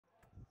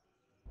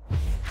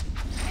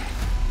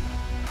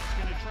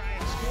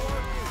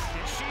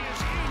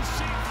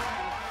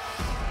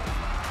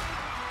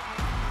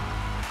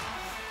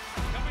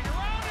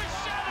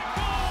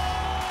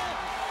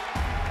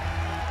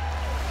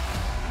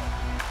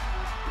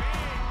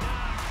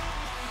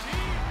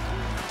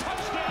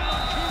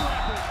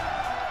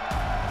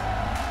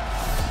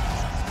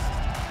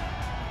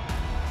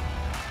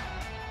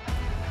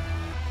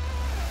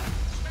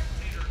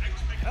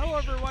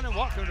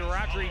welcome to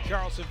Rockery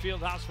Carlson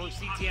Fieldhouse for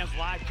CTN's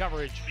live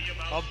coverage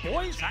of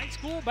boys high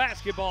school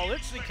basketball.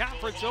 It's the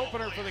conference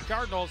opener for the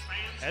Cardinals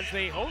as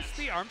they host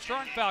the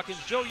Armstrong Falcons.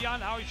 Joe Young,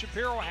 Howie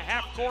Shapiro,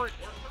 half court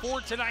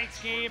for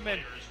tonight's game,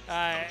 and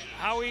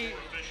Howie,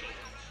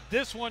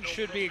 this one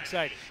should be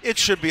exciting. It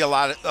should be a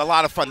lot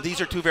of fun.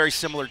 These are two very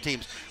similar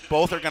teams.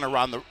 Both are going to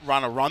run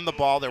the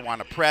ball. They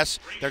want to press.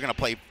 They're going to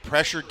play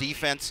pressure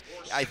defense.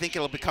 I think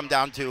it'll come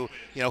down to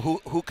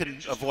who can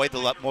avoid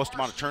the most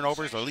amount of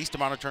turnovers, or least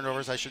amount of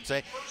turnovers, I should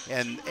say,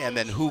 and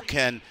then who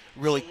can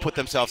really put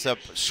themselves up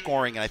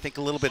scoring. And I think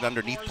a little bit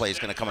underneath play is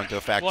going to come into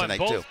effect tonight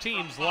too. Both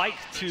teams like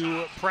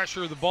to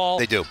pressure the ball.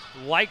 They do.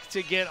 Like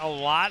to get a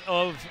lot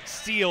of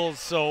steals.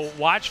 So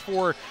watch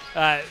for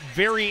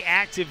very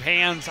active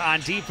hands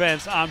on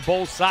defense on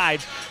both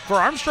sides. For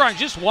Armstrong,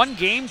 just one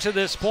game to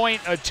this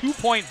point, a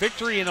 2-point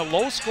victory in a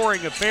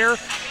low-scoring affair,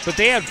 but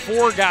they had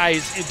 4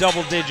 guys in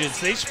double digits.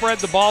 They spread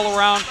the ball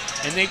around,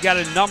 and they've got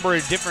a number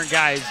of different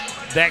guys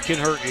that can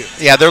hurt you.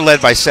 Yeah, they're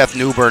led by Seth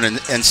Newbern,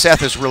 and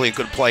Seth is really a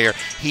good player.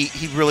 He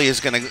really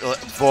is going to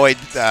avoid,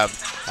 I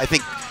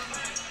think,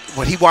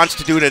 what he wants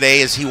to do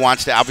today is he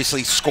wants to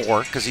obviously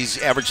score, because he's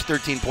averaged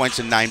 13 points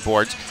and 9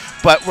 boards.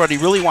 But what he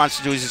really wants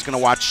to do is he's going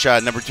to watch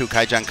number 2,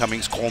 Kaijon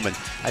Cummings-Coleman.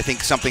 I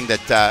think something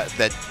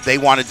that they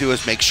want to do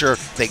is make sure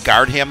they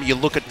guard him. You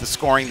look at the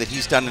scoring that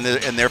he's done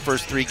in their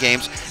first 3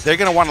 games. They're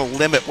going to want to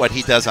limit what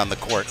he does on the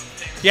court.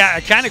 Yeah,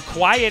 a kind of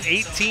quiet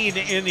 18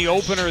 in the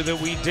opener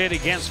that we did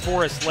against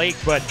Forest Lake,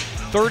 but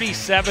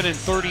 37 and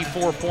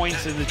 34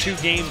 points in the 2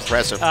 games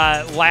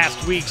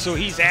last week. So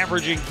he's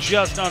averaging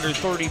just under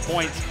 30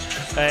 points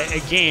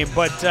a game.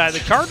 But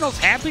the Cardinals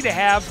happy to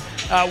have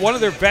one of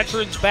their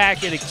veterans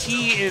back and a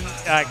key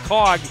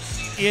cog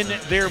in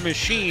their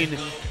machine,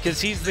 because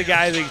he's the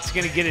guy that's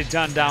going to get it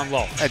done down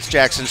low. That's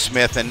Jackson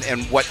Smith,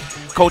 and what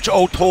Coach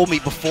O told me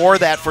before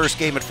that first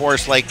game at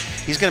Forest Lake,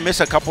 he's going to miss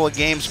a couple of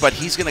games, but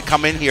he's going to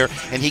come in here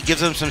and he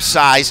gives them some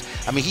size.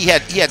 I mean, he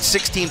had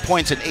 16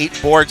 points and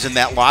 8 boards in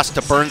that loss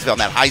to Burnsville,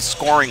 that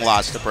high-scoring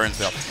loss to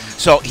Burnsville.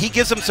 So he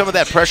gives them some of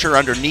that pressure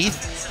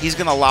underneath. He's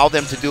going to allow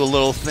them to do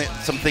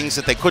some things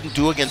that they couldn't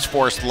do against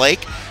Forest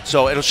Lake.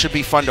 So it should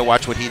be fun to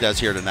watch what he does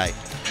here tonight.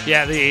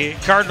 Yeah, the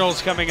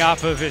Cardinals coming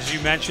off of, as you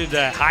mentioned,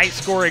 a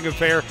high-scoring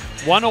affair,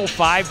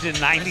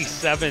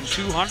 105-97,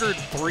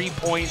 203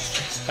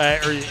 points,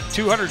 or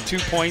 202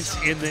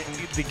 points in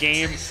the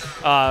game.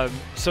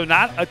 So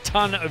not a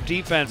ton of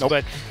defense,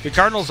 but the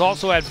Cardinals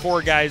also had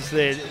 4 guys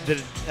that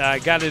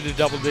got into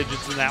double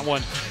digits in that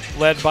one,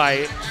 led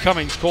by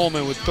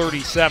Cummings-Coleman with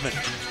 37.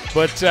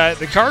 But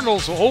the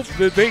Cardinals hope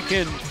that they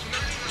can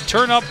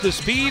turn up the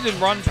speed and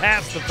run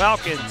past the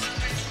Falcons.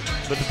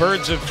 But the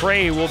Birds of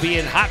Prey will be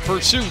in hot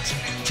pursuit.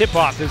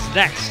 Tip-off is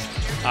next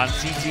on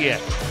CTN.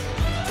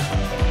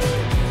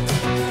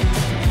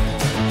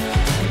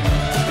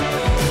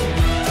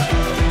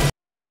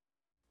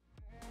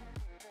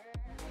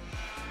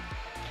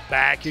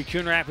 Back at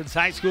Coon Rapids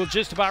High School,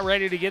 just about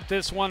ready to get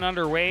this one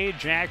underway.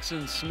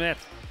 Jackson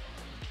Smith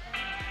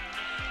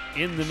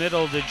in the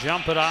middle to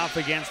jump it off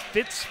against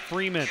Fitz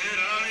Freeman.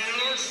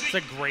 It's a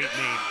great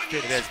name,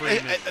 Fitz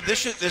Freeman.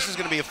 This is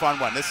going to be a fun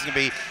one. This is going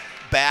to be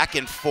back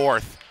and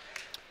forth.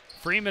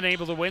 Freeman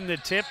able to win the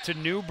tip to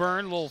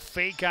Newbern. Little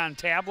fake on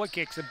Tabla,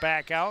 kicks it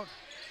back out.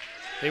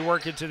 They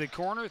work it to the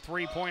corner.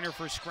 3-pointer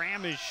for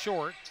Scram is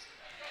short.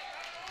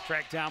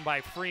 Tracked down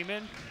by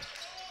Freeman.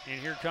 And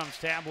here comes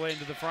Tabla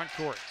into the front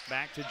court.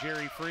 Back to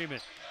Jerry Freeman.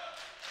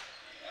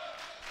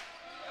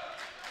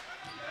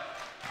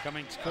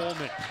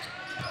 Cummings-Coleman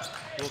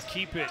will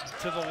keep it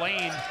to the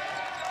lane.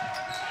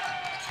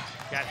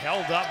 Got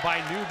held up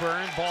by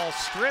Newbern. Ball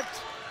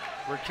stripped.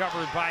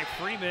 Recovered by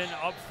Freeman.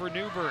 Up for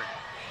Newbern.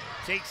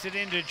 Takes it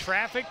into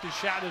traffic. The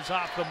shot is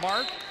off the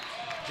mark.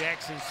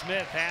 Jackson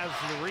Smith has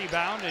the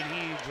rebound, and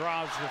he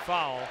draws the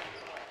foul.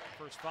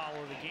 First foul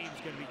of the game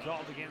is going to be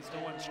called against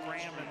Owen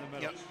Scram in the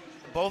middle.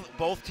 Yep.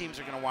 Both teams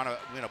are going to want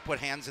to put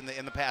hands in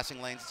the passing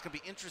lanes. It's going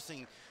to be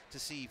interesting to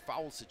see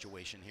foul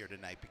situation here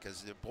tonight,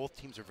 because both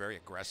teams are very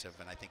aggressive,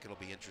 and I think it'll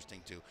be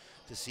interesting to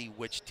see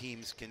which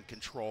teams can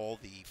control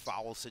the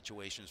foul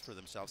situations for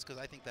themselves, because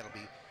I think that'll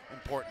be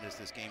important as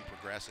this game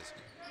progresses.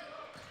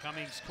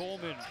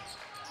 Cummings-Coleman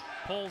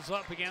pulls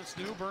up against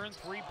Newbern.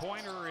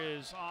 3-pointer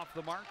is off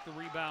the mark. The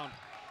rebound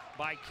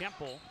by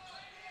Kemple.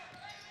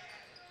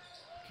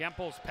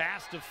 Kemple's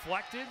pass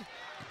deflected.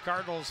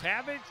 Cardinals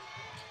have it.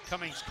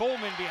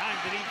 Cummings-Coleman behind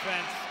the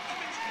defense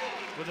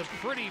with a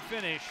pretty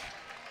finish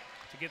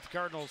to get the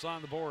Cardinals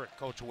on the board.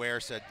 Coach Ware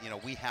said,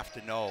 we have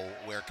to know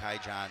where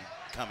Kaijon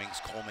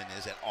Cummings-Coleman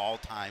is at all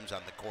times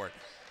on the court.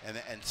 And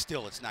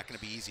still, it's not going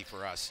to be easy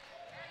for us.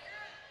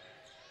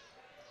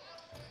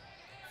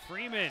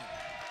 Freeman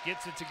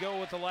gets it to go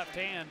with the left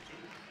hand.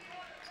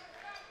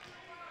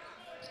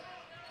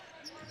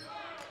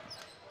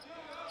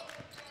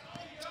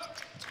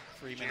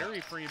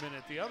 Jerry Freeman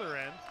at the other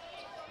end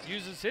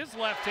uses his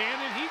left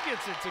hand, and he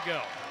gets it to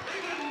go.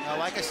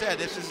 Like I said,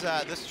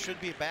 this should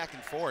be a back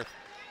and forth.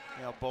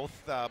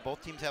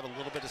 Both teams have a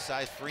little bit of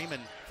size.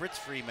 Fritz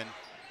Freeman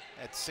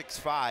at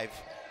 6'5",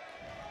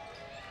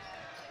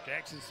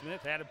 Jackson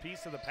Smith had a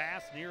piece of the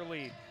pass,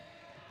 nearly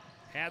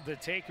had the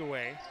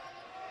takeaway.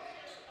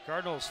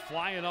 Cardinals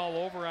flying all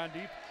over on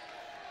deep.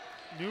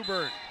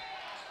 Newbern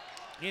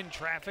in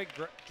traffic,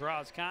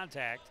 draws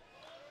contact.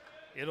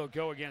 It'll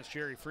go against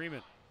Jerry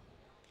Freeman.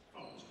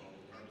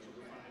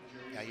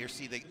 Yeah, you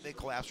see they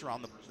collapse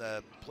around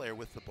the player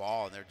with the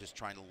ball, and they're just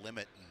trying to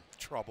limit and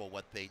trouble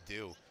what they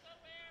do.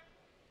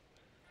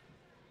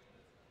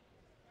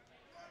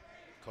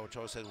 Coach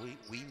O said,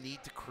 we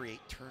need to create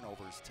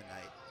turnovers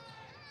tonight.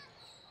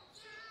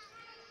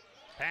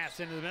 Pass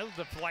into the middle,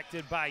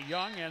 deflected by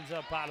Young, ends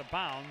up out of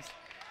bounds.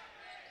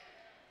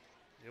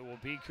 It will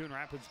be Coon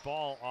Rapids'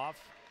 ball off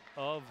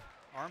of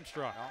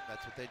Armstrong. Well,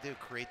 that's what they do,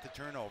 create the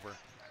turnover.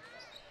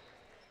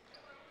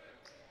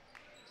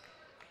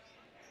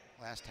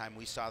 Last time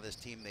we saw this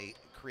team, they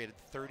created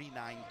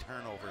 39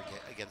 turnover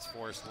against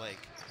Forest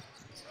Lake.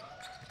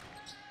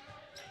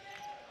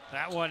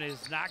 That one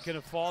is not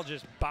going to fall,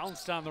 just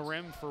bounced on the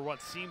rim for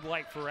what seemed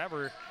like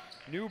forever.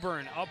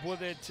 Newbern up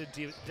with it to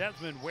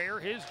Desmond Ware.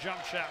 His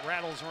jump shot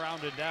rattles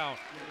around and down.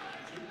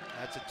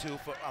 That's a 2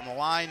 foot on the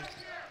line.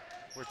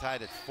 We're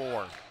tied at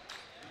 4.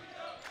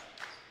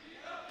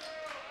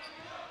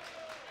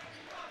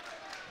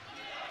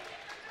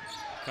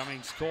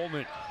 Cummings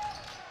Coleman.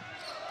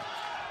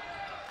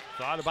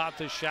 Thought about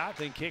the shot,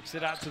 then kicks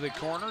it out to the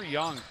corner.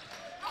 Young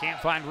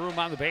can't find room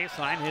on the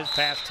baseline. His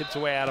pass tips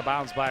away out of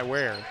bounds by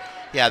Ware.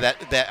 Yeah,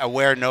 that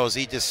Ware knows.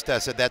 He just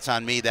said, that's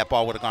on me. That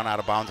ball would have gone out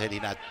of bounds had he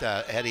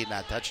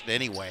not touched it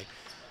anyway.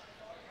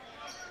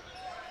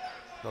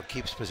 So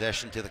keeps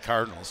possession to the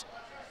Cardinals.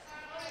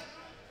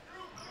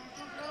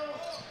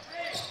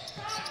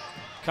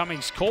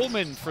 Cummings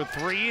Coleman for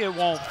 3. It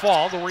won't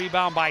fall. The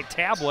rebound by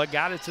Tabla.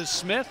 Got it to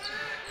Smith.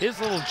 His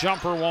little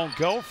jumper won't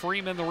go.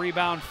 Freeman the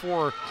rebound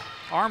for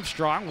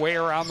Armstrong.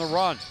 Ware on the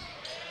run.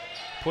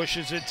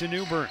 Pushes it to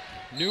Newbern.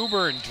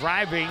 Newbern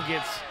driving,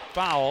 gets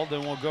fouled,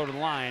 and will go to the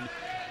line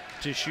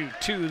to shoot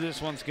 2.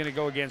 This one's going to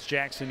go against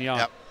Jackson Young.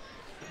 Yep.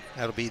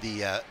 That'll be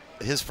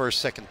his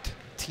second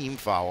team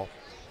foul.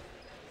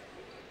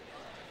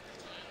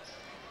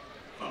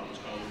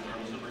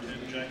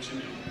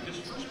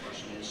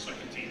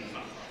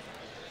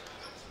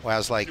 Well,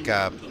 it's like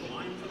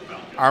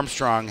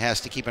Armstrong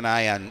has to keep an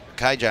eye on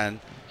Kaijan.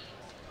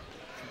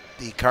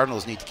 The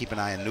Cardinals need to keep an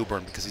eye on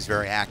Newbern because he's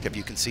very active.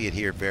 You can see it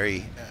here,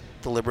 very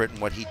deliberate in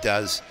what he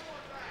does.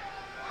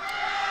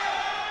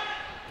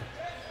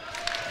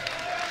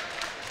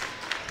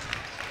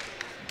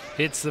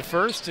 Hits the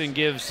first and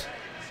gives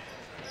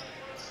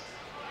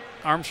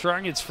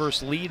Armstrong its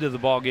first lead of the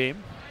ball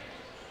game.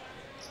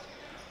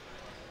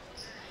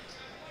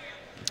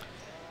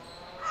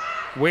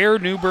 Ware,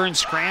 Newbern,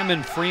 Scram,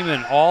 and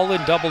Freeman all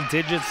in double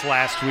digits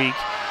last week.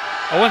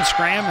 Owen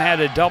Scram had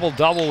a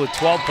double-double with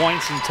 12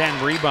 points and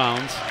 10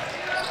 rebounds.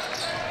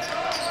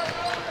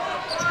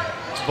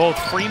 Both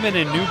Freeman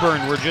and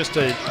Newbern were just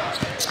a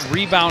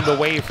rebound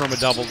away from a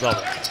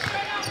double-double.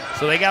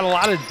 So they got a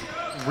lot of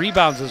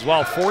rebounds as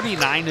well,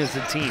 49 as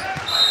a team.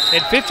 They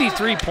had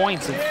 53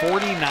 points and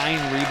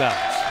 49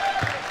 rebounds.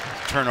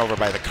 Turnover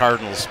by the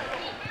Cardinals.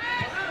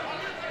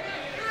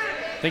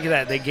 Think of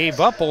that, they gave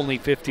up only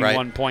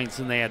 51 points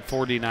and they had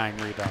 49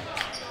 rebounds.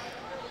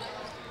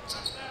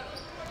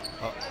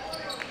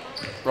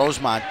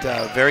 Rosemont,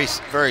 very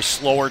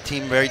slower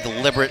team, very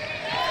deliberate.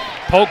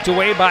 Poked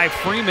away by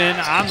Freeman.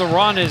 On the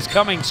run is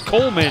Cummings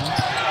Coleman.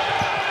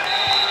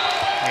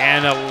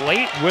 And a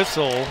late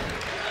whistle.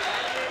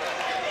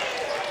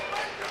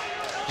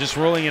 Just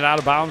ruling it out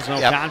of bounds,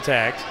 no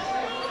contact.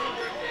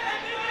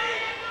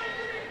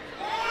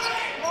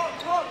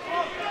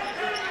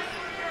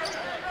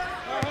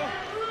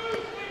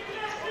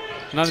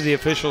 None of the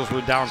officials were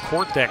down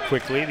court that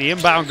quickly. The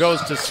inbound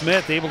goes to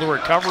Smith, able to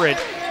recover it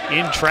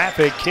in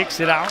traffic,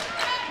 kicks it out.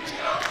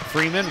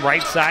 Freeman,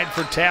 right side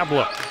for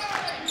Tabla.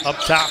 Up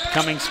top,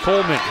 Cummings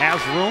Coleman has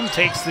room,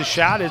 takes the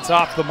shot, it's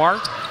off the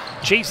mark,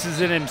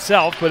 chases it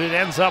himself, but it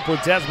ends up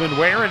with Desmond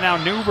Ware, and now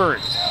Newbern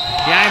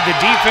behind the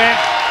defense,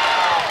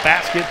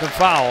 basket the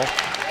foul.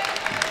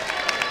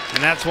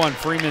 And that's when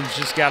Freeman's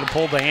just got to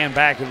pull the hand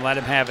back and let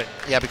him have it.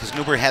 Yeah, because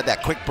Newbern had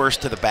that quick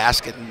burst to the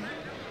basket, and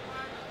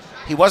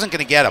he wasn't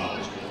going to get him.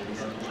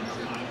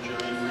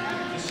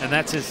 And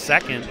that's his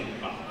second.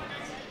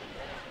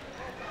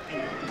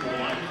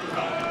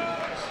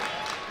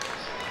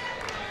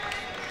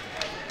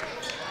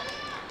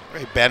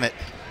 Ray Bennett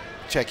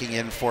checking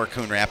in for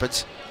Coon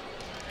Rapids.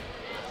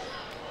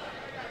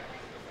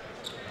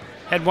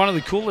 Had one of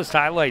the coolest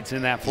highlights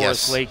in that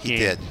Forest Lake game.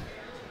 He did.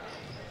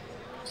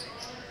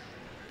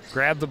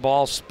 Grabbed the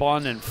ball,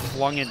 spun, and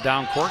flung it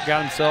down court.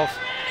 Got himself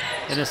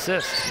an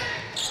assist.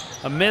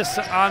 A miss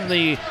on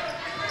the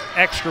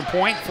extra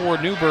point for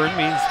Newbern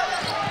means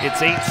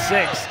it's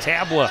 8-6.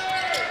 Tabla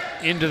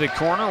into the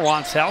corner,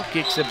 wants help,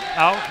 kicks it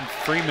out, and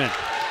Freeman,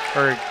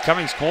 or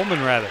Cummings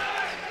Coleman rather,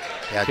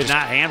 could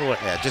not handle it.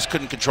 Yeah, just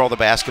couldn't control the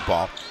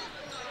basketball.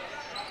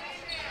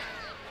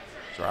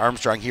 So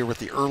Armstrong here with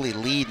the early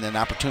lead and an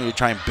opportunity to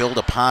try and build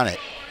upon it.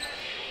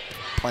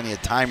 Plenty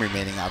of time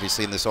remaining,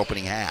 obviously, in this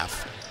opening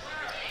half.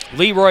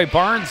 Leroy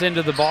Barnes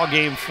into the ball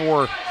game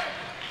for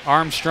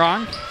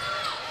Armstrong.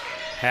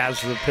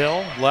 Has the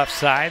pill, left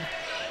side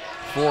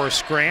for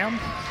Scram.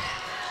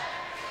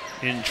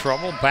 In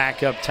trouble,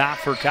 back up top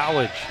for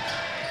College.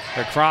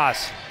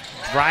 Across,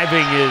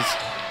 driving is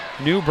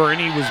Newbern.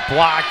 He was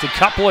blocked. A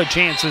couple of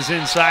chances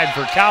inside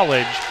for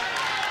College.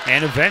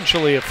 And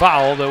eventually a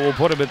foul that will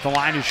put him at the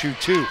line to shoot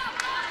 2.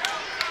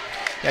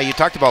 Yeah, you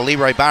talked about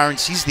Leroy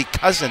Barnes. He's the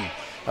cousin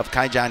of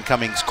Kaijon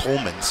Cummings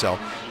Coleman. So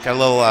got a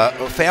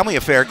little family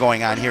affair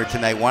going on here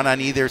tonight, one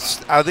on either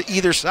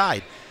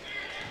side.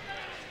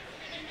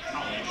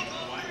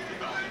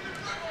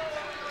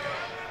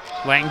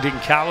 Langdon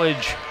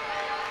College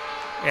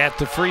at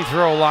the free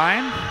throw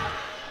line.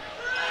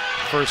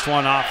 First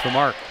one off the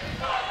mark.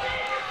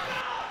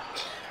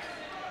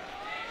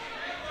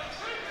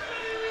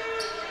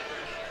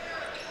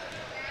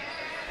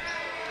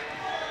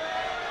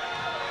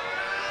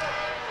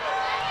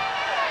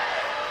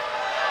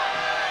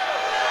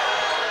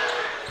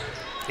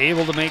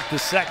 Able to make the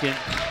second.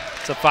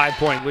 It's a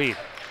 5-point lead.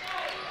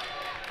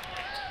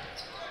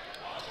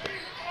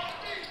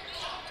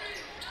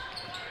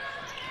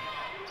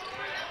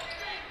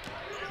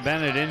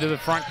 Bennett into the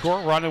front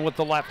court, running with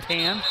the left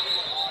hand.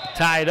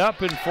 Tied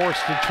up and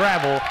forced to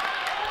travel.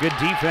 Good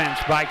defense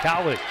by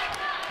College.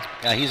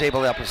 Yeah, he's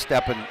able to up a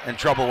step and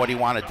trouble what he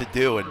wanted to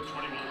do and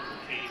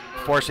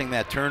forcing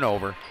that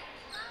turnover.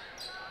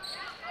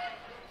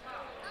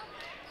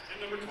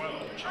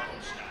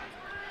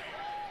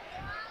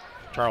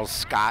 Charles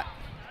Scott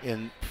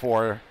in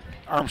for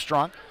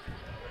Armstrong.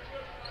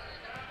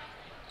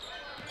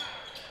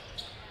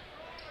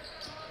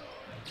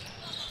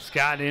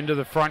 Scott into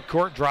the front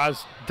court,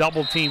 draws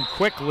double team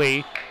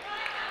quickly,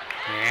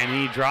 and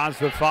he draws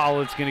the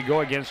foul. It's going to go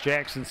against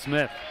Jackson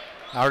Smith.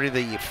 Already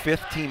the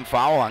 5th team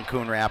foul on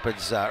Coon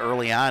Rapids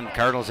early on.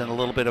 Cardinals in a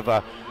little bit of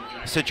a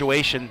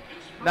situation,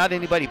 not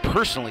anybody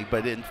personally,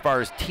 but as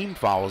far as team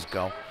fouls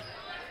go.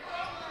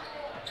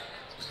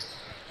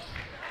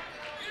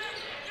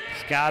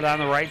 Scott on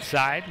the right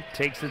side,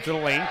 takes it to the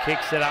lane,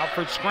 kicks it out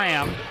for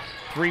Scram.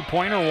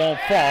 Three-pointer won't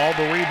fall.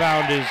 The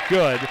rebound is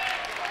good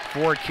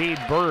for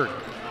Cade Bird.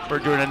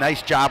 Bird doing a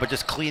nice job of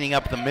just cleaning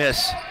up the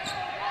miss.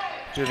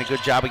 Doing a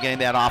good job of getting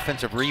that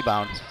offensive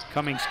rebound.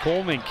 Cummings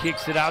Coleman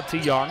kicks it out to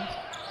Young.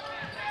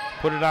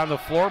 Put it on the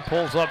floor,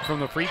 pulls up from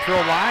the free throw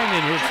line,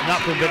 and hits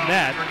nothing but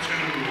net.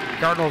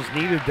 Cardinals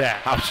needed that.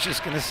 I was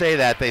just going to say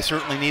that. They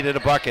certainly needed a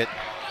bucket.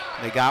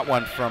 They got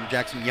one from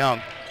Jackson Young.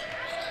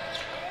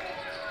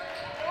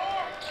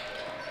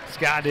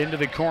 Scott into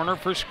the corner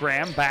for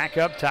Scram, back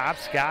up top.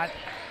 Scott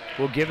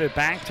will give it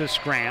back to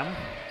Scram.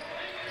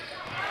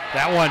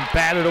 That one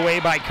batted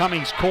away by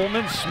Cummings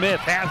Coleman. Smith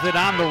has it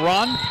on the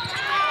run.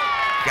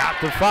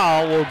 Got the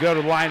foul, will go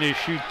to the line to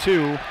shoot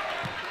 2.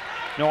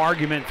 No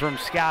argument from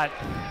Scott.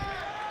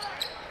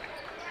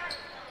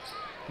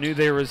 Knew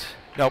there was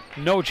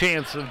no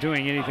chance of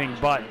doing anything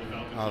but.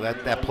 Oh,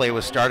 that play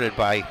was started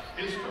by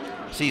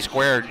C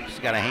squared. He's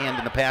got a hand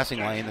in the passing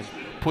lane and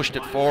pushed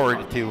it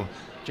forward to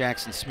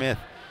Jackson Smith.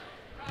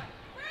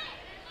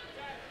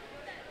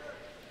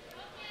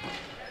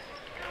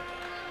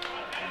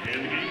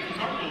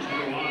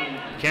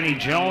 Kenny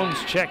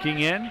Jones checking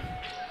in.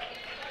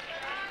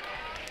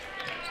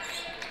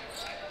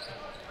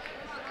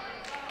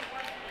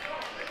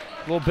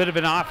 A little bit of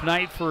an off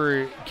night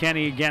for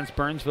Kenny against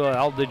Burnsville.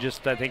 Held to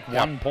just, I think,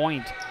 1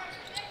 point.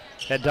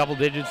 Had double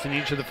digits in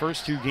each of the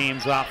first 2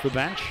 games off the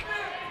bench.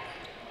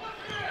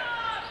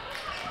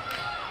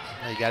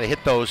 You got to hit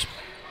those.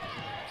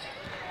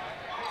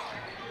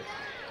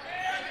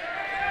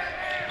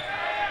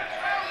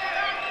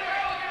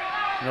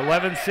 An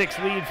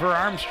 11-6 lead for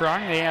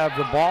Armstrong. They have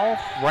the ball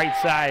right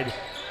side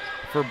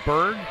for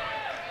Bird.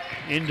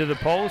 Into the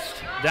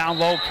post. Down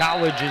low,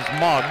 College is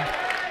mugged.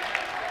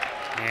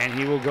 And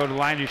he will go to the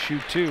line to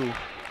shoot 2.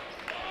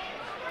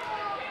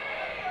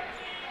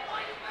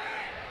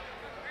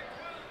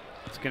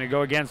 It's going to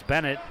go against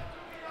Bennett.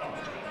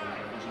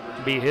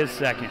 Be his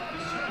second.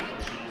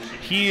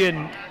 He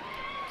and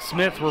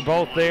Smith were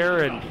both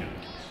there, and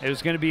it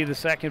was going to be the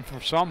second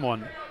for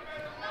someone.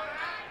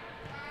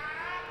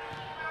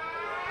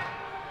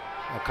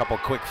 A couple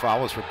quick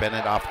fouls for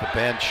Bennett off the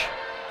bench.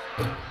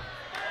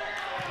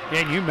 Yeah,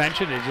 and you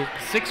mentioned it.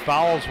 6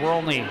 fouls. We're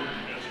only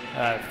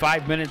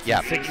 5 minutes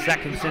and 6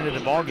 seconds into the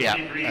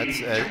ballgame.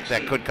 Yeah,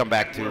 that could come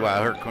back to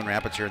hurt Coon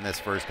Rapids here in this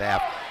first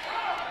half.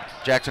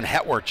 Jackson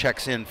Hetwer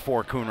checks in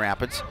for Coon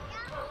Rapids.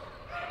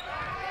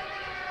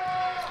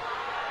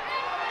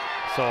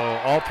 So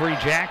all 3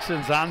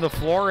 Jacksons on the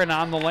floor and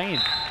on the lane.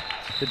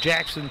 The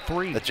Jackson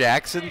 3. The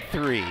Jackson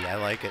 3, I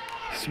like it.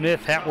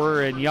 Smith,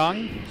 Hetwer, and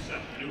Young.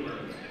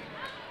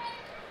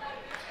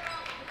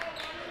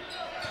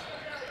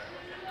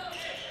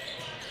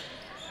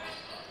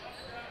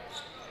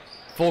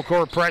 Full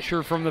court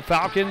pressure from the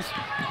Falcons.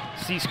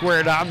 C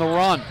squared on the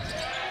run.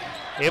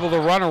 Able to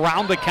run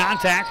around the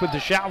contact, but the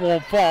shot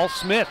won't fall.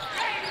 Smith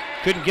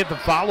couldn't get the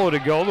follow to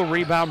go. The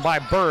rebound by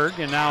Berg,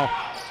 and now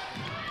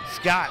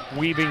Scott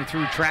weaving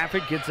through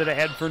traffic gets it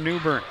ahead for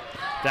Newbern.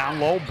 Down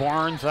low,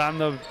 Barnes on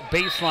the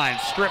baseline,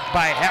 stripped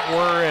by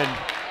Hetwer, and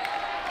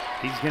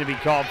he's going to be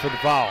called for the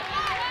foul.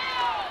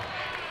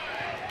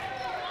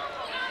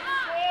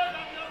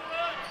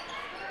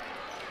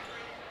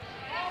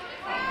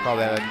 Call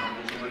that.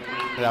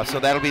 Yeah, so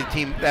that'll be the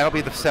team. That'll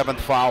be the 7th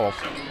foul.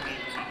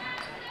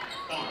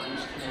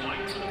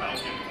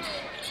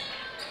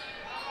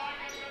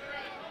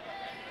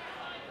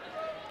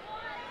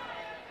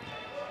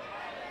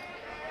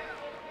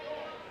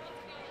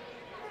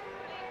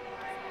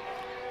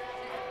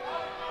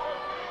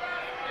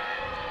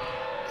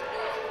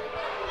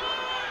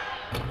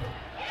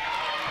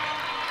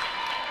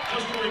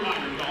 Just a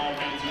reminder to all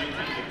fans in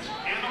attendance,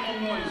 animal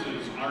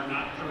noises are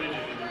not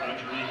permitted in the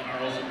Roger E.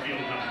 Carlson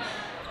Fieldhouse.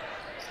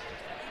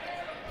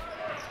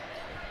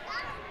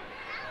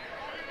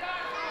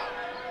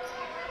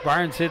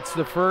 Barnes hits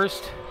the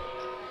first.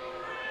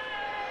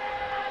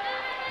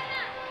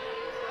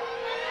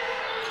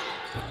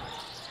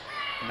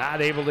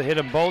 Not able to hit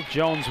them both.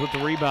 Jones with the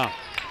rebound.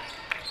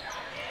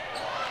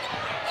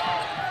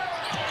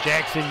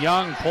 Jackson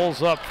Young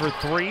pulls up for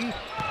 3.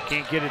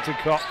 Can't get it to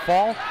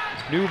fall.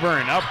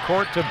 Newbern up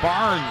court to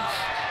Barnes.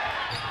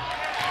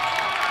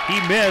 He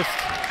missed,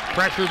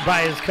 pressured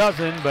by his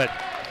cousin, but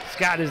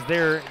Scott is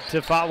there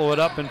to follow it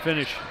up and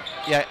finish.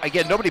 Yeah,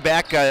 again, nobody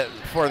back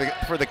for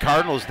the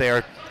Cardinals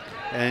there.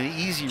 And an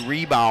easy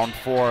rebound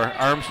for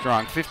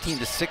Armstrong.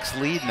 15-6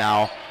 lead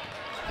now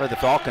for the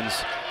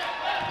Falcons.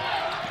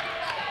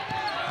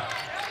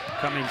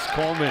 Cummings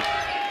Coleman.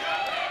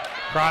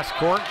 Cross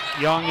court,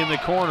 Young in the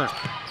corner.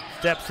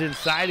 Steps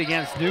inside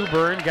against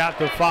Newbern, got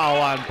the foul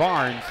on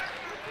Barnes,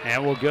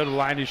 and will go to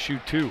line to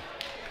shoot 2.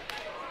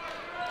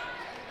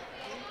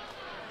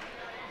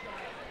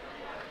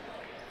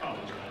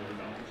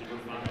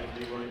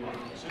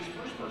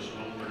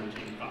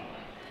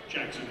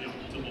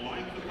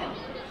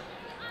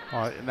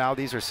 Now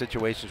these are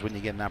situations when you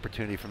get an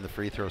opportunity from the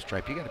free throw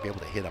stripe. You got to be able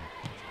to hit them.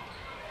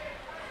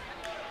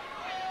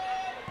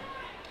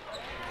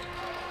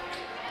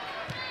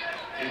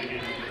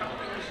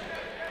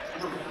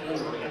 Number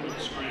 4,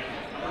 Edward Scram.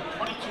 Number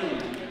 22,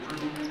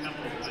 Drew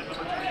Temple. And number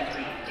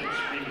 23, Vince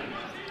Freeman.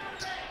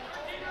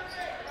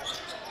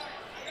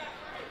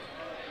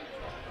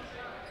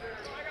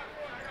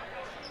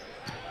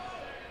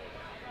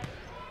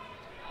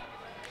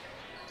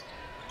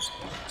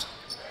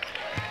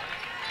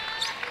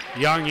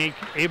 Young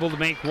able to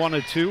make 1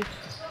 of 2.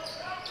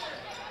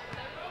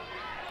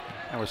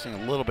 And we're seeing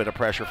a little bit of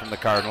pressure from the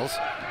Cardinals.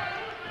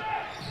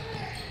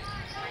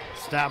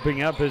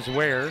 Stopping up is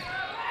Ware.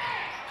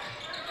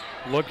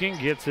 Looking,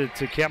 gets it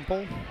to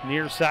Kemple.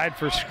 Near side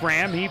for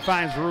Scram. He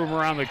finds room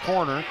around the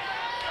corner.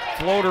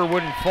 Floater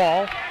wouldn't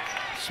fall.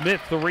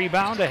 Smith the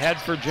rebound, ahead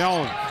for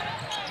Jones.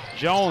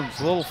 Jones,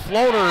 little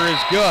floater is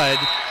good.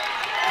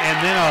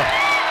 And then a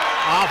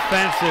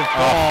offensive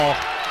call.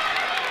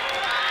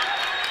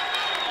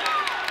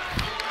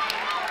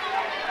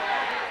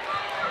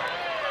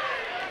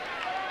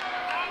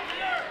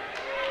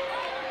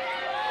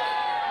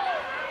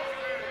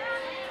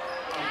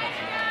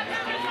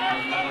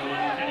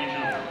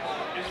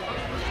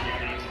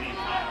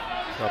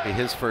 That'll be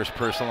his first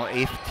personal,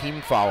 8th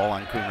team foul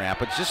on Coon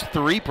Rapids. Just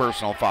 3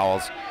 personal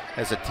fouls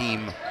as a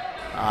team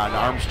on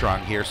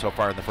Armstrong here so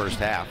far in the first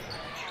half.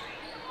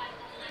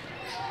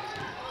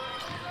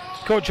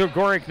 Coach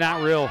O'Gorick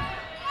not real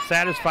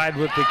satisfied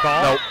with the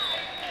call. Nope.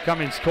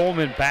 Cummings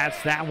Coleman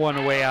bats that one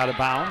away out of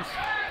bounds.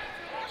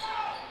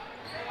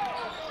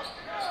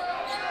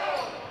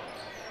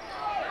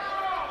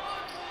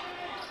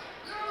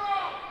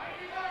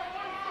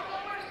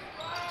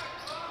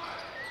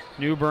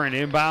 Newbern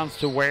inbounds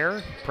to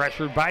Ware,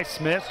 pressured by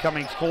Smith.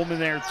 Cummings Coleman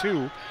there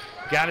too.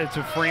 Got it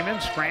to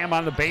Freeman. Scram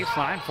on the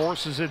baseline,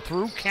 forces it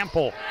through.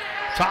 Kemple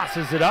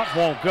tosses it up,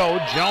 won't go.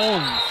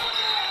 Jones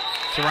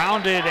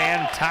surrounded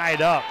and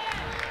tied up.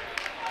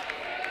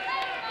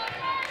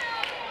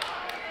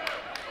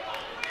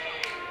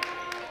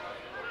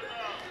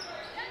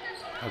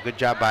 A good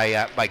job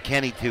by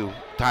Kenny to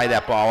tie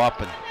that ball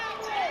up and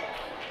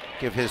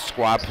give his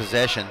squad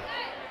possession.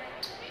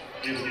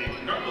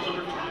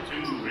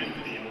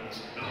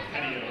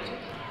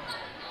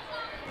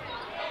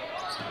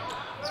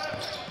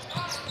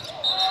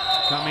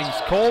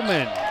 Cummings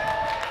Coleman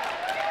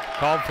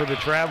called for the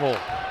travel.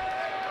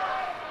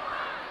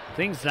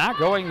 Things not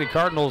going the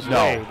Cardinals'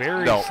 way.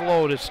 Very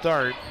slow to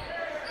start,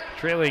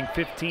 trailing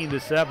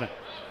 15-7.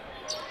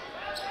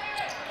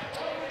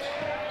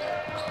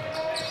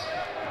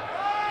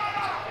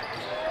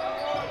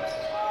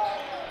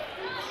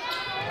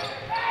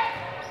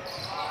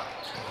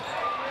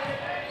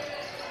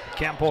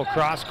 Campbell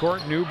cross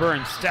court.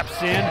 Newbern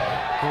steps in.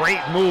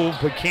 Great move,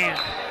 but can't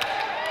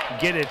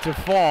get it to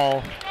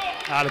fall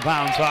out of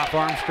bounds off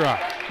Armstrong.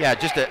 Yeah,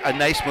 just a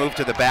nice move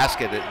to the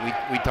basket.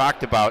 We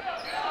talked about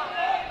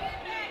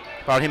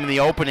him in the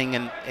opening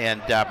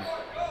and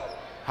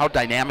how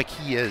dynamic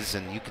he is,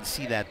 and you can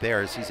see that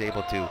there as he's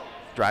able to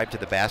drive to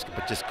the basket,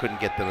 but just couldn't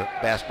get the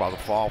basketball to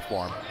fall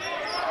for him.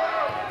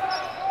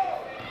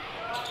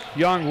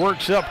 Young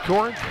works up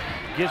court.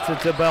 gets it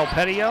to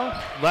Belpedio.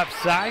 Left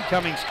side,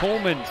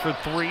 Cummings-Coleman for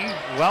 3.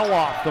 Well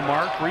off the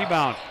mark.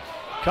 Rebound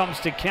comes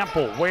to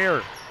Kemple.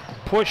 Ware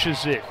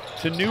pushes it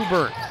to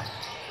Newburn.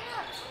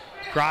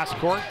 Cross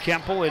court,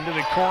 Kemple into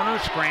the corner.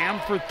 Scram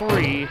for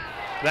 3.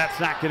 That's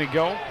not going to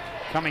go.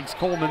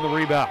 Cummings-Coleman the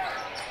rebound.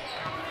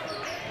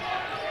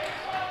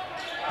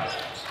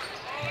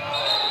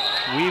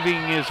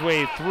 Weaving his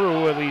way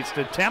through, at least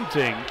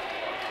attempting.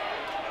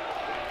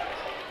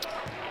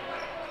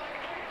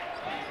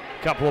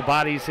 Couple of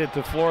bodies hit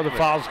the floor. The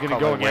foul's going to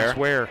go against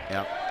Ware.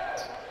 Yep.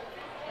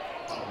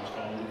 So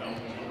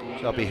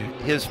that'll be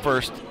his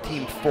first,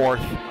 team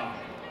 4th.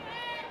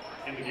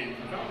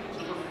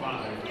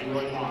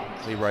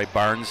 Leroy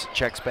Barnes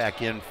checks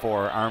back in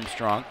for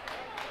Armstrong.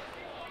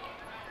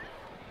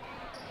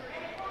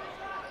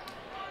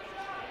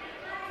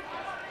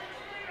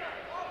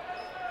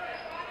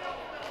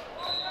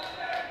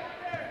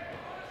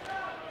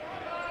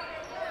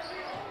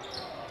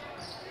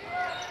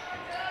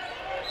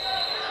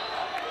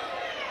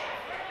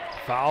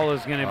 Foul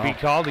is going to be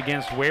called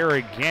against Ware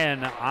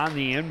again on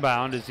the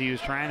inbound as he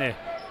was trying to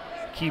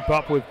keep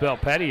up with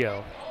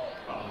Belpedio.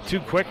 2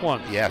 quick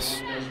ones.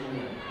 Yes.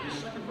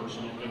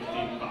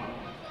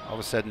 All of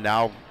a sudden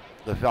now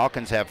the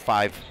Falcons have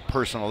 5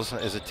 personals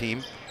as a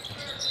team.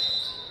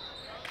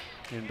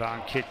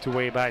 Inbound kicked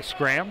away by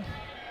Scram.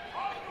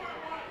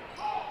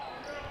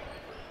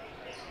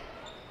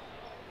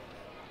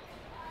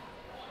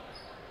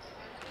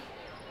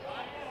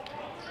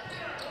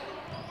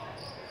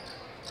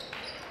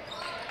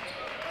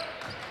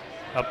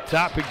 Up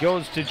top it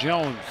goes to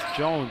Jones.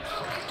 Jones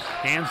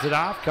hands it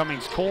off.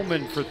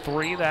 Cummings-Coleman for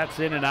 3. That's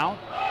in and out.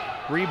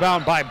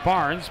 Rebound by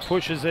Barnes.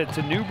 Pushes it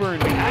to Newburn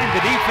behind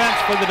the defense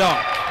for the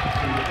dunk.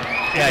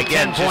 Yeah,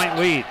 again, 10-point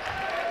lead.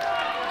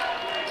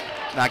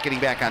 Not getting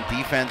back on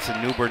defense,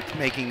 and Newburn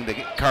making the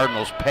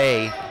Cardinals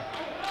pay.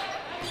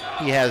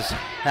 He has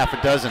half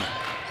a dozen.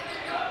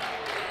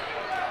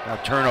 Now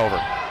turnover.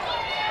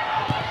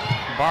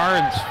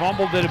 Barnes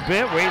fumbled it a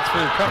bit. Waits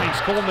for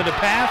Cummings-Coleman to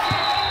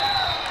pass.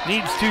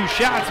 Needs 2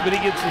 shots, but he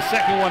gets the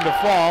second one to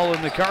fall,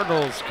 and the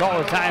Cardinals call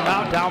a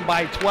timeout down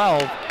by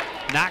 12.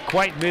 Not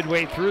quite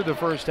midway through the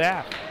first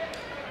half.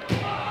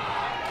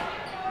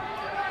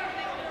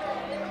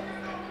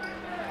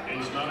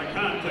 It's not a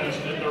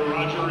contest at the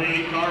Roger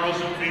E.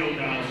 Carlson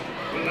Fieldhouse.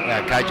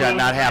 Yeah, Kaijan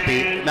not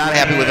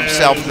happy with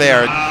himself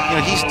there. You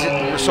know,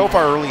 he's so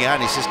far early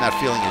on, he's just not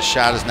feeling his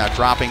shot is not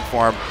dropping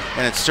for him,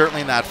 and it's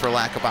certainly not for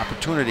lack of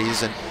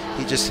opportunities, and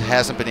he just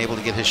hasn't been able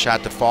to get his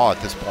shot to fall at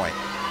this point.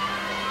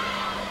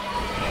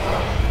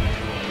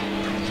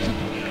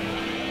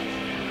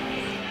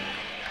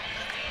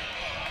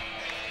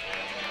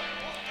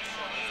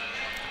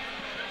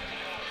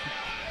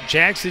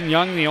 Jackson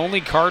Young, the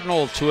only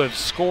Cardinal to have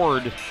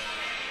scored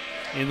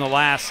in the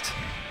last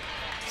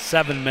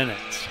 7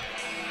 minutes.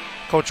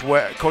 Coach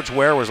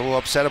Ware was a little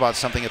upset about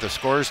something at the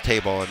scorers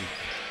table and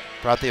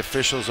brought the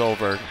officials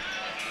over.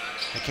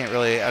 I can't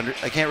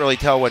really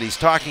tell what he's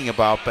talking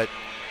about, but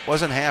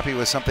wasn't happy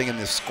with something in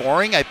the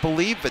scoring, I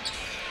believe. But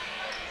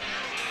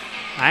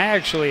I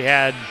actually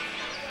had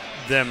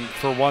them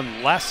for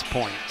 1 less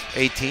point.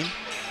 18.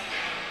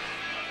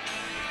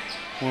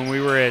 When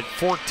we were at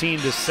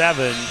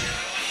 14-7.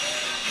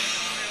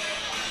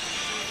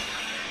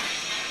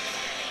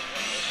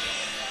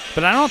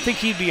 But I don't think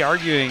he'd be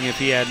arguing if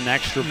he had an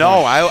extra point.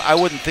 No, I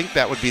wouldn't think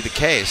that would be the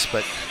case,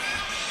 but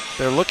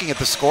they're looking at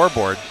the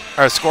scoreboard,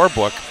 or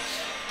scorebook.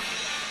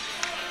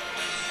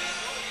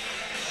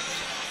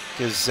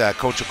 Gives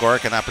Coach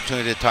Agoric an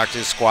opportunity to talk to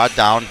his squad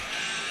down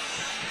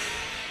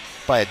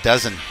by a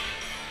dozen.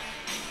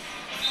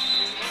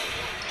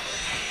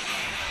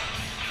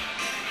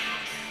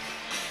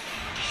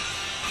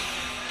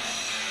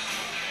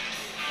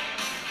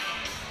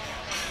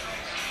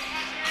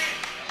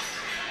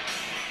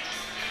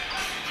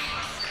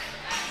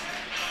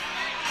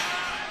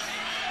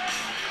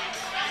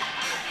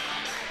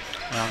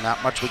 Well,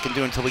 not much we can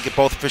do until we get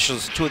both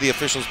officials, 2 of the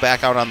officials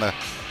back out on the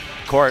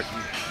court.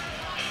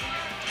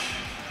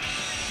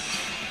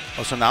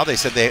 Oh, so now they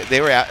said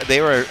they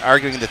were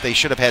arguing that they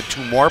should have had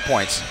 2 more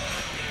points.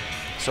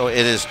 So it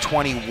is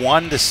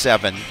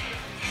 21-7,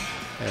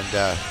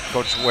 and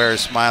Coach Ware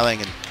is smiling,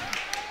 and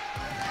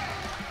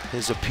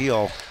his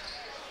appeal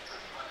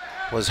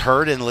was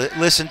heard and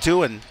listened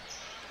to, and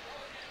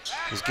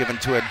was given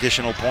 2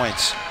 additional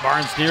points.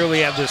 Barnes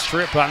nearly had the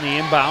strip on the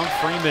inbound.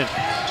 Freeman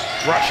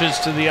rushes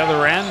to the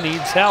other end,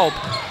 needs help.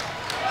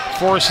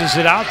 Forces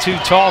it out, too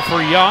tall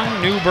for Young.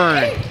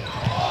 Newburn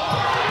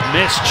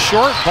missed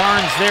short.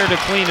 Barnes there to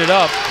clean it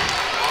up.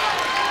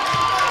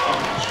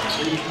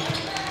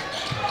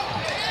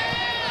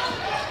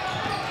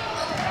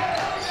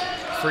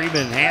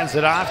 Freeman hands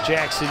it off.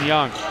 Jackson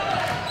Young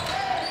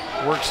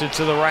works it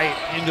to the right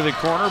into the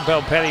corner.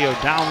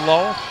 Belpedio down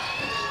low.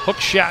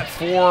 Hook shot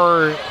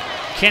for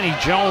Kenny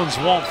Jones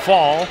won't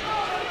fall.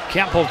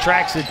 Kemple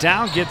tracks it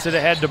down, gets it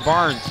ahead to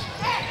Barnes.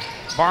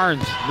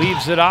 Barnes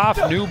leaves it off.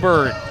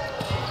 Newburn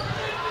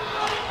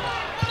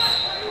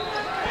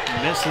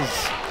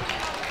misses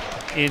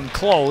in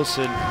close,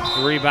 and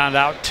the rebound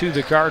out to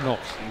the Cardinals.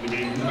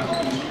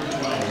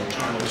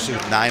 This is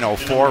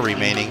 9:04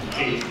 remaining.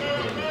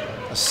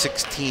 A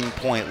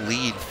 16-point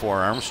lead for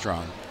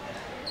Armstrong.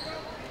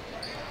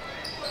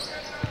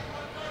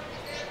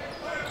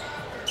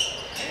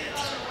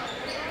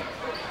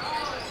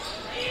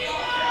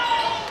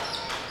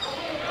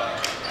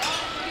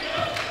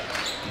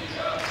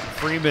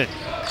 Freeman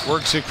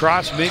works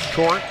across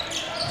midcourt,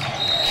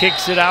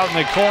 kicks it out in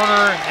the corner,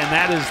 and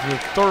that is the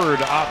third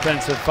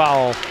offensive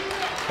foul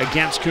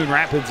against Coon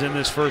Rapids in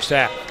this first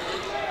half.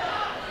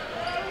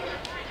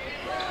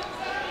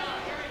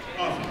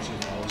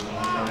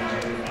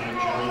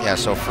 Yeah,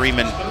 so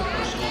Freeman,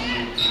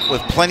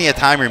 with plenty of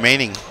time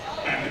remaining,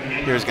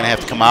 here is going to have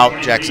to come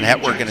out. Jackson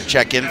Hetwer going to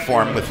check in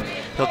for him.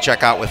 He'll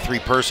check out with 3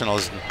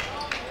 personals.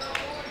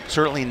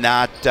 Certainly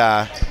not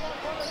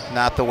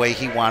the way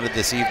he wanted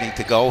this evening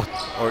to go,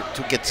 or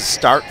to get to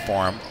start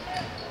for him.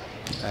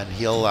 And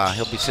he'll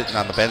be sitting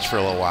on the bench for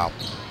a little while.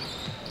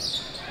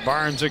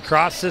 Barnes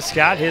across to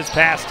Scott. His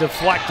pass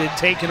deflected,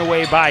 taken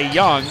away by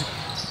Young.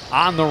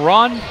 On the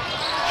run,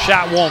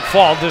 shot won't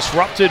fall.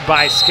 Disrupted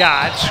by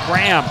Scott.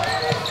 Scram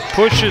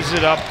pushes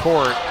it up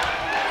court.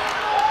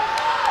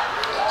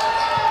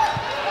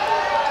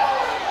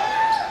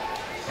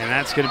 And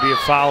that's going to be a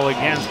foul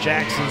against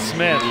Jackson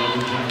Smith.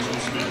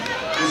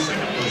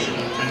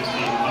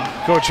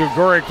 Coach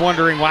Ugoric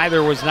wondering why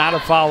there was not a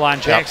foul on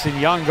Jackson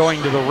Young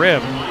going to the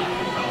rim.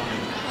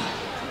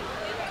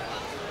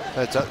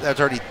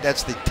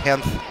 That's the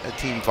 10th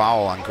team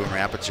foul on Coon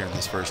Rapids here in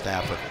this first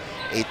half with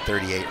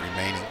 8:38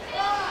 remaining.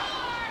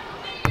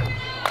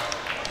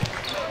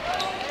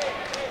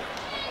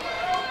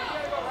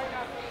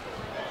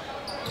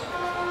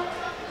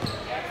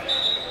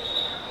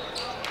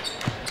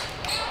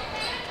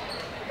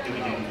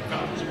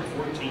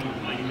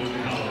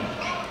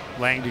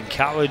 Langdon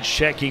College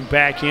checking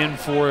back in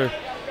for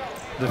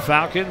the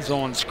Falcons.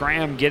 Owen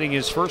Scram getting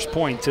his first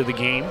point to the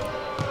game.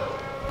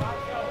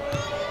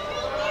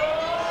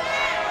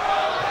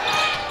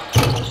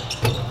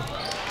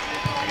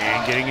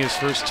 And getting his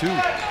first 2.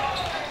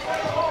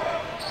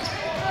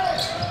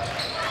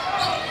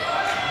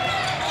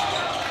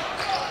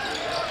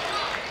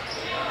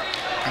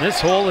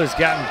 This hole has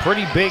gotten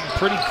pretty big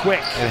pretty quick.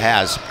 It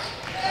has.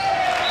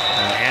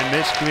 And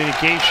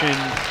miscommunication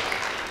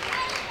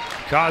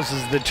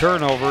causes the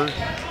turnover.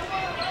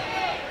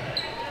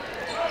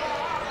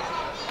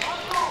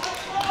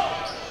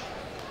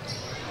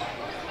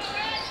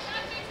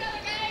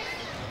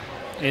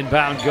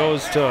 Inbound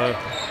goes to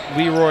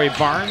Leroy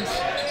Barnes.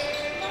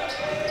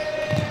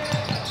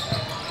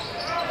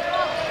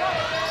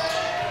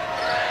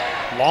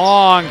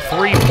 Long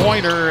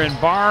 3-pointer,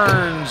 and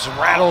Barnes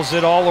rattles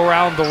it all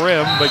around the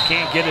rim but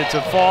can't get it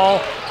to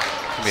fall.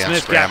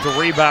 Smith got the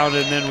rebound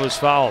and then was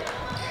fouled.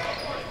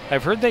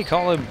 I've heard they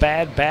call him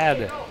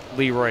bad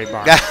Leroy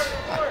Barnes.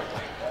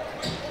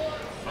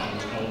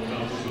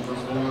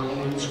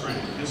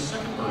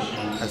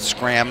 That's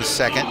Scram's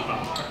second.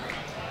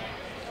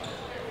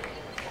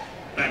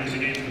 Back in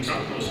the game for the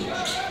Cardinals.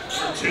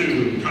 Number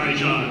 2,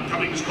 Tyjon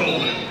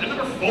Cummings-Coleman. And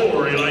number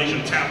 4, Elijah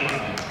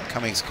Tabla.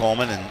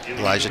 Cummings-Coleman and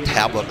Elijah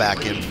Tabla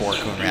back in for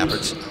Coon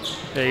Rapids.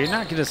 Yeah, you're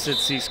not going to sit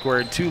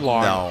C-squared too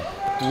long. No.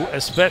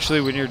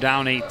 Especially when you're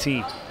down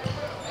 18.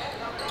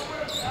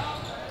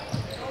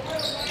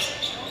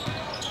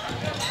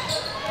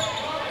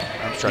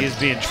 He is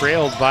being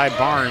trailed by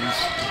Barnes.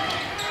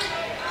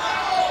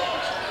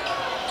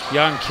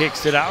 Young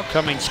kicks it out.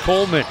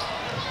 Cummings-Coleman.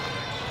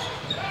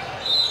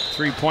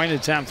 3-point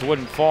attempt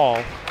wouldn't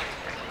fall.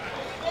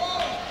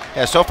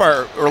 Yeah, so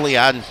far early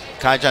on,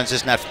 Tyjon's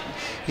just not.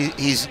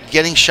 He's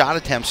getting shot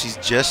attempts. He's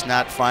just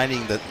not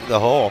finding the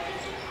hole.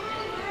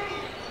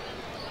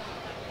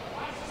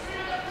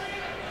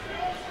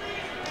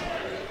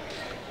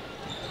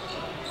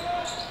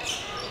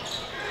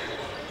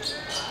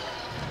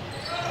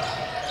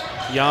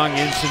 Young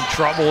in some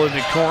trouble in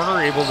the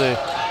corner, able to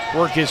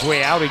work his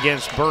way out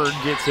against Bird,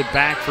 gets it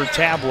back for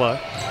Tabla.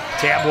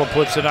 Tabla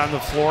puts it on the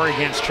floor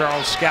against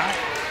Charles Scott.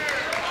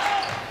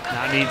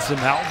 Now needs some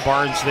help.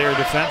 Barnes there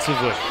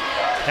defensively.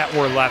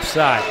 Hetwer left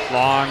side,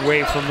 long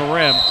way from the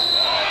rim.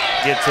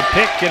 Gets a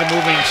pick and a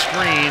moving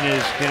screen,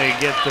 is going to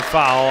get the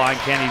foul on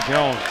Kenny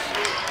Jones.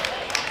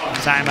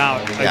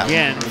 Timeout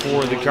again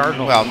for the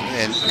Cardinals. Well,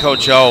 and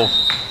Coach O,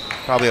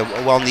 probably a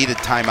well-needed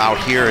timeout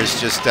here.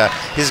 Is just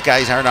his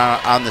guys aren't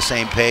on the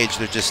same page.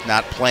 They're just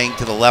not playing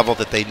to the level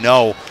that they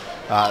know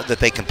that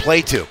they can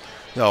play to.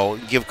 So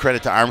give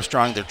credit to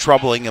Armstrong. They're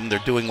troubling them. They're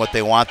doing what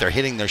they want. They're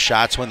hitting their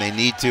shots when they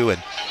need to,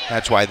 and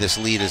that's why this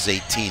lead is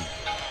 18.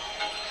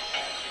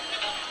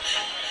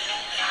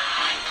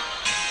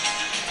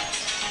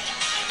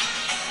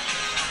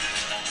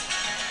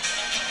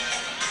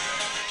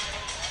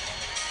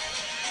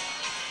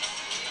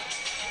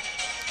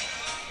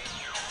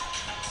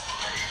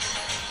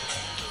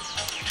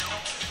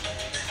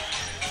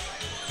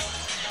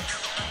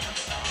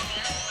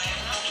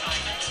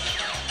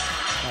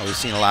 We've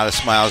seen a lot of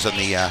smiles on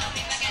the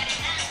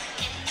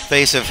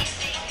face of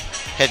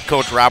head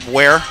coach Rob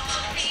Ware.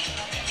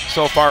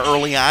 so far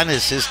early on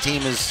as his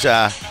team is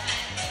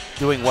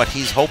doing what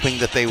he's hoping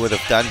that they would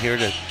have done here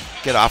to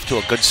get off to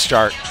a good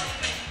start.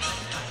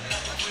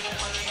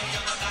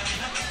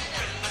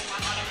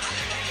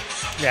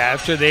 Yeah,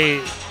 after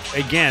they,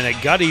 again, a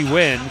gutty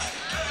win,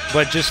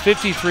 but just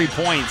 53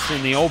 points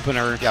in the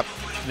opener. Yep.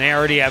 And they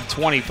already have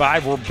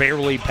 25. We're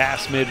barely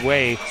past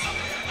midway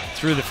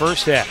through the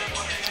first half.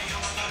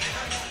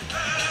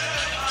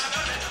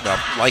 Well,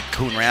 like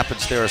Coon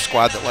Rapids, they're a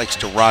squad that likes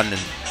to run,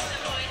 and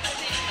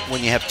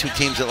when you have two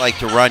teams that like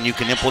to run, you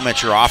can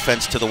implement your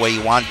offense to the way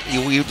you want,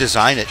 you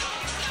design it.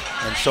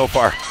 And so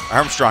far,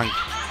 Armstrong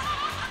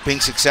being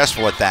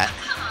successful at that.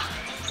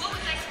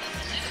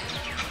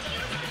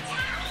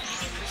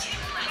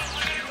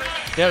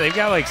 Yeah, they've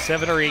got like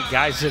 7 or 8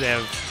 guys that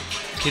have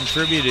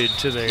contributed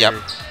to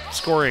their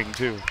scoring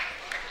too.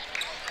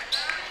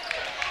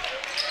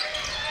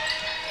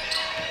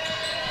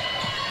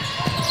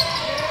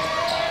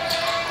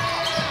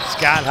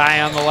 Scott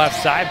high on the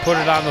left side, put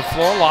it on the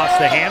floor, lost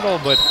the handle,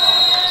 but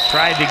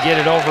tried to get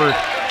it over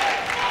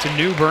to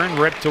Newbern,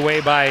 ripped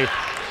away by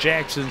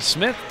Jackson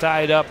Smith,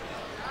 tied up.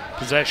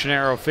 Possession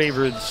arrow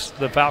favors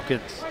the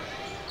Falcons.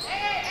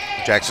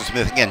 Jackson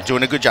Smith, again,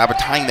 doing a good job of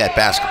tying that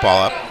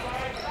basketball up.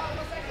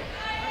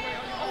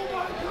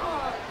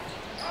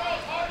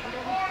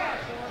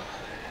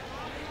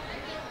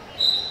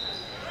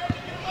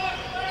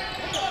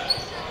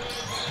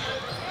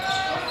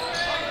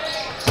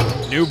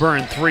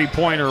 Newbern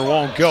three-pointer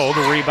won't go.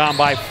 The rebound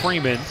by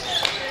Freeman.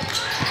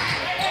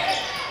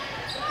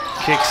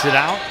 Kicks it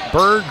out.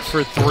 Berg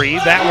for 3.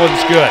 That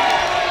one's good.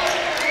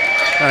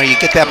 You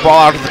get that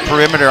ball out of the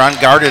perimeter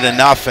unguarded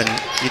enough, and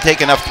you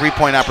take enough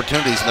three-point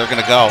opportunities, and they're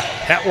going to go.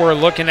 Hetwer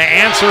looking to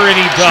answer, and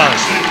he does.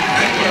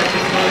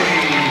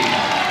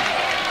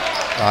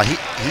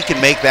 He can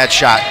make that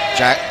shot.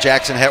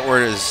 Jackson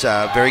Hetwer is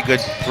a very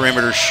good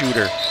perimeter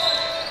shooter.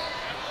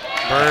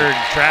 Berg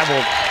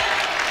traveled.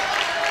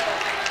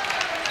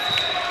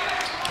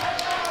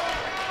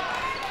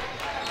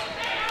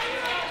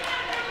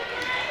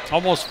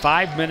 Almost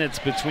 5 minutes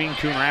between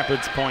Coon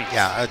Rapids points.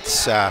 Yeah,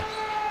 it's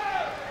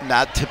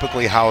not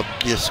typically how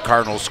this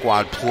Cardinals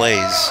squad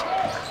plays.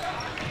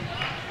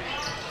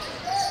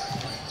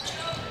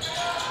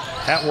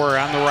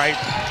 Hetwer on the right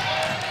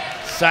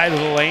side of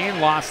the lane,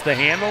 lost the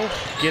handle,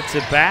 gets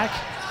it back.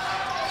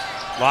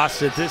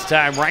 Lost it this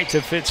time right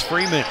to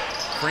Freeman.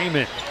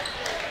 Freeman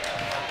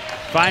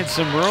finds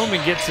some room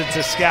and gets it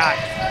to Scott.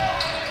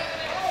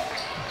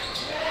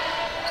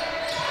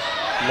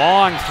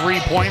 Long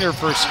three-pointer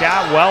for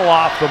Scott, well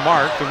off the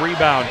mark. The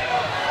rebound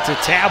to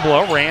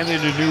Tabla, ran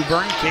into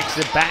Newbern, kicks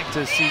it back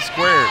to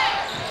C-squared.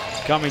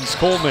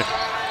 Cummings-Coleman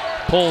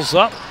pulls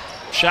up,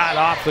 shot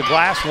off the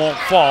glass, won't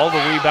fall. The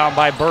rebound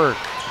by Berg.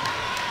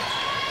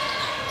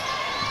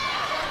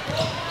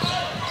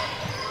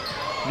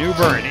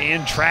 Newbern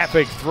in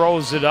traffic,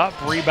 throws it up.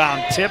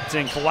 Rebound tipped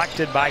and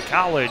collected by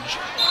College.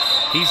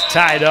 He's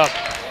tied up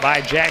by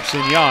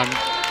Jackson Young.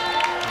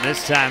 And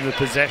this time the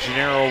possession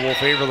arrow will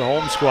favor the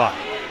home squad.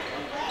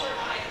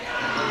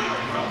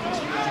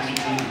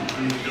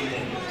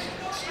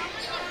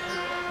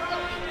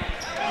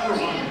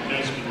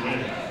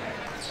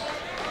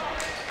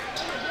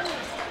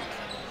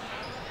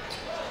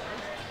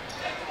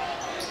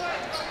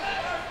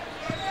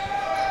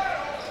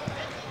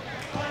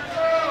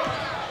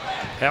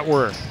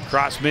 Hetwer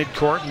cross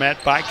midcourt, met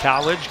by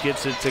College,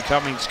 gets it to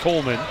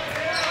Cummings-Coleman.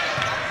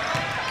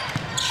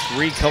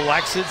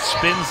 Recollects it,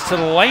 spins to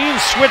the lane,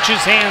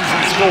 switches hands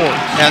and scores.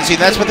 And see,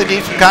 that's what they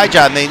need from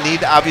Kaijon. They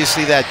need,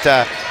 obviously, that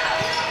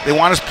they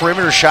want his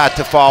perimeter shot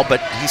to fall, but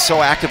he's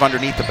so active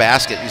underneath the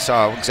basket. You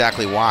saw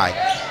exactly why.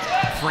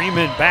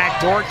 Freeman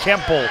backdoor,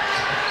 Kemple.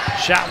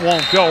 Shot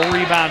won't go,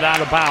 rebound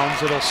out of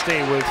bounds. It'll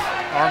stay with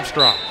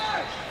Armstrong.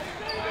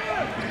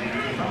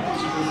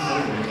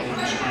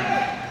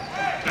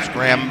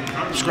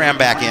 Scram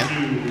back in.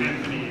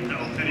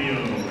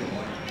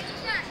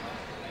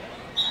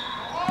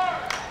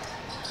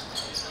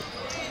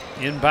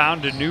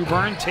 Inbound to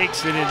Newbern,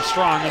 takes it in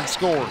strong and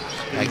scores.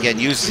 Again,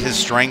 uses his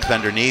strength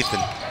underneath,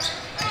 and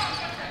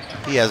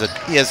he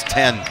has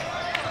 10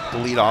 to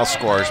lead all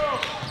scorers.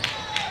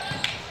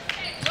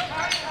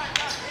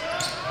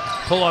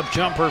 Pull-up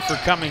jumper for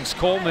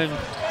Cummings-Coleman.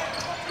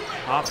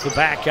 Off the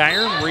back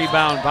iron,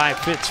 rebound by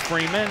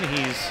Freeman.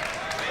 He's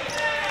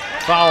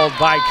fouled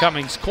by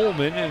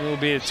Cummings-Coleman, and it'll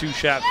be a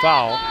 2-shot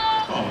foul.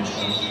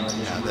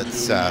 Yeah,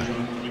 that's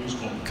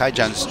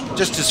Kaijon's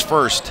just his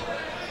first.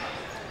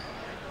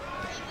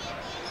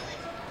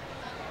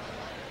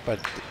 But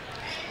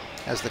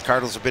as the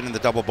Cardinals have been in the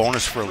double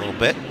bonus for a little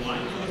bit,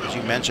 as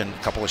you mentioned,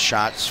 a couple of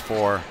shots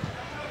for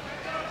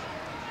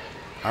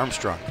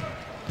Armstrong.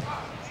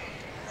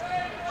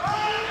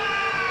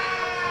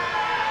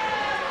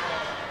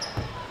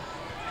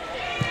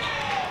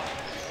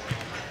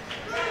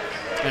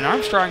 And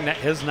Armstrong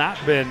has not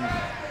been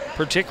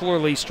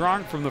particularly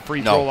strong from the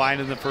free throw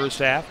line in the first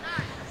half.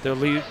 Their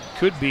lead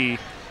could be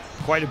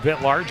quite a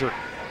bit larger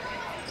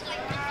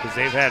because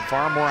they've had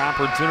far more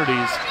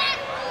opportunities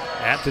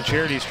at the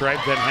charity stripe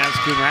than has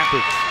Coon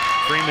Rapids.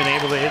 Freeman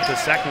able to hit the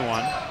second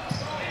one.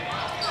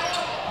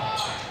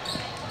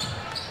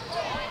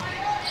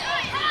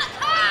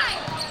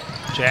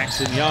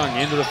 Jackson Young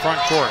into the front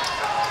court.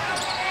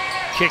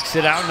 Kicks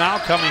it out now.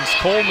 Cummings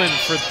Coleman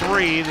for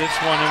three. This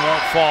one it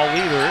won't fall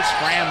either.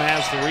 Scram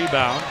has the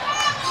rebound.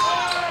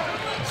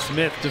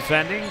 Smith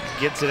defending.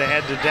 Gets it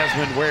ahead to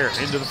Desmond Ware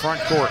into the front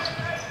court.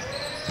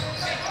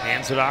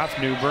 Hands it off.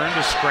 Newbern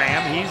to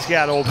Scram. He's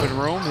got open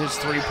room. His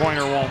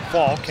three-pointer won't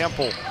fall.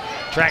 Kemple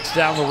tracks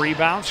down the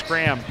rebound.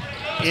 Scram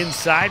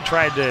inside.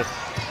 Tried to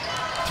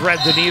thread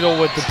the needle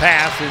with the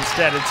pass.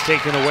 Instead, it's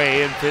taken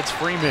away, and Fitz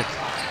Freeman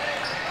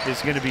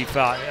is going to be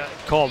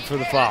called for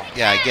the foul.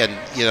 Yeah, again,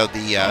 you know,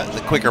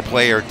 the quicker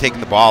player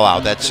taking the ball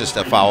out, that's just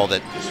a foul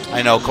that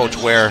I know Coach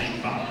Ware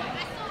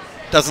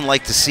doesn't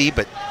like to see,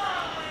 but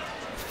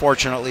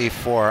fortunately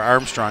for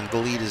Armstrong, the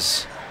lead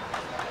is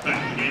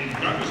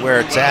where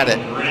it's at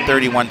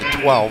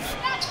 31-12.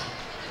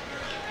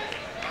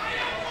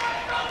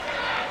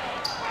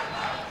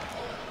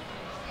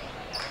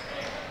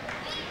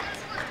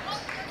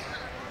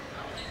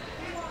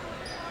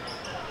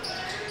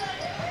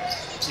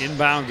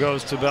 Inbound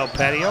goes to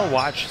Belpedio,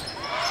 watched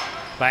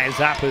by his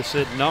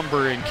opposite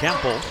number in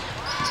Kemple.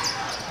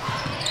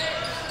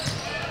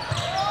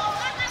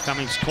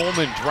 Cummings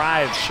Coleman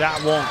drives,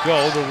 shot won't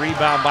go. The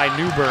rebound by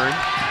Newbern.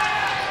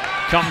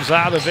 Comes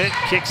out of it,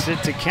 kicks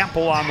it to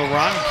Kemple on the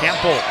run.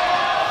 Kemple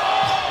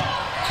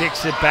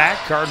kicks it back.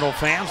 Cardinal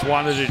fans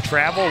wanted to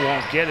travel,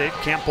 won't get it.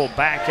 Kemple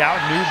back out.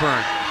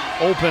 Newbern,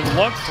 open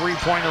look,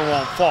 three-pointer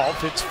won't fall.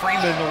 Fitz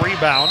Freeman the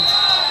rebound,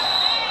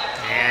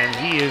 and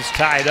he is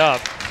tied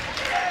up.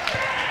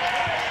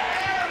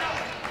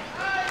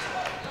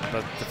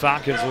 But the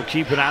Falcons will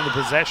keep it on the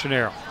possession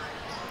arrow.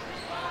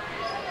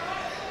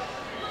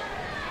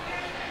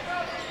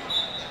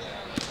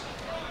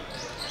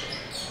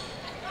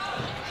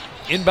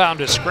 Inbound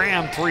to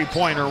Scram,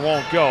 three-pointer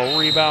won't go.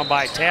 Rebound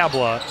by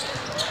Tabla,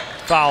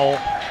 foul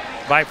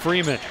by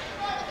Freeman.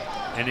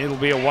 And it'll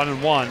be a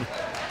 1-and-1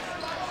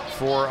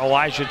 for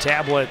Elijah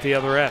Tabla at the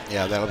other end.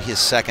 Yeah, that'll be his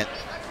second.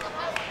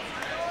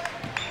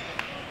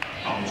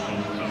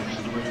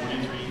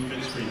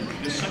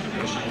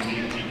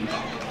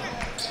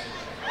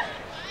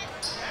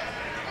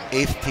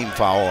 Eighth team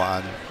foul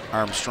on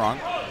Armstrong.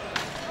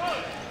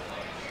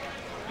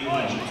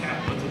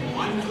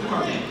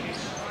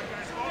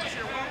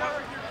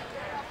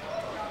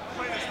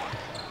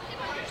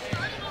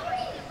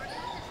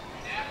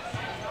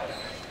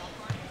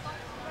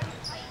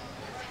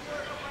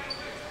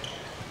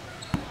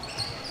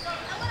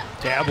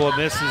 Tabla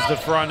misses the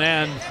front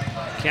end.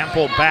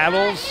 Kemple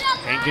battles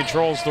and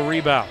controls the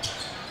rebound.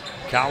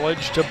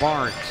 College to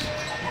Barnes.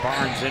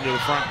 Barnes into the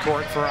front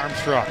court for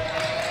Armstrong.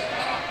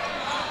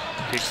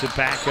 Kicks it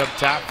back up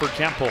top for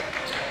Kemple.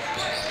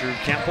 Drew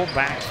Kemple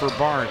back for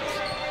Barnes.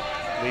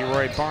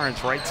 Leroy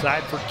Barnes right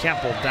side for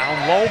Kemple.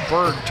 Down low,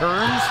 Berg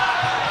turns.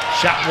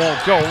 Shot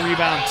won't go.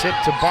 Rebound tip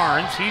to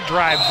Barnes. He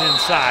drives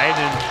inside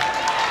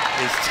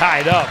and is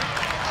tied up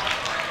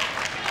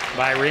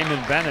by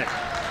Raymond Bennett.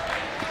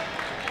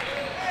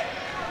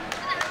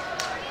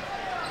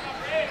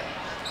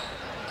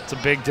 It's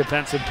a big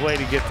defensive play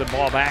to get the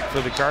ball back for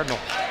the Cardinals.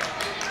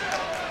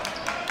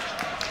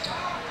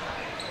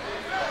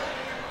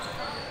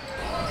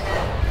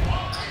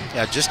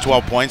 Yeah, just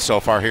 12 points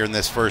so far here in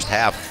this first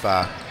half.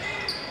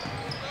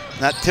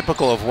 Not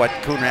typical of what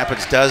Coon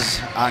Rapids does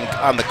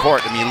on the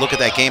court. I mean, look at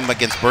that game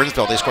against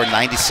Burnsville. They scored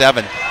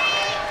 97.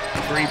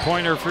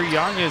 Three-pointer for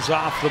Young is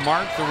off the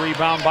mark. The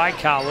rebound by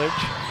College.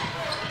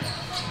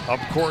 Up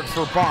court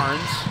for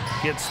Barnes.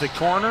 Gets the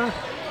corner.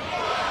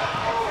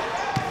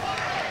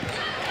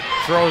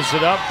 Throws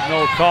it up,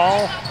 no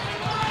call.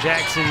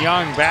 Jackson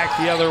Young back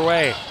the other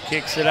way.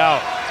 Kicks it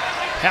out.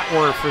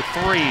 Hetwer for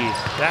three.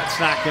 That's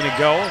not going to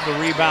go. The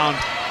rebound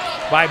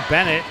by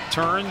Bennett.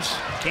 Turns.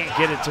 Can't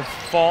get it to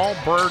fall.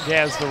 Berg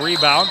has the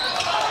rebound.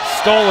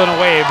 Stolen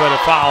away, but a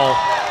foul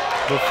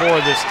before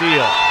the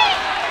steal.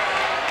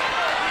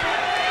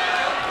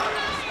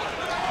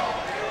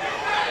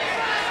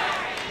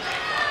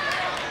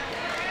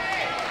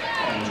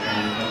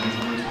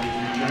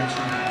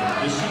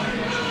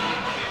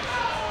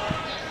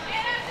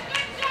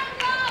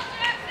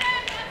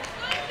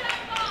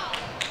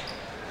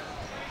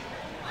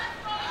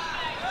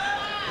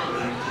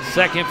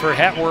 Second for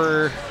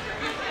Hetwer.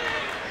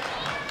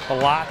 A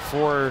lot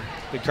for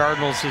the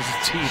Cardinals as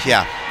a team.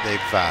 Yeah, they've.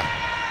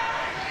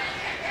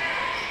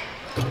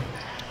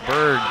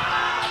 Berg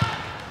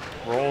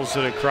rolls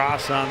it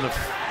across on the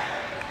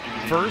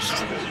first.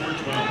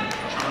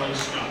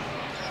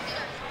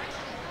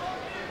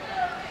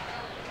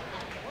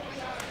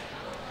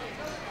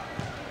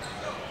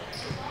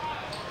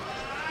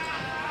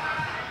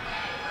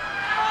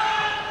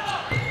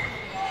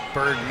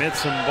 Berg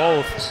mitts them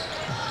both.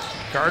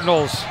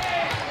 Cardinals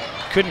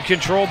couldn't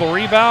control the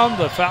rebound.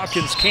 The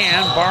Falcons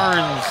can.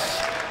 Barnes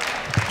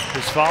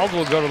is fouled.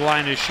 Will go to the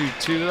line to shoot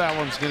two. That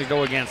one's going to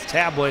go against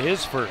Tabla,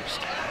 his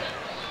first.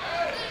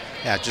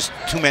 Yeah, just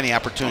too many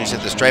opportunities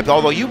at the stripe.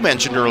 Although you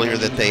mentioned earlier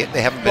that they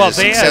haven't been as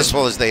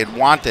successful as they had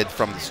wanted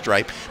from the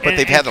stripe, but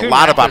they've had a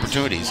lot of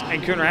opportunities.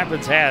 And Coon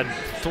Rapids had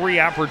 3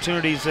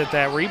 opportunities at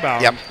that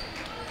rebound. Yep.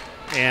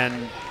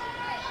 And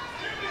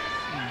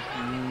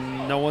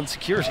no one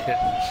secured it.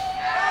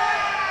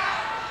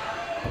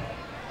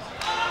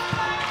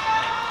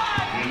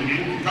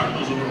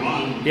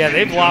 Yeah,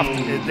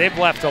 they've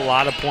left a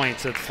lot of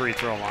points at the free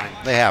throw line.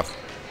 They have.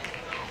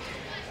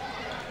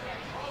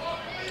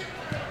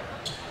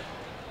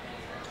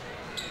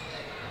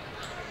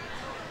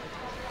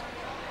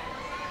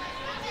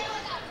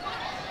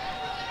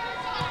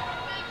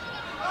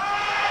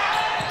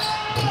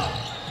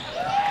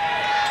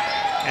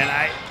 And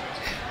I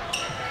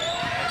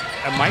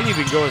might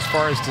even go as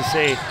far as to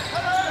say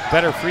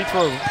better free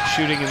throw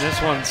shooting in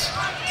this one's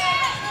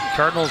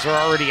Cardinals are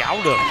already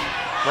out of.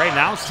 Right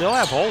now, still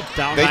have Holt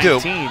down 19. They do.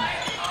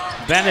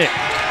 Bennett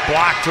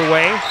blocked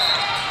away.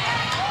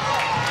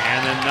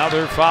 And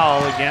another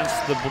foul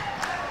against the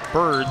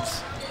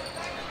Birds.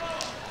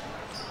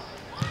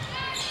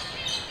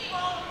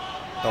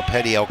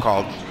 Belpedio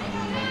called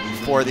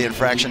for the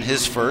infraction,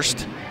 his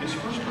first. His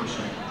first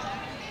person.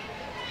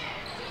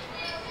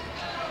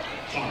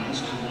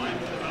 Barnes to the line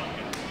for the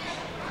Falcons.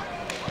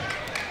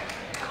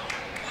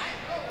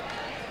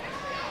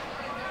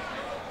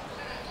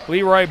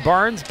 Leroy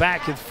Barnes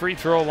back at the free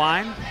throw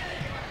line.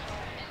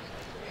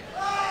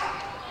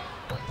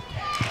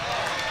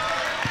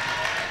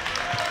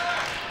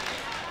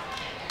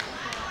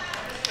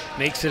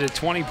 Makes it a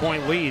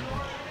 20-point lead.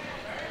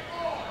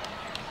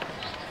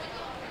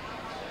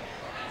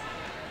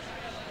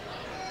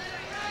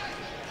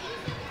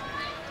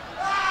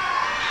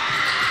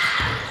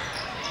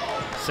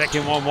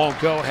 Second one won't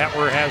go.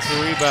 Hetwer has the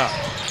rebound.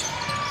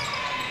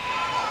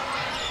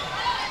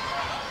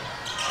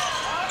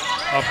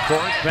 Up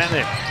court,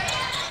 Bennett.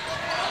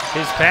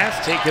 His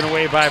pass taken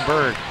away by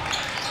Berg.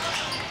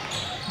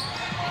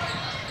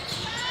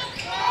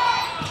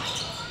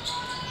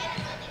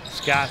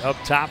 Scott up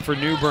top for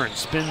Newbern.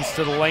 Spins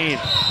to the lane.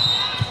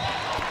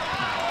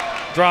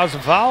 Draws a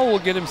foul. Will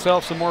get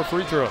himself some more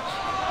free throws.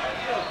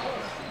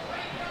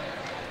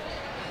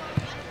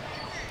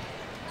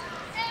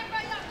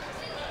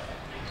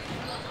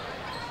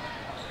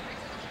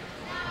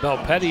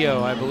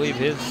 Belpedio, I believe,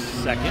 his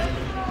second.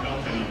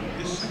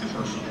 His second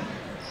person.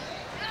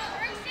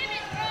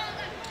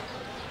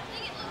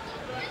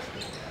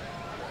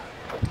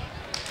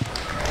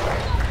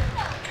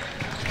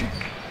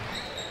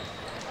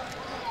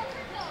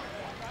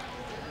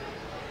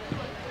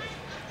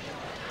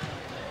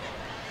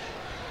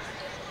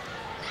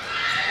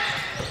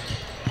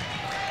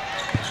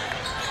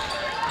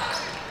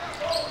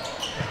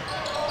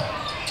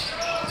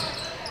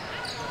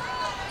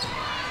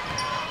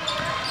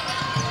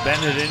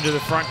 Bennett into the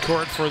front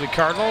court for the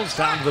Cardinals,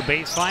 down to the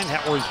baseline.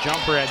 Hetwer's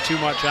jumper had too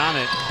much on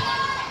it.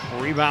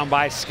 Rebound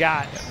by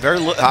Scott.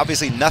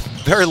 Obviously,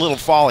 very little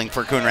falling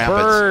for Coon Rapids.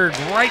 Bird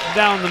right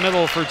down the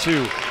middle for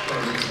 2.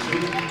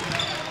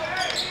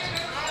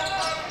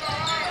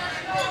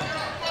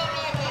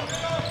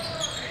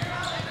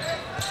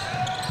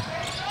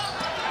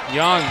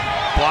 Young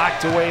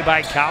blocked away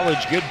by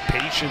College. Good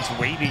patience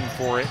waiting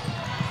for it.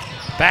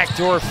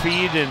 Backdoor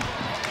feed and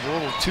a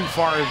little too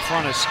far in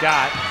front of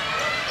Scott.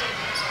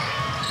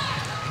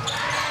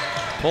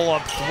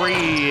 Pull-up 3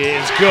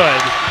 is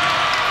good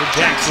for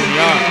Jackson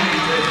Young.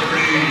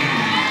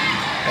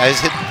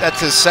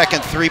 That's his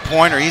second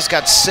three-pointer. He's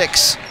got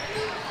 6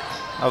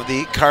 of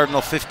the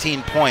Cardinal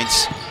 15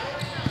 points.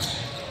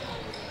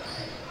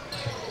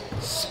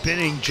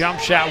 Spinning jump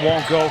shot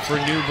won't go for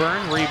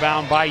Newbern.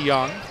 Rebound by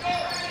Young.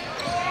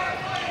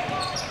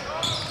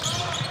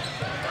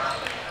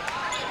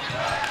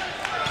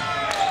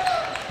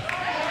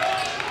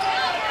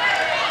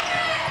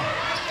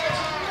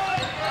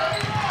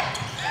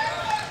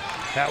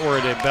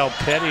 Hetwer to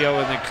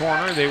Belpedio in the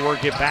corner. They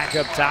work it back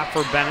up top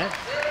for Bennett.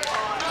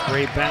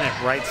 Ray Bennett,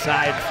 right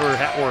side for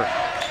Hetwer.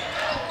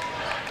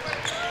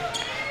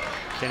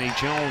 Kenny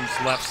Jones,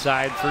 left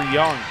side for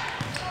Young.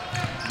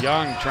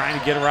 Young trying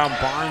to get around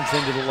Barnes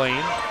into the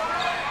lane.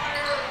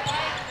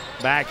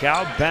 Back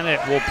out,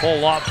 Bennett will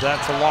pull up.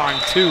 That's a long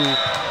 2.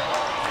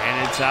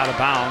 And it's out of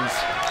bounds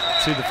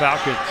to the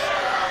Falcons.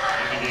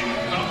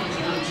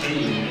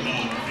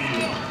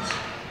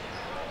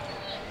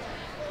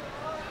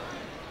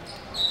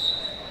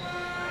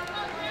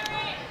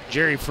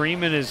 Jerry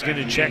Freeman is going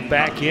to check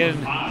back in.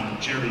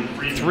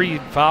 3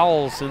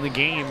 fouls in the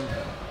game.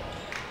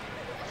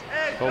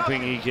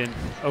 Hoping he can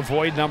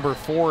avoid number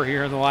 4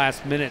 here in the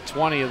last minute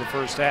 20 of the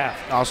first half.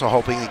 Also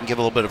hoping he can give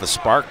a little bit of a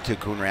spark to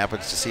Coon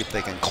Rapids to see if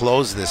they can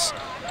close this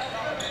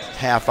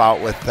half out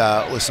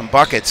with some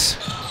buckets.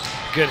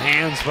 Good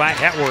hands by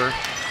Hetwer.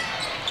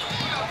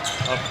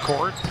 Up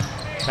court.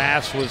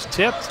 Pass was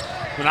tipped.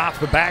 Went off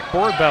the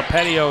backboard.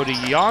 Belpedio to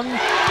Young.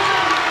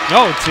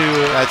 No, to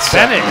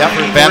Bennett.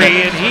 Bennett.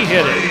 And he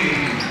hit it.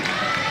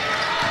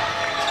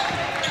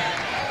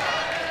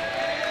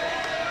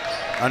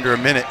 Under a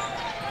minute.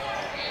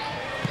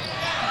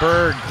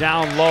 Berg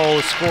down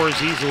low,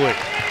 scores easily.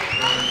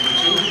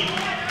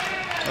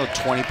 A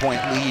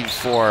 20-point lead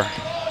for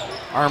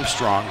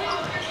Armstrong.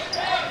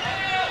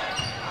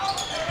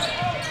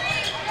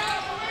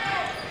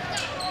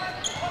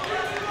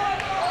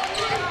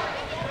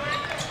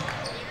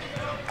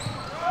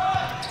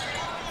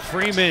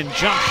 Freeman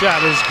jump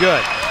shot is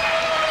good.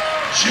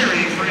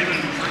 Jerry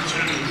Freeman for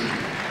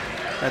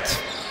 2. That's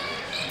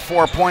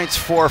 4 points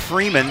for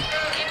Freeman.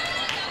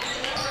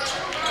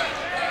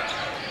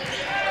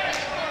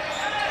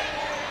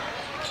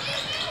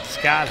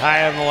 Scott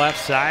high on the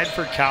left side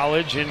for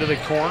College into the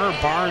corner.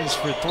 Barnes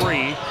for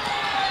 3.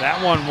 That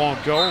one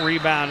won't go.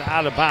 Rebound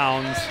out of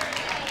bounds.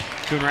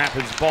 Coon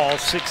Rapids ball,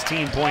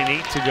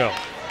 16.8 to go.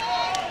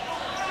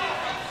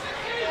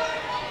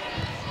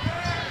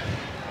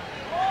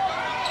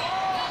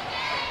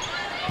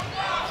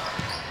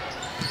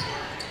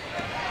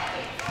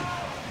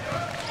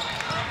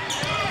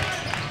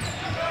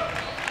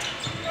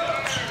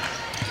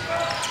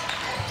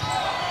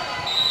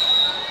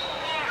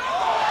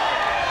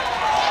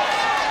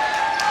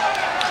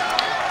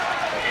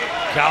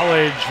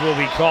 College will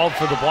be called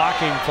for the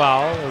blocking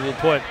foul. It will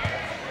put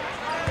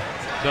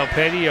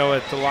Belpedio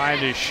at the line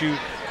to shoot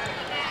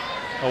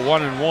a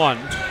 1-and-1.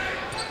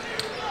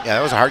 Yeah,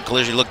 that was a hard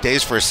collision. He looked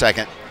dazed for a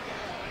second.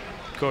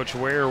 Coach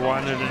Ware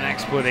wanted an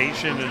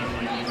explanation, and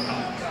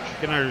you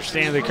can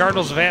understand the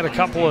Cardinals have had a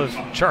couple of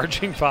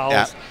charging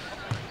fouls.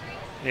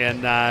 Yeah.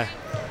 And I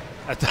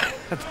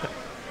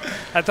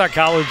thought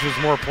College was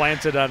more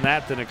planted on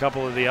that than a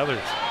couple of the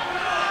others.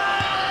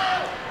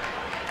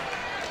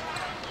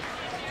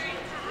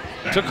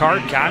 Took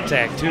hard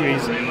contact too.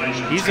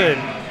 He's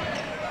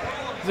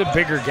a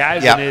bigger guy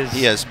than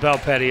he is.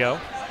 Belpedio.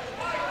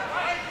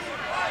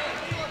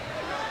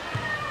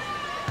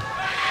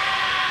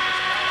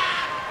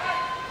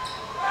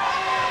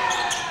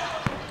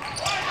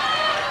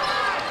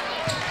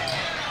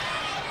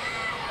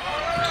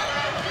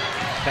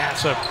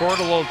 Pass up court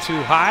a little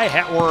too high.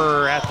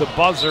 Hetwer at the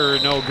buzzer,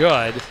 no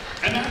good.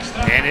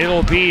 And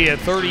it'll be a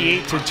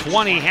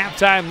 38-20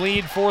 halftime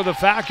lead for the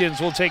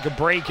Falcons. We'll take a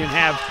break and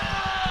have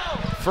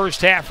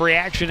first half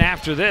reaction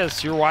after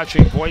this. You're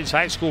watching boys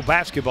high school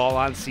basketball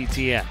on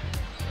CTN.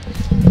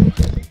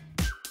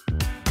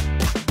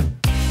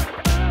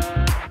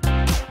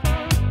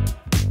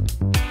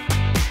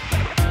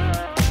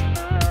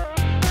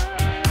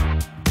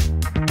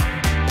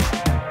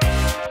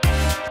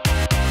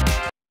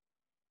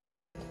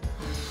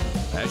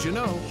 As you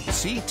know,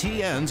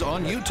 CTN's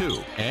on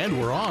YouTube,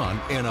 and we're on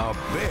in a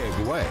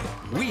big way.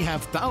 We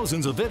have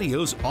thousands of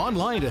videos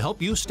online to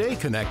help you stay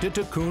connected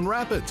to Coon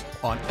Rapids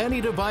on any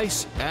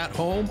device, at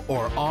home,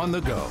 or on the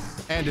go.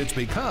 And it's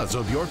because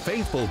of your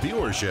faithful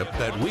viewership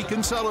that we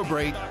can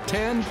celebrate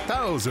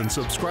 10,000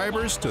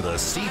 subscribers to the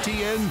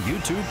CTN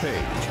YouTube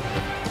page.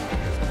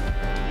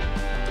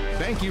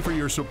 Thank you for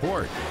your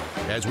support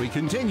as we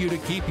continue to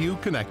keep you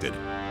connected.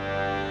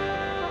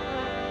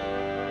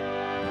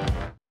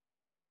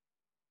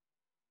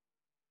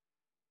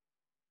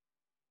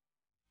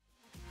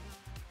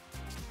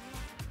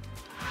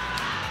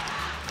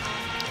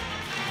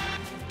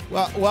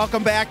 Well,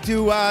 welcome back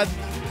to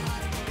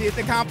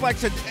the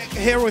complex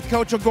here with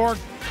Coach O'Gork.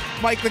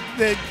 Mike,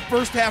 the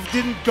first half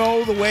didn't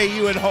go the way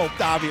you had hoped,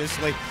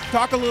 obviously.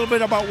 Talk a little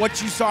bit about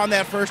what you saw in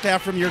that first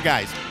half from your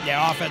guys.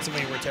 Yeah,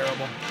 offensively, we're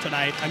terrible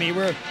tonight. I mean,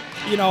 we're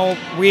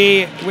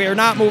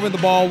not moving the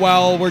ball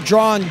well. We're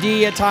drawing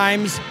D at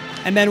times,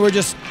 and then we're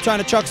just trying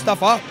to chuck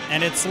stuff up,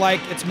 and it's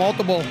like it's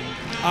multiple.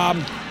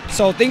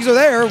 So things are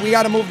there. We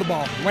got to move the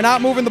ball. We're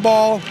not moving the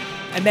ball.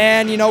 And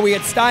then, we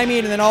get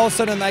stymied, and then all of a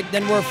sudden,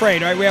 then we're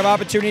afraid, right? We have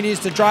opportunities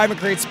to drive and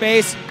create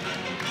space,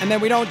 and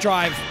then we don't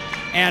drive.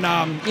 And,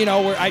 I'm trying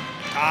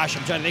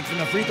to think from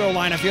the free throw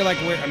line. I feel like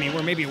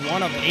we're maybe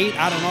 1 of 8.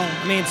 I don't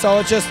know. So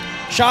it's just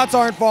shots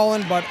aren't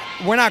falling, but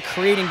we're not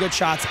creating good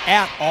shots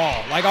at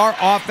all. Like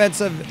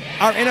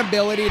our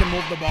inability to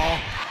move the ball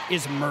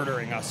is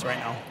murdering us right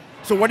now.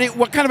 So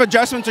what kind of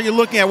adjustments are you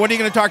looking at? What are you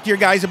going to talk to your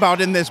guys about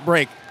in this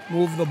break?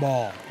 Move the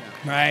ball.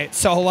 Right,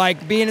 so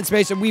being in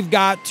space, and we've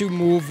got to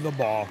move the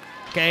ball.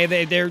 Okay,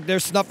 they're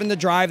snuffing the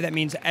drive. That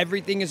means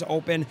everything is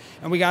open,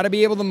 and we got to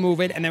be able to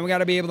move it, and then we got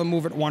to be able to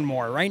move it one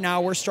more. Right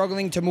now, we're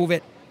struggling to move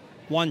it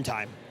one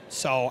time.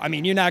 So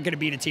you're not going to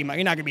beat a team. You're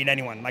not going to beat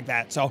anyone like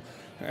that. So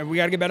we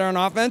got to get better on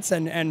offense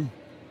and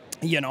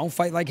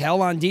fight like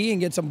hell on D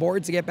and get some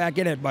boards to get back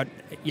in it. But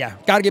yeah,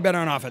 got to get better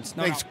on offense.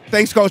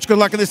 Thanks, Coach. Good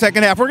luck in the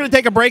second half. We're going to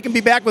take a break and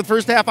be back with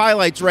first half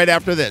highlights right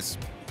after this.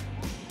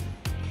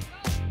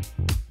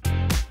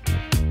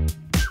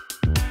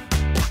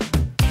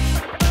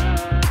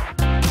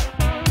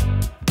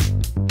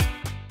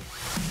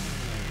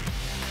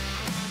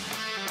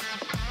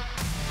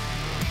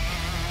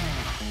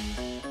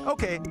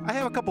 Okay, I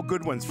have a couple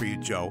good ones for you,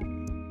 Joe.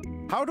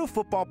 How do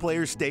football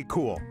players stay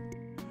cool?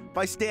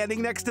 By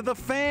standing next to the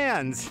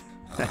fans.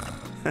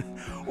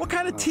 What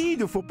kind of tea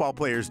do football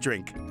players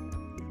drink?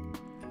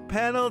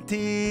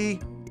 Penalty.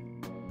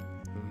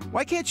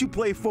 Why can't you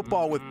play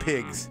football with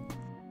pigs?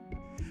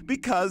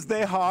 Because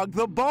they hog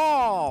the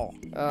ball.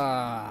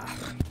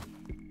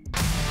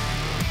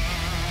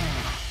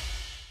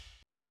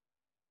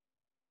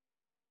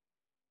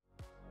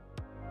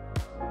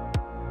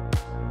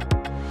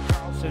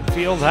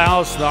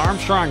 Fieldhouse. The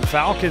Armstrong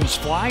Falcons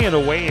flying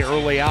away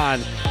early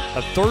on.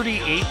 A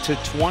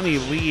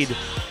 38-20 lead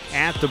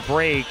at the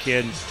break.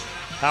 And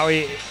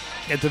Howie,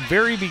 at the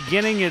very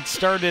beginning, it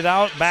started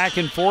out back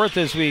and forth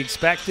as we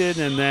expected,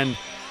 and then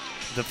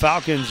the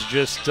Falcons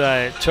just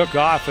took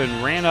off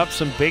and ran up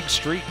some big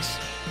streaks.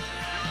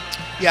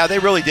 Yeah, they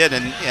really did,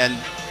 and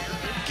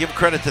give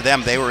credit to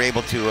them. They were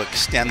able to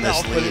extend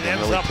this lead and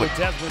really put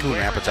Coon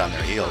Rapids on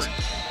their heels.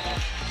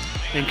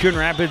 In Coon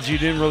Rapids, you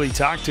didn't really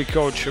talk to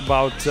Coach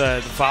about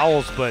the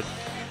fouls, but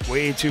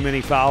way too many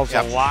fouls.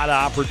 Yep. A lot of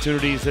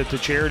opportunities at the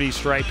charity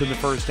stripe in the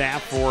first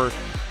half for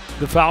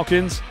the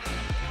Falcons.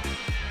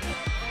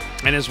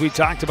 And as we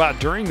talked about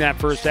during that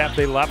first half,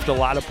 they left a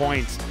lot of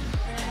points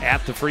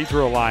at the free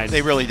throw line.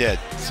 They really did.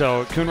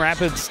 So Coon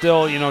Rapids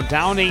still,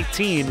 down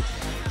 18,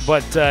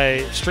 but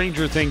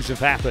stranger things have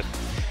happened.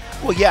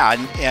 Well, yeah,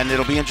 and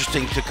it'll be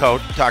interesting to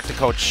talk to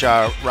Coach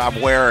Rob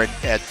Ware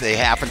at the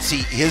half and see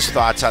his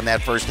thoughts on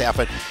that first half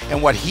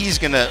and what he's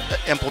going to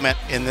implement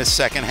in this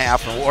second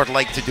half, or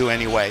like to do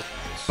anyway.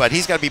 But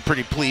he's got to be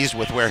pretty pleased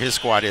with where his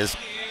squad is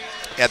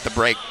at the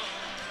break.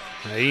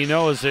 He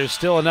knows there's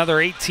still another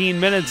 18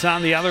 minutes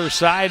on the other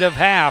side of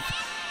half.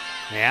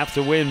 They have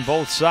to win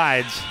both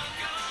sides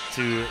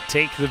to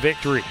take the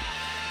victory.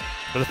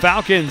 But the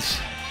Falcons,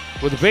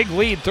 with a big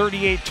lead,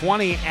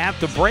 38-20 at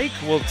the break,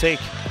 will take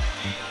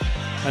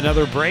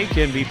another break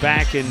and be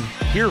back and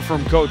hear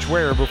from Coach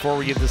Ware before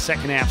we get the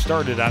second half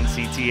started on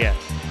CTN.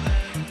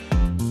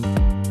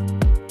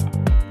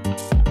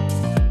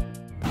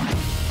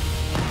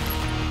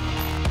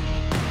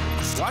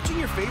 Watching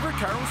your favorite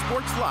Cardinal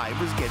sports live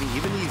is getting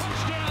even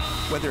easier.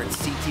 Whether it's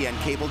CTN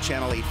Cable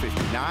Channel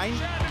 859,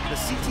 the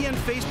CTN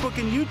Facebook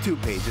and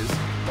YouTube pages,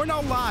 or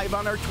now live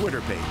on our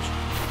Twitter page.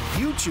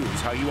 You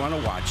choose how you want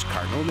to watch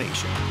Cardinal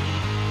Nation.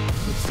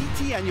 With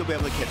CTN, you'll be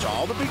able to catch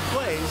all the big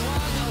plays,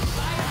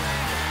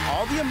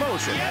 all the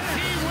emotion,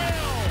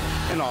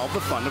 and all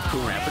the fun of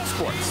Coon Rapids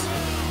sports.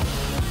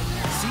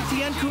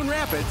 CTN Coon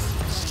Rapids,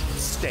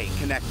 stay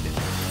connected.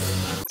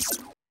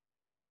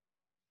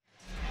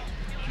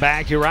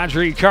 Back at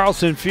Roger E.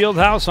 Carlson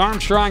Fieldhouse,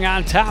 Armstrong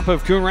on top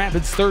of Coon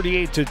Rapids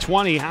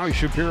 38-20. Howie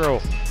Shapiro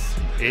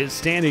is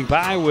standing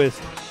by with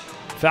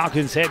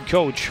Falcons head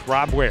coach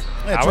Rob Ware.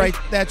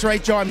 That's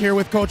right, Joe. I'm here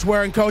with Coach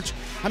Ware. And Coach,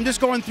 I'm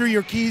just going through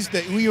your keys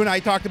that you and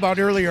I talked about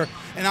earlier.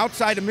 And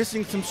outside of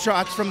missing some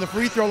shots from the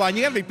free throw line,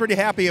 you got to be pretty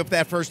happy with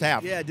that first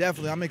half. Yeah,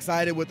 definitely. I'm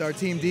excited with our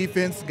team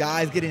defense.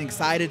 Guys getting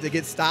excited to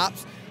get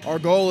stops. Our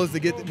goal is to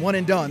get one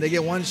and done. They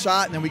get one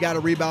shot, and then we got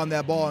to rebound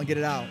that ball and get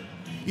it out.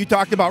 You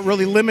talked about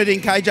really limiting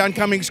Kaijon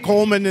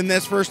Cummings-Coleman in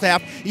this first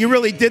half. You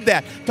really did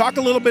that. Talk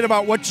a little bit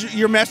about what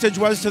your message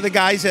was to the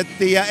guys at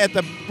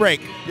the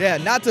break. Yeah,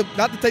 not to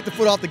take the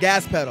foot off the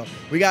gas pedal.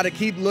 We got to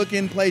keep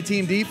looking, play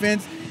team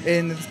defense,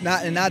 and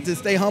not to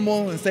stay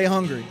humble and stay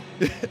hungry.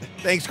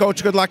 Thanks,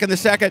 Coach. Good luck in the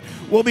second.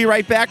 We'll be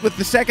right back with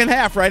the second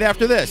half right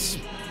after this.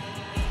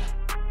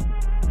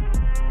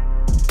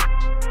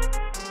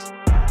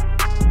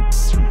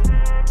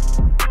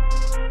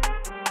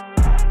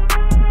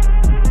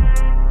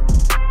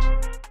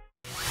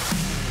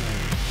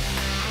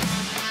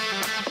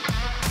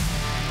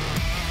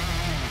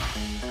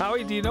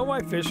 Howie, do you know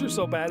why fish are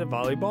so bad at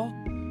volleyball?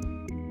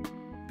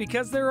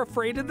 Because they're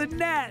afraid of the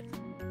net.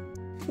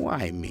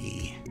 Why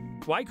me?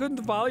 Why couldn't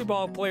the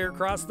volleyball player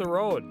cross the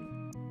road?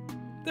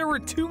 There were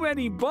too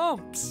many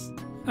bumps.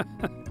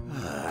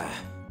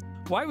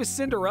 Why was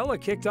Cinderella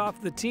kicked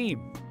off the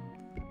team?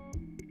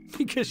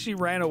 Because she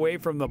ran away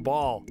from the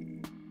ball.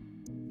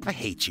 I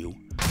hate you.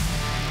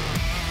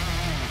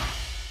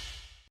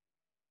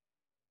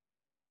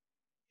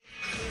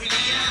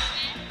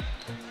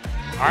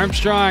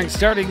 Armstrong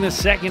starting the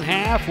second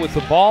half with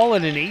the ball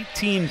and an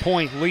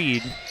 18-point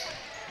lead.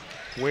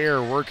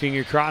 Ware working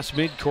across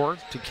midcourt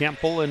to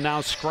Kemple and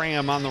now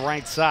Scram on the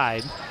right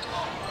side.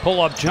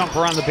 Pull-up jumper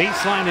on the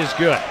baseline is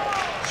good.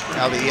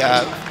 Now the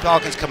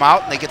Falcons come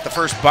out and they get the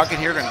first bucket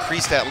here to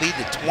increase that lead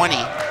to 20.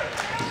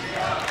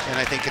 And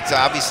I think it's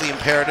obviously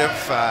imperative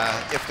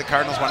if the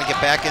Cardinals want to get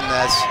back in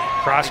this.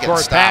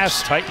 Cross-court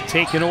pass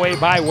taken away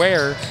by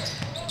Ware.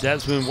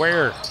 Desmond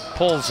Ware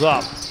pulls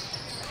up.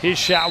 His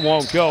shot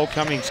won't go.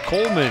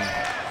 Cummings-Coleman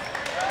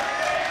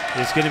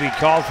is going to be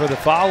called for the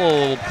foul. A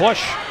little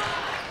push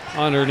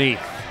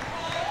underneath.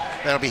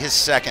 That'll be his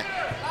second.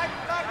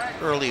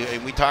 Early,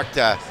 we talked,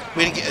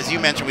 we didn't get, as you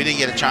mentioned, we didn't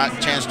get a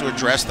chance to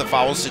address the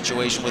foul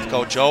situation with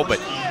Coach O, but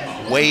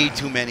way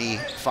too many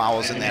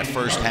fouls in that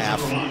first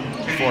half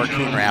for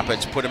Coon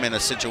Rapids. Put him in a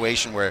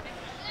situation where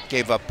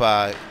gave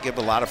a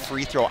lot of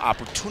free throw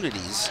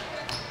opportunities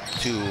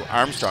to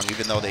Armstrong,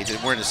 even though they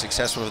weren't as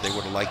successful as they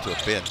would have liked to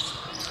have been.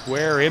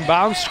 Ware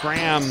inbound,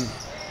 Scram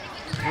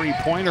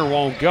three-pointer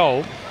won't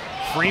go.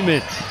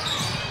 Freeman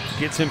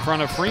gets in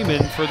front of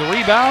Freeman for the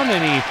rebound,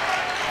 and he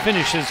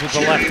finishes with the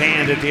left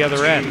hand at the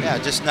other end. Yeah,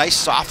 just nice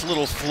soft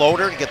little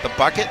floater to get the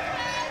bucket.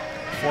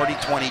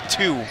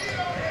 40-22.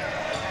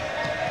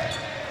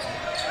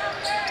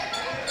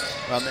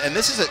 And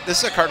this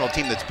is a Cardinal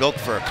team that's built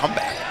for a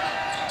comeback.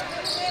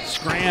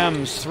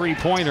 Scram's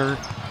three-pointer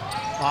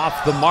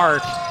off the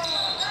mark.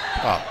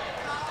 Oh.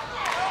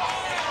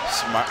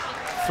 Smart.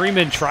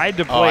 Freeman tried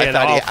to play it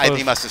off. I think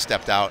he must have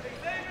stepped out.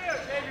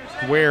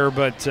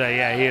 But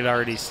yeah, he had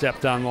already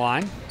stepped on the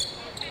line.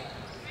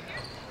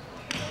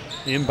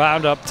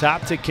 Inbound up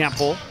top to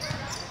Kemple.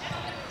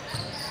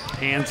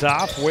 Hands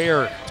off.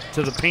 Ware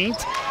to the paint.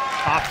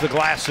 Off the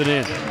glass and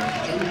in.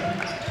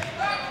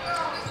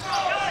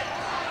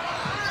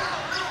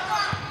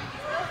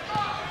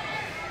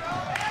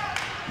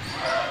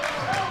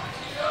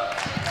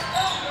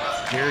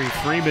 Gary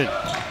Freeman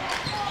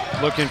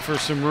looking for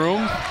some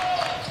room.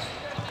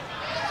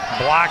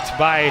 Blocked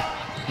by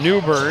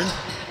Newbern.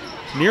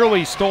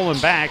 Nearly stolen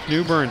back.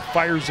 Newbern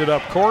fires it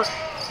up court.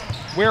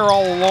 We're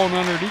all alone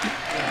underneath.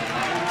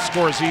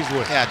 Scores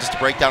easily. Yeah, just to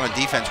break down a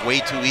defense. Way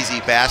too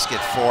easy basket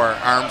for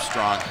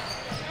Armstrong.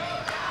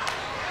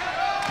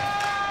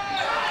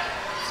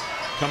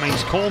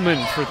 Cummings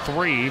Coleman for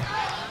three.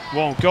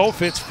 Won't go.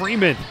 Fitz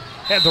Freeman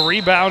had the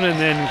rebound and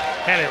then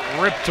had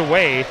it ripped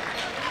away.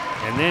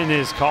 And then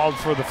is called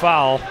for the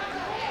foul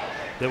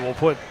that will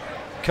put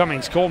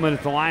Cummings Coleman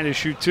at the line to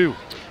shoot two.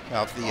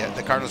 Well, if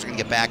the Cardinals are going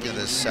to get back into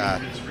this,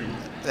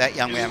 that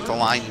young man at the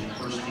line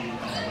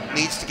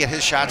needs to get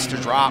his shots to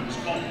drop.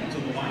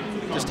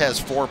 Just has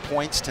 4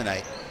 points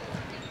tonight.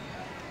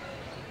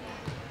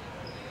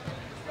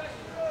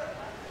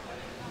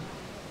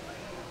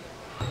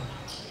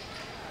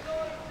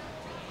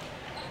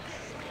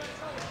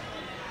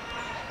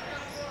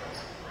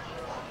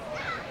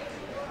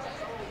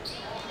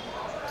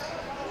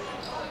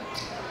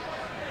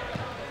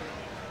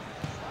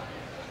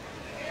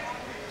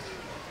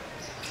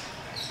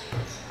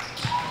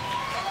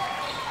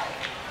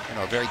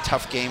 A very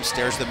tough game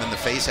stares them in the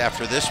face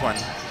after this one.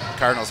 The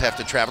Cardinals have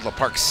to travel to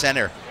Park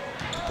Center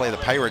to play the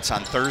Pirates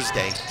on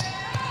Thursday.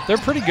 They're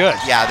pretty good.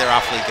 Yeah, they're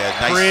awfully good.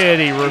 Nice.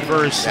 Pretty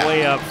reverse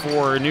layup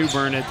for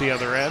Newbern at the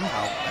other end.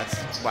 Well,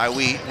 that's why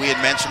we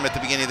had mentioned at the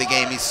beginning of the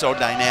game, he's so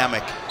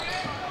dynamic.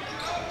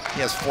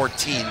 He has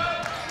 14.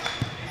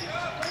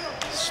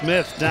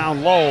 Smith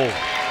down low,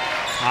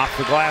 off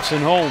the glass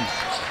and home.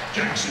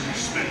 Jackson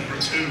Smith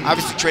for two.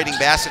 Obviously, trading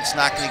Bassett's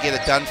not going to get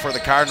it done for the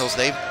Cardinals.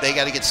 They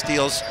got to get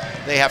steals.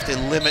 They have to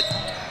limit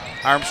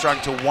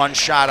Armstrong to one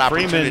shot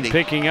opportunity. Freeman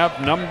picking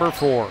up number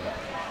 4.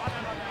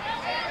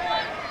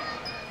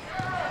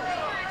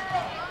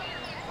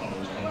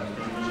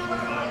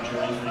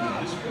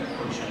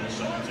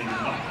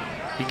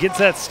 He gets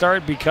that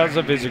start because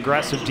of his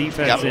aggressive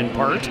defense in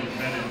part.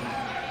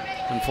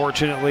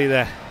 Unfortunately,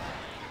 that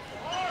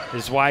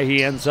is why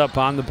he ends up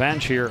on the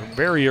bench here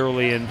very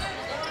early in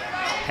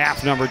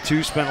half number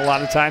 2. Spent a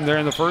lot of time there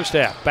in the first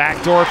half.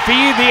 Backdoor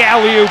feed, the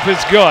alley-oop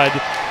is good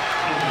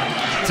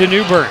to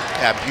Newbern.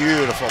 Yeah,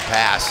 beautiful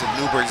pass, and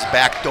Newbern's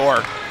backdoor.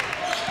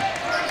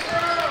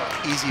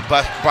 Easy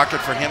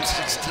bucket for him,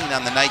 16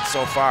 on the night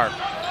so far.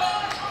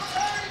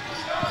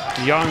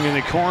 Young in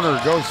the corner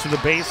goes to the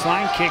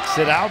baseline, kicks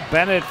it out.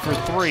 Bennett for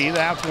 3.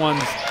 That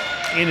one's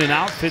in and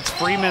out. Fitz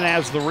Freeman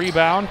has the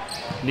rebound.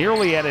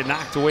 Nearly had it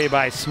knocked away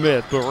by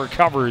Smith, but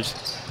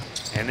recovers.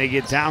 And they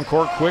get down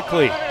court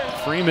quickly.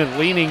 Freeman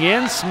leaning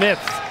in. Smith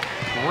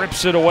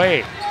rips it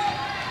away.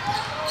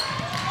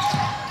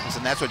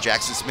 And that's what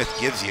Jackson Smith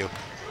gives you.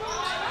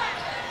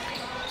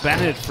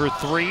 Bennett for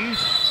 3.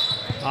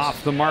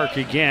 Off the mark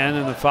again,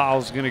 and the foul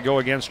is going to go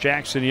against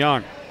Jackson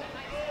Young.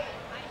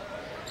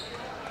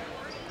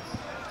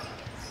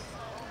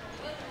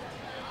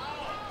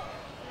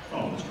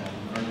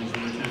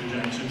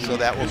 So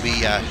that will be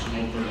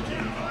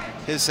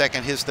his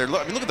second, his third.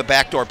 Look, I mean, look at the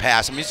backdoor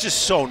pass. I mean, it's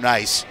just so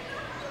nice.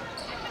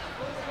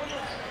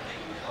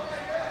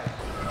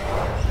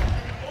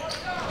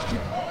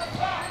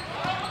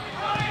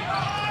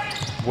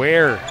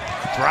 Ware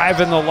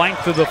driving the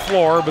length of the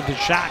floor, but the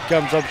shot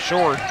comes up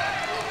short.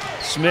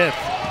 Smith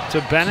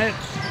to Bennett,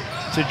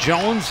 to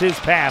Jones, his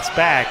pass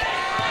back.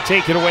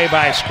 Taken away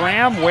by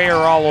Scram. Ware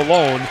all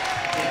alone.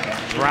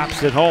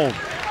 Drops it home.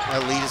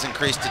 That lead has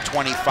increased to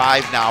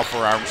 25 now for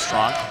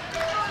Armstrong.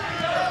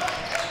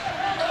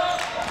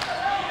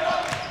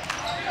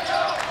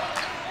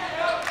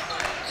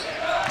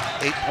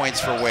 Eight points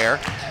for Ware.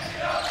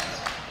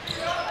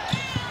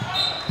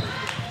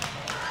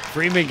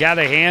 Freeman got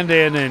a hand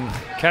in and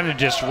kind of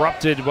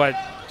disrupted what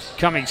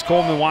Cummings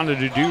Coleman wanted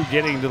to do,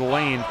 getting to the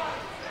lane.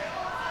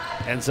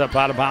 Ends up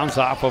out of bounds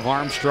off of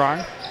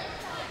Armstrong.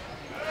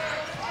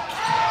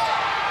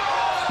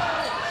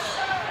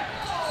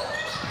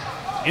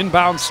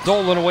 Inbound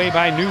stolen away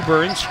by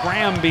Newbern.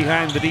 Scram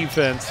behind the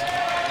defense.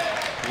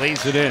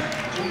 Lays it in.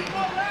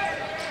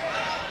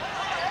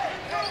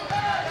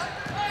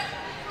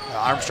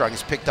 Armstrong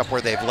has picked up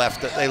where they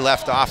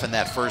left off in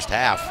that first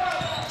half.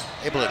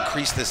 Able to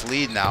increase this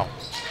lead now.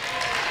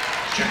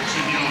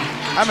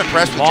 I'm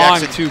impressed with Long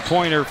Jackson.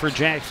 two-pointer for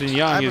Jackson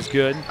Young is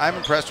good. I'm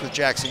impressed with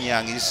Jackson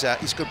Young. He's a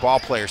good ball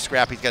player.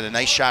 Scrappy's got a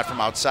nice shot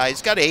from outside.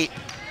 He's got 8.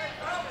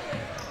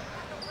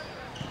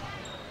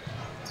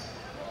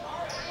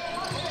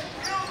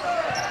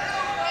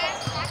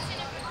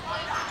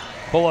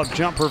 Pull-up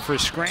jumper for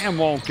Scram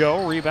won't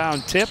go.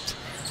 Rebound tipped.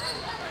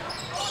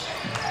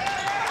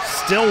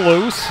 Still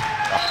loose.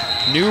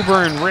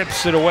 Newbern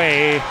rips it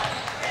away.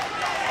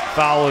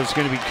 Foul is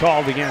going to be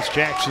called against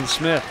Jackson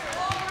Smith.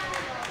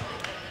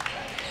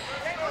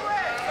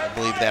 I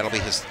believe that'll be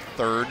his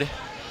third,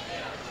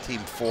 team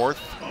fourth.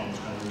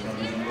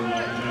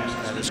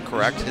 That is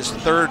correct. His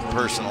third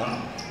personal.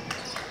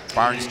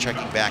 Barnes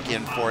checking back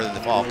in for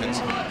the Falcons.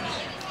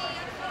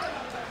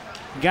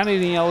 Got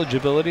any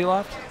eligibility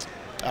left?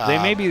 They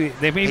may be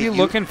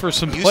looking for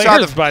some you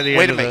players by the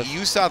end of Wait a minute, this.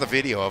 you saw the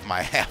video of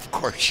my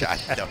half-court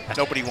shot. No,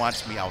 nobody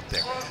wants me out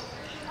there.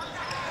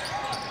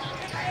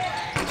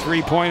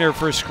 Three-pointer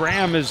for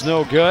Scram is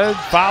no good.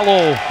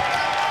 Foul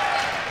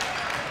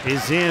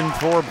is in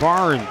for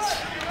Barnes.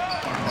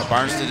 Now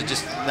Barnes did a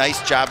just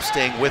nice job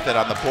staying with it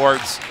on the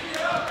boards.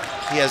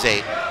 He has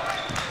 8.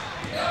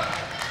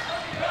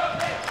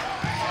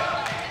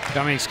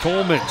 Cummings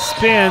Coleman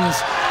spins.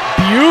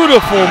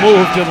 Beautiful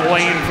move to the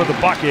lane for the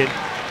bucket.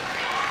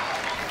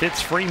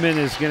 Fitz Freeman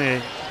is going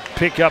to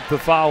pick up the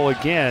foul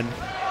again.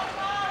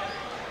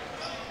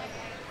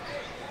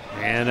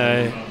 And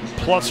a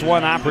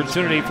 +1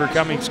 opportunity for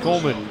Cummings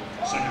Coleman.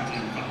 Second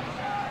team foul.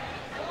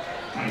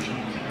 Comes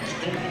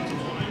Coleman to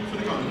the line for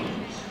the Cardinals.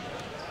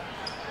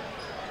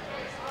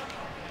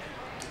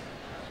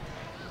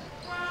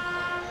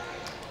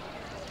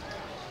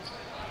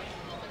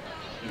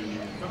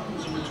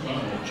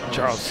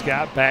 Charles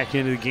Scott back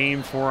into the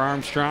game for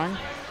Armstrong.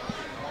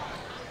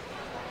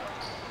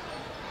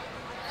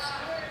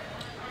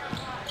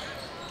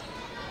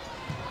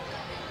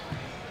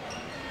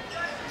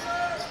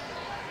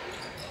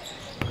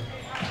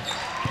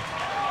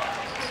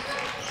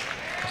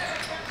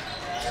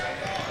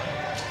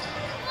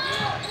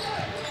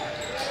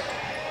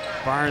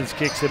 Barnes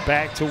kicks it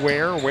back to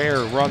Ware.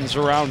 Ware runs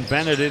around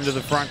Bennett into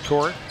the front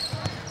court.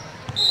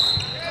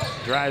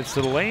 Drives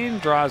to the lane,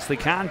 draws the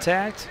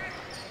contact.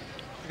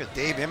 Look at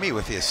Dave Emmy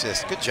with the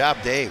assist. Good job,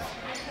 Dave.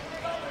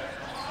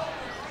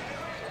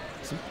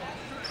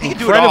 He can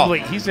do it all.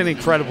 He's an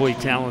incredibly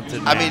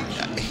talented man. I mean,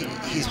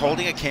 he's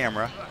holding a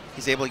camera.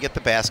 He's able to get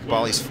the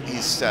basketball. He's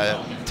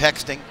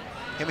texting.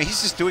 I mean,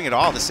 he's just doing it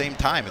all at the same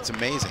time. It's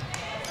amazing.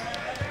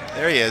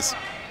 There he is.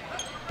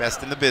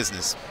 Best in the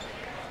business.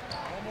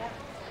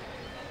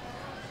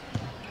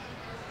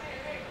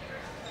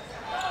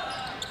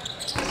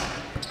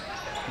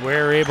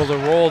 Ware able to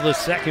roll the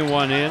second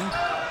one in. You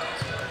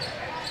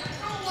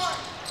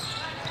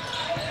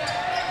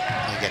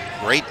get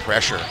great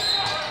pressure.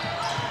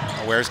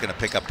 Ware's going to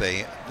pick up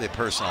the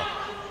personal.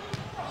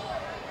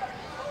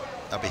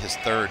 That'll be his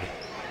third.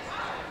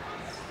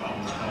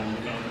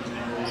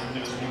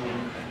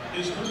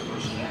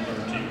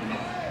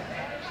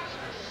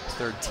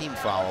 Third team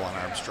foul on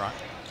Armstrong.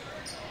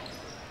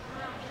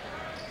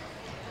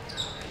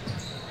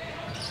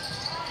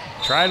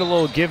 Tried a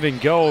little give and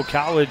go.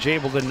 College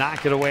able to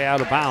knock it away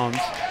out of bounds.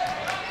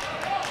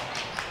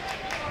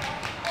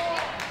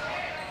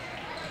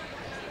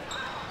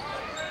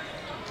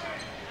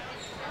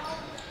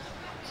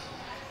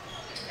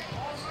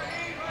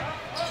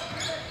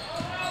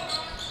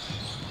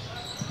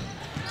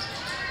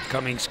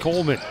 Cummings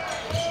Coleman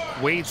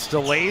waits,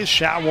 delays,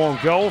 shot won't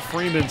go.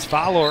 Freeman's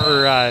foul,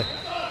 or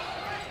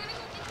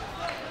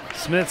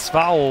Smith's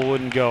foul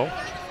wouldn't go.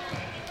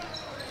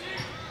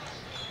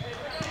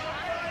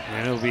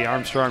 And it'll be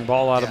Armstrong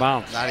ball out of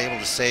bounds. Not able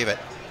to save it.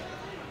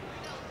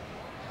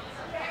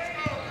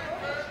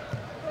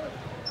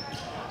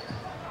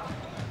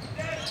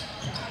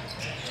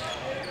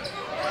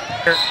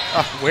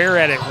 Ware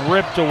at it,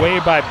 ripped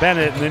away by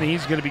Bennett, and then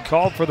he's going to be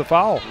called for the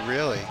foul.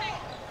 Really?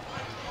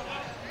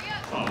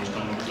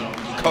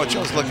 Coach,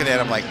 I was looking at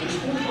him like, I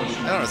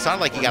don't know, it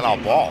sounded like he got all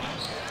ball.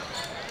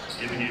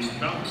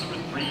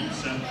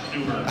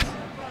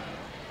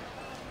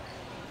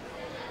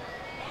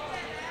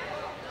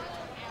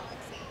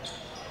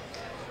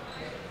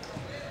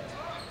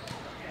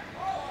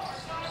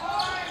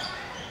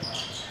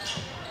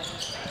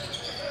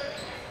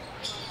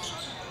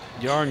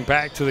 Young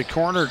back to the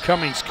corner.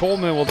 Cummings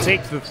Coleman will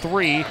take the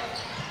three.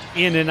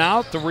 In and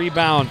out. The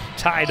rebound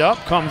tied up.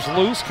 Comes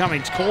loose.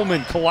 Cummings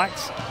Coleman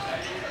collects.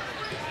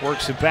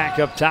 Works it back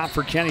up top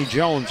for Kenny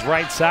Jones.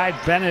 Right side.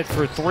 Bennett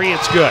for three.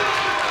 It's good.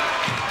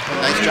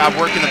 Nice job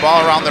working the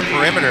ball around the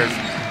perimeter.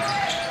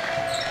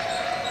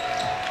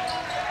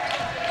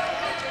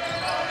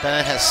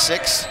 Bennett has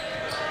 6.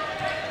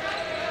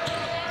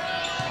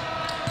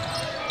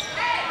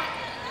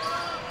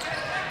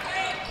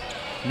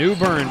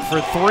 Newbern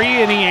for three,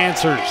 and he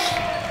answers.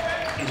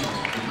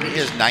 He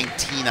has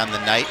 19 on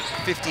the night.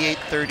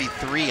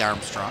 58-33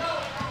 Armstrong.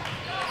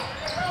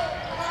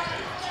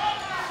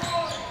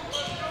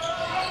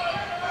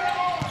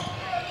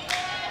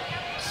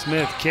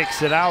 Smith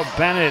kicks it out.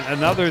 Bennett,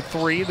 another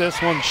three.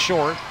 This one's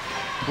short.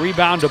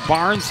 Rebound to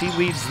Barnes. He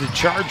leads the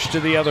charge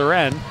to the other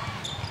end.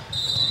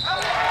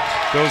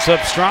 Goes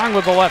up strong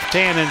with the left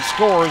hand and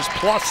scores,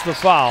 plus the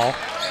foul.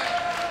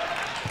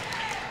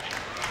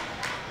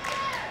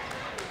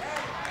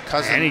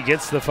 Cousin. And he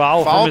gets the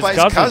foul Fouled from his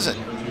by cousin.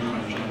 his cousin.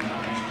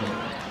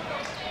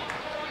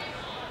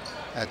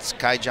 That's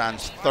Kai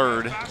John's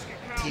third,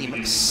 team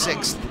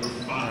 6th.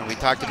 And we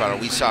talked about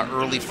it. We saw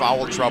early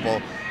foul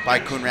trouble by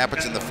Coon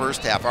Rapids in the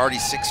first half. Already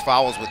 6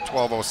 fouls with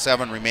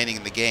 12:07 remaining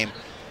in the game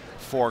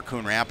for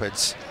Coon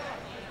Rapids.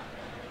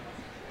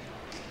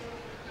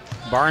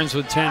 Barnes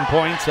with 10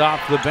 points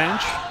off the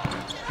bench.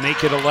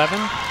 Make it 11.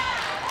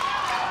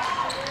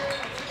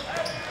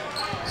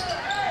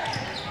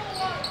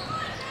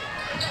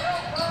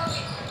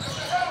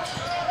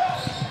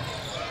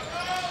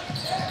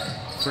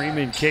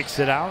 Freeman kicks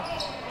it out.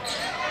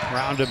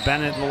 Round to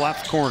Bennett in the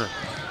left corner.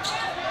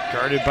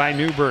 Guarded by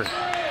Newburn.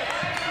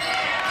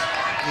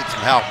 Need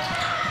some help.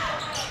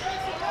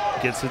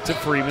 Gets it to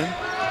Freeman.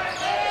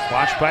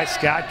 Watched by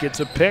Scott. Gets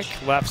a pick.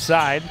 Left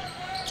side.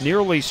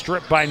 Nearly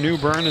stripped by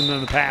Newburn, and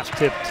then the pass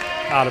tipped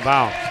out of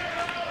bounds.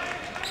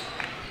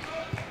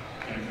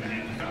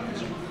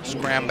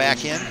 Scram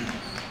back in.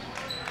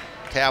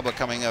 Tabla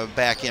coming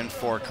back in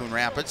for Coon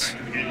Rapids.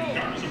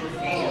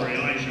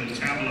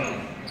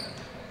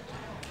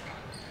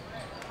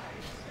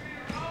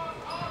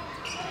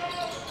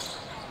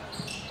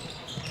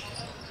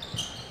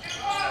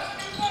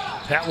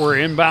 Petwer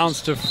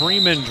inbounds to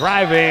Freeman,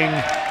 driving.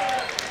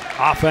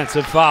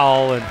 Offensive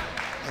foul, and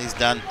he's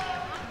done.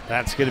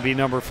 That's going to be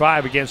number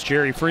 5 against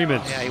Jerry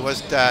Freeman. Yeah, he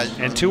was.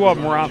 And 2 of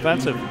them were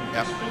offensive.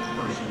 Yep.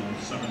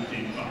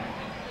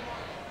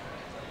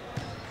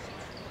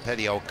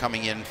 Petio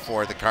coming in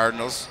for the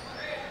Cardinals.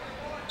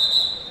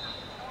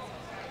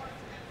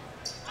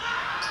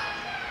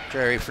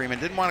 Jerry Freeman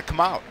didn't want to come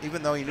out,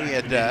 even though he knew he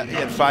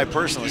had 5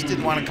 personals.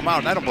 Didn't want to come out,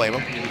 and I don't blame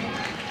him.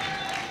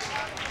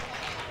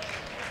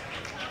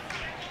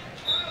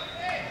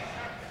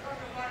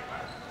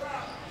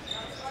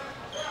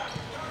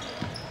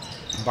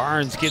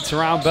 Barnes gets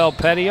around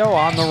Belpedio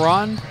on the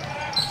run,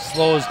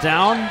 slows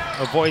down,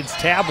 avoids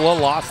Tabla,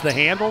 lost the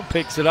handle,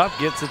 picks it up,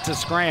 gets it to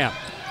Scram.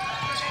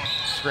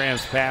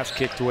 Scram's pass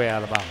kicked away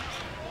out of bounds.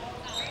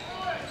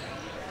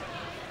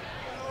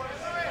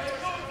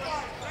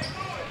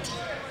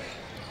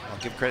 I'll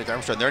give credit to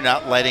Armstrong. They're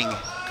not letting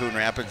Coon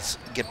Rapids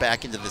get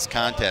back into this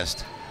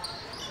contest.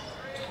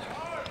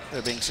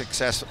 They're being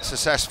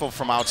successful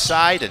from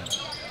outside and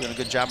doing a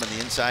good job on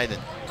the inside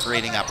and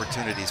creating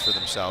opportunities for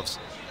themselves.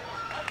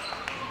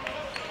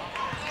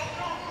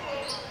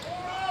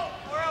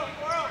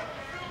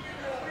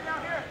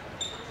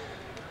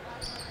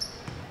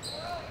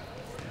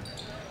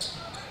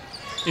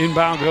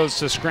 Inbound goes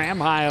to Scram,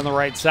 high on the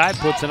right side,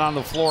 puts it on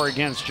the floor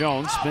against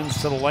Jones,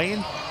 spins to the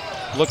lane,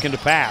 looking to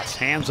pass.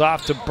 Hands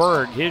off to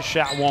Berg, his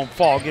shot won't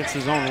fall, gets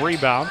his own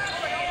rebound.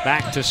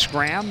 Back to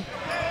Scram,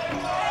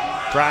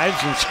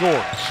 drives and scores.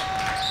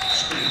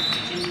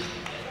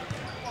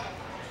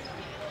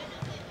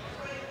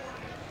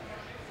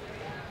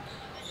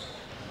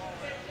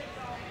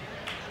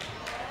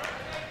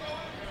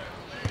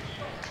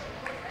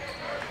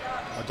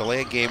 A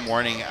delay of game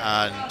warning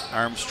on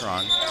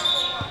Armstrong.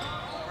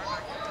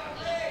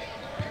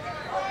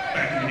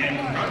 Back in the game,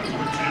 number 2,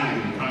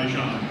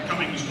 Kaijan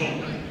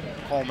Cummings-Coleman.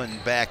 Coleman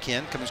back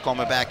in.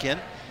 Cummings-Coleman back in.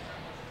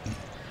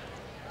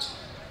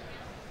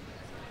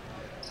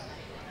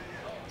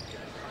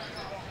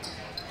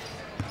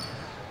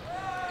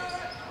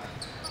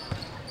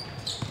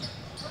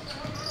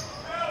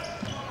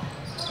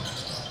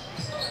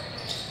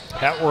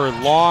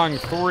 Petwer, long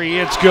 3,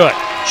 it's good.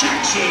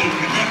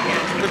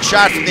 Good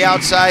shot from the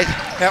outside.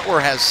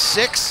 Petwer has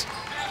 6.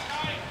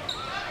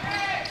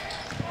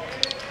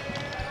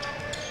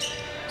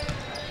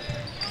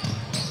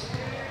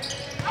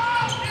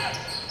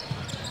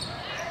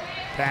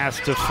 Pass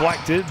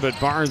deflected, but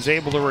Barnes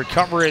able to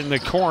recover it in the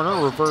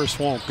corner. Reverse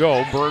won't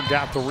go. Berg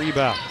got the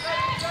rebound.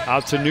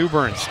 Out to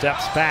Newburn,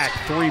 steps back,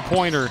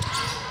 3-pointer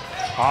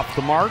off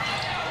the mark.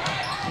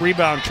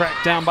 Rebound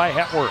tracked down by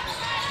Hetworth.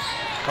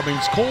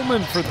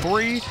 Cummings-Coleman for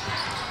 3.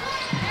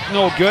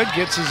 No good,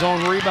 gets his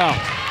own rebound.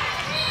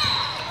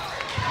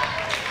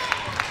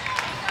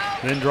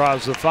 Then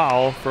draws the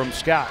foul from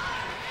Scott.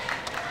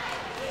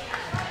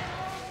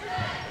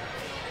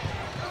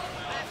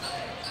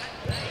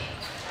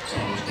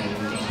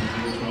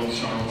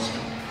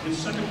 His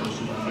second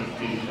personal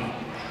 15 foul.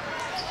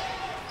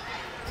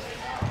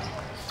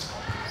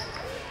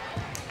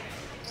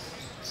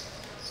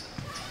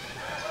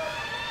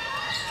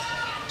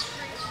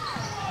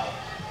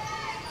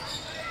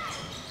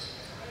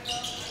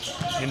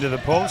 Into the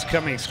post,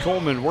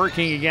 Cummings-Coleman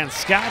working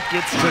against Scott,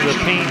 gets to the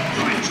paint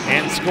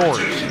and scores.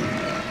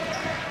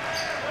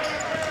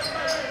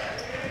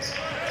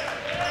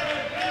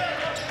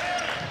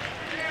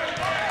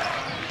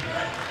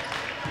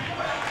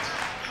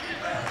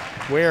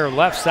 Ware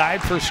left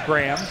side for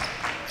Scram.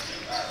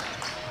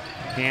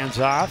 Hands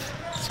off.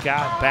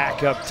 Scott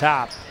back up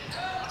top.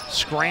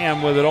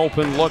 Scram with an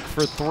open look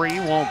for 3.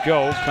 Won't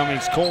go.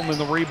 Cummings-Coleman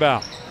the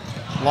rebound.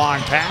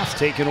 Long pass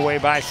taken away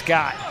by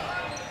Scott.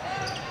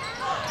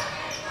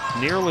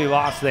 Nearly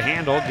lost the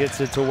handle. Gets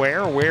it to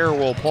Ware. Ware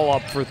will pull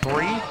up for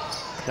 3.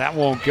 That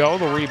won't go.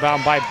 The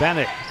rebound by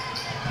Bennett.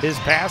 His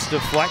pass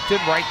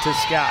deflected right to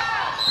Scott.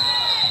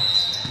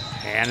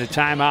 And a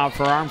timeout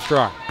for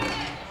Armstrong.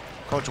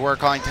 Coach Ware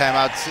calling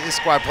timeouts. His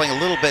squad playing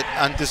a little bit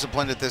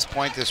undisciplined at this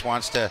point. Just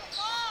wants to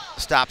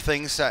stop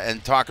things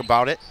and talk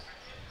about it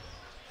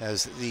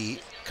as the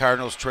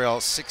Cardinals trail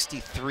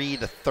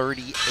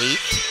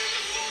 63-38.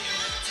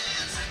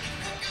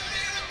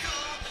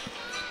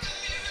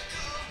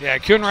 Yeah,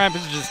 Coon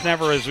Rapids just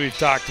never, as we've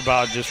talked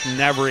about, just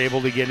never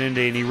able to get into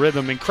any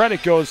rhythm. And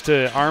credit goes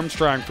to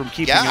Armstrong from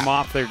keeping them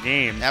off their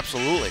game.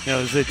 Absolutely. You know,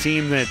 it was the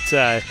team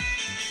that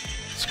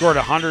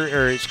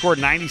scored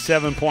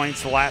 97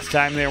 points the last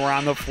time they were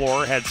on the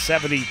floor, had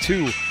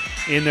 72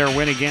 in their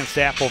win against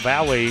Apple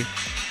Valley,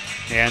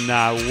 and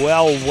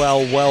well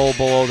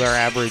below their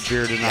average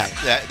here tonight.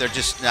 Yeah, they're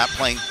just not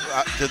playing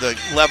to the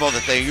level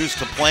that they're used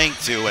to playing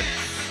to, and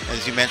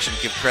as you mentioned,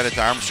 give credit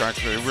to Armstrong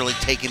for really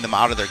taking them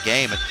out of their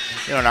game. And,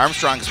 you know, and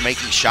Armstrong's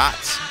making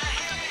shots.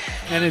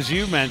 And as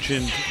you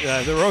mentioned,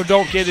 the road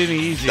don't get any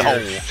easier.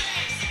 No.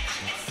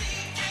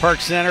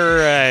 Park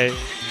Center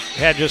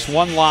had just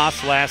one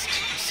loss last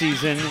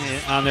season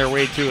on their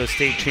way to a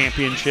state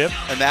championship.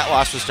 And that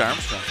loss was to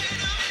Armstrong.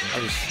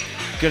 I was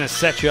going to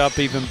set you up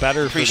even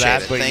better for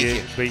that, but Thank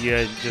you. But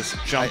you just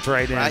jumped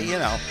right in. You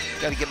know,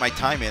 got to get my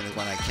time in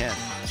when I can.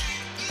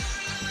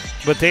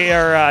 But they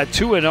are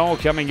 2-0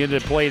 coming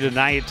into play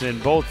tonight,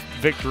 and both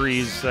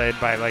victories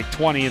by like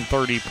 20 and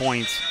 30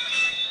 points.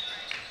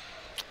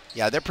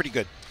 Yeah, they're pretty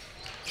good.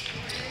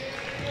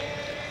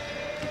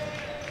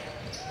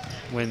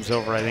 Wins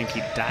over, I think,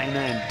 Edina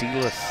and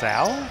De La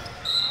Salle.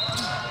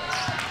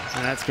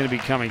 And that's going to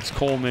be Cummings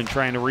Coleman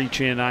trying to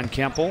reach in on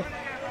Kemple.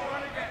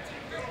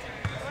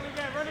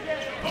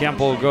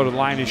 Kemple will go to the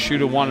line and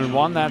shoot a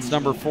 1-and-1. That's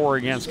number 4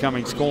 against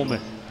Cummings Coleman.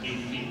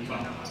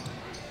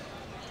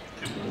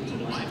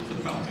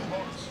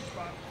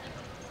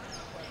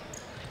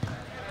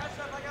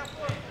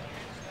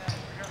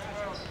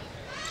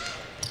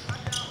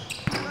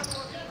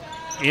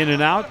 In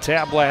and out.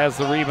 Tabla has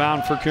the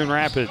rebound for Coon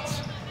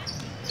Rapids.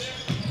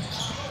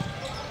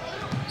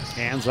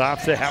 Hands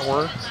off to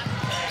Hetwer.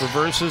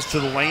 Reverses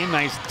to the lane.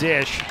 Nice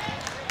dish.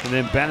 And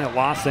then Bennett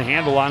lost the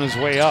handle on his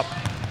way up.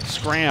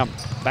 Scram.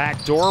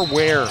 Backdoor.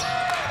 Ware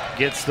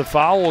gets the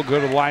foul. Will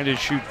go to the line to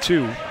shoot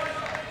 2.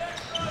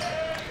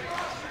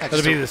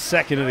 That'll be the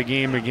second of the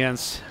game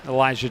against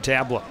Elijah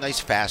Tabla. Nice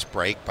fast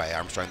break by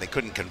Armstrong. They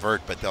couldn't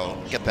convert, but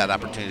they'll get that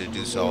opportunity to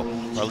do so,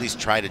 or at least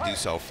try to do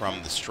so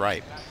from the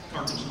stripe.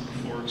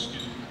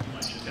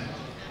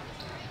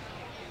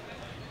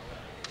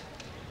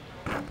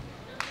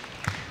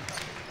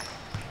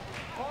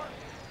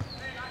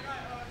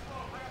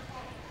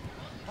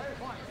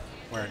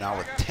 We're now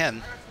with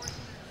 10.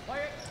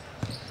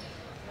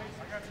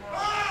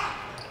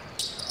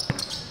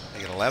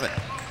 They get 11.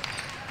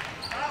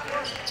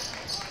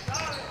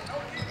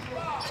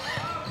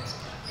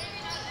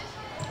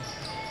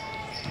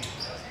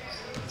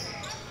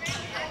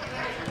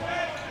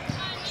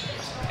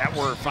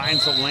 Hetwer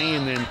finds a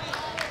lane and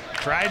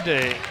tried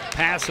to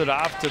pass it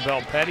off to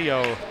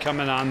Belpedio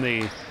coming on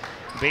the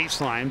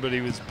baseline, but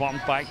he was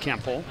bumped by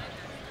Kemple.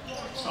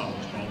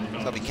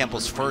 That'll be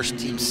Kemple's first,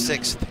 team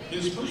 6th.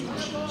 His first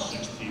personal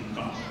 16th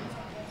foul.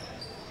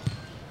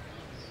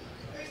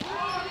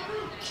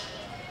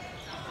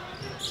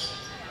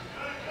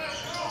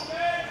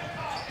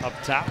 Up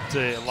top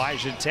to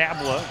Elijah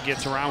Tabla,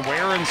 gets around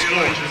Ware and scores.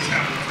 Elijah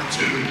Tabla for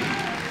 2.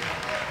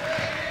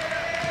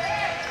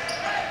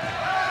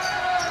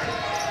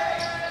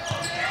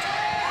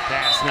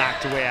 Pass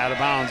knocked away out of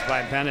bounds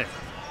by Bennett.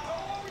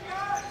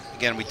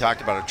 Again, we talked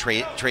about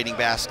trading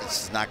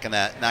baskets is not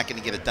gonna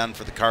get it done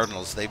for the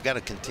Cardinals. They've got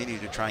to continue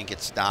to try and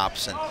get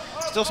stops, and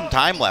still some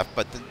time left,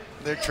 but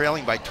they're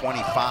trailing by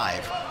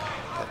 25.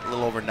 Got a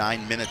little over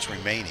 9 minutes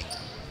remaining.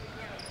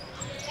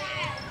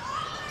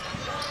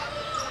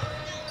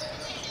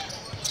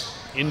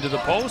 Into the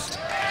post.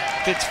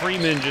 Fitz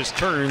Freeman just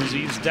turns.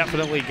 He's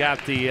definitely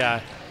got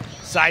the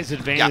size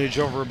advantage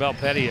over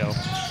Belpedio.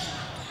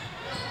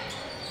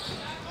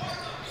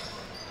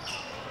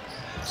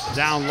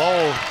 Down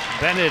low,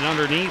 Bennett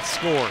underneath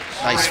scores.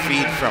 Nice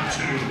feed from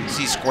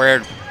C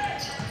squared.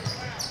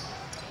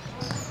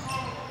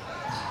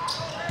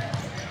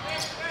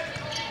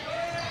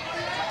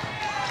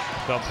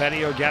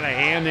 Belpedio got a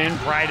hand in,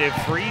 pried it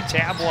free.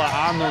 Tabla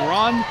on the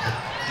run,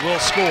 will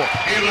score.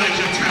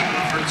 Elijah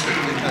Tabla for 2.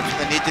 That's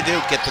what they need to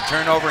do, get the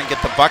turnover and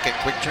get the bucket,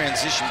 quick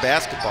transition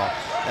basketball.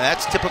 And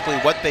that's typically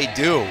what they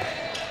do.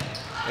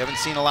 We haven't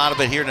seen a lot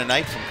of it here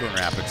tonight from Coon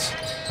Rapids.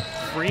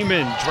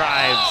 Freeman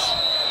drives,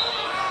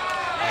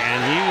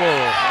 and he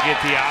will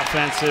get the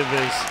offensive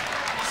as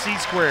C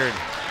squared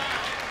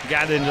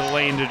got into the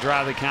lane to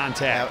draw the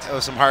contact. That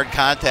was some hard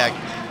contact.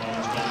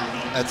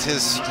 That's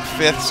his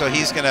 5th, so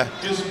he's going to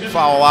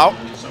foul out.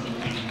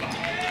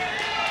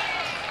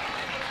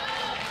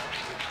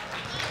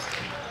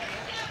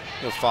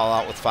 He'll foul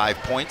out with 5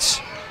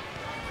 points.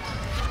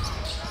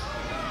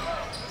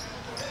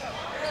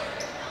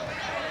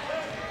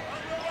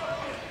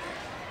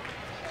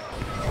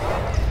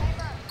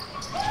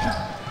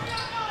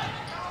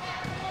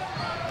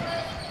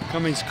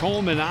 Cummings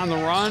Coleman on the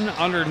run,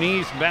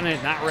 underneath.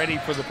 Bennett not ready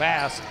for the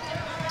pass.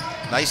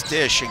 Nice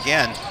dish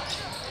again.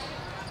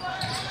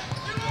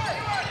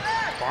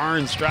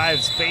 Barnes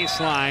drives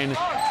baseline.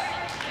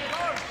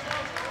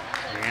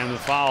 And the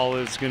foul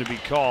is going to be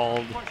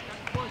called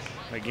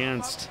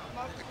against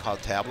Called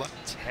Tabla.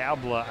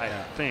 Tabla,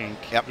 I think.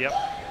 Yep.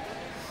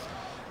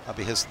 That'll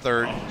be his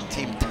third,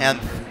 team 10th.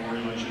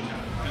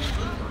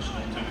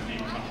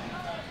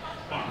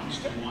 Barnes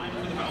to the line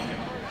for the Falcons.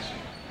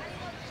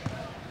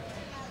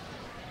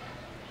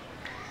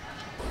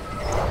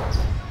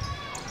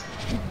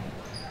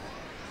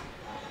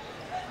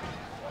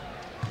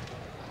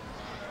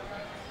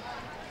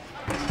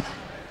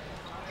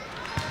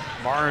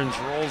 Barnes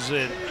rolls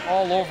it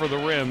all over the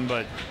rim,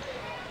 but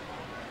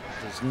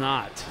does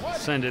not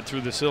send it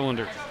through the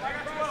cylinder.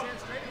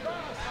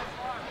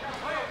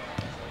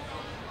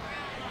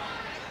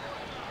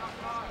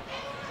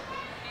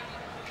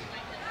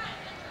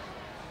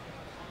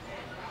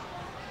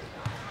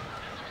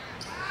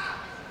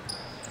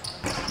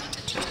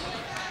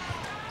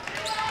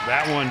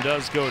 That one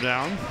does go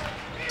down.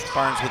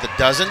 Barnes with a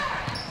dozen.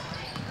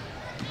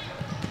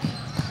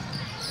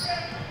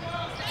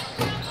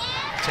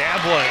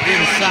 Tabla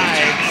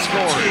inside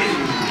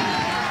scores.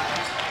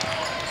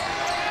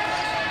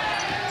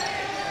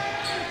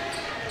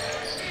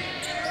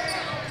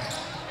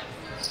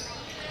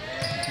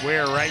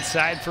 Ware right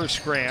side for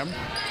Scram.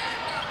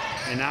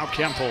 And now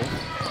Kemple.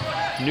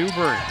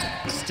 Newburn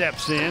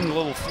steps in, a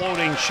little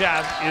floating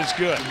shot is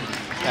good.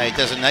 Yeah, he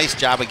does a nice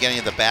job of getting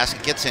to the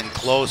basket, gets in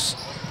close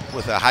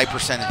with a high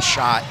percentage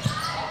shot.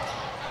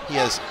 He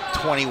has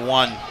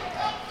 21.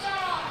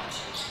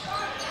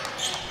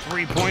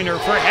 Three-pointer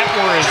for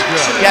Hetwer is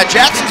good. Yeah,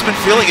 Jackson's been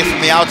feeling it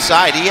from the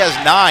outside. He has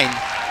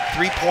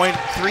 3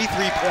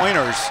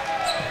 three-pointers.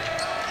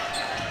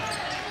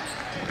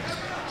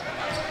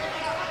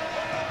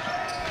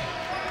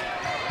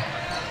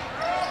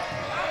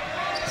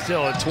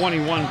 Still a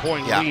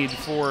 21-point lead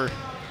for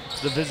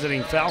the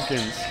visiting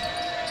Falcons.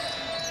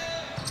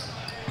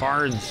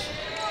 Barnes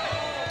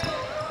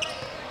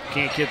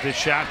can't get the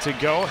shot to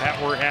go.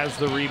 Hetwer has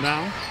the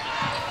rebound.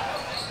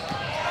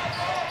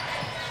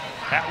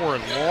 Hetwer,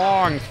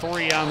 long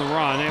three on the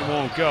run. It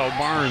won't go.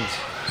 Barnes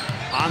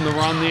on the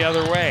run the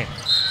other way.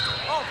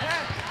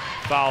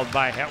 Fouled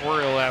by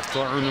Hetwer. He'll have to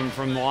earn them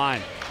from the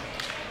line.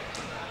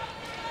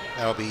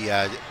 That'll be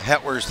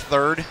Hetwer's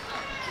third.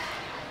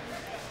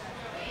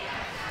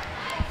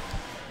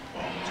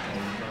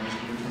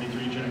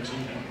 Jackson,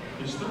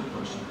 his third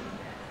person.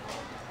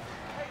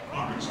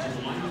 Barnes to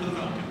the line for the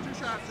Falcons. 2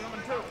 shots,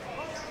 gentlemen, 2.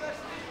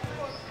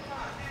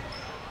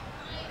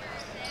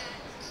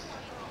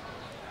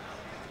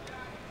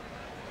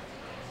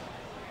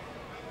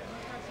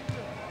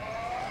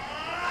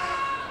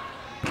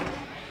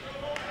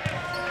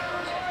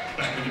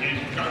 Back in the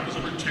game, guard was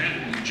number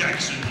 10,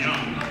 Jackson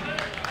Young.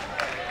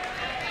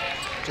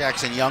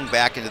 Jackson Young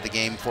back into the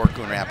game for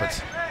Coon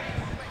Rapids.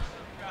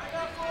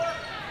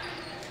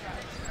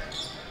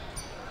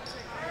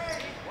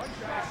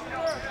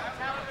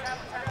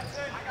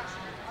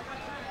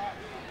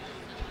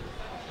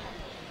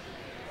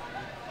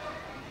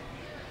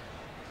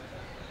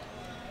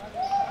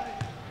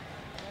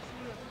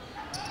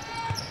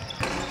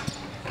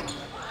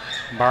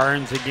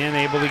 Barnes again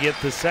able to get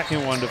the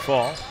second one to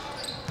fall.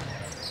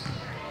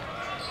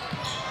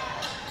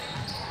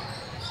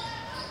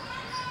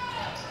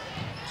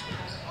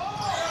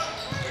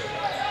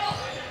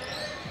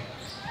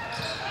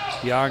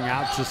 Young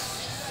out to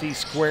C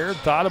squared,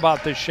 thought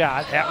about the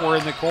shot. Hetwer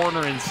in the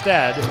corner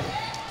instead.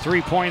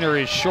 Three-pointer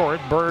is short.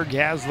 Berg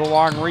has the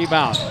long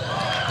rebound.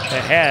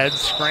 Ahead,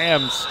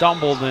 Scram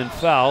stumbled and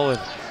fell.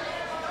 And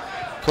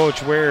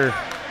Coach Ware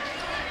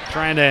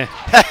trying to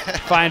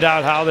find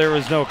out how there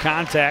was no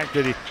contact.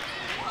 But he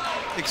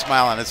big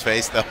smile on his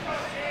face, though.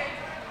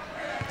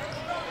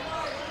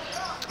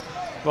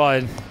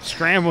 Well,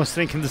 Scram was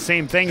thinking the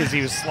same thing as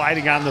he was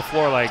sliding on the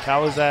floor. Like,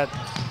 how is that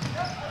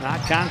not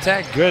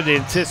contact? Good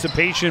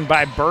anticipation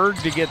by Berg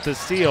to get the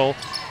steal.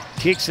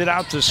 Kicks it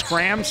out to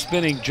Scram.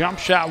 Spinning jump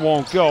shot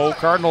won't go.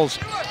 Cardinals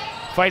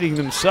fighting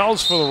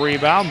themselves for the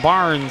rebound.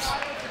 Barnes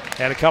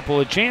had a couple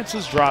of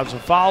chances, draws a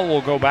foul,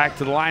 will go back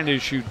to the line to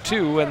shoot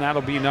 2, and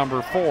that'll be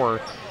number 4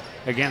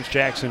 against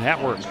Jackson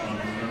Hetwer.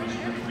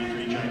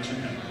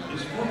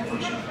 His fourth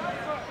person.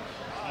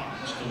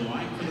 Barnes to the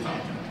line for the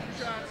Falcons.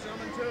 2 shots,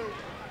 gentlemen, 2.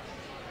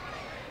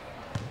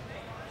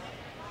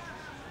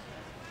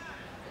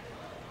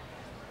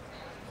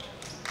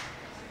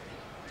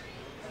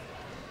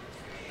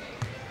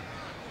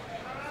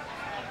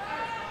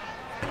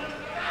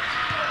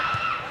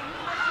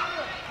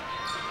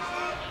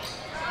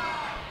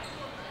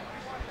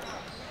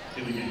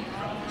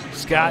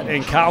 Scott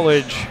and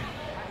College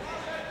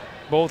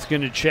both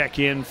going to check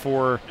in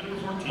for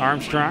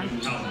Armstrong.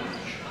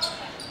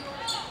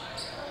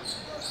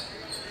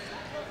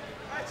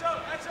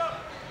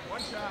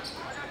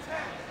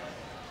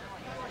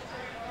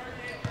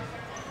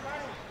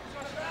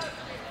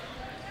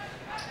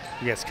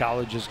 Yes,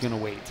 College is going to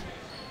wait.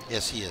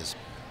 Yes, he is.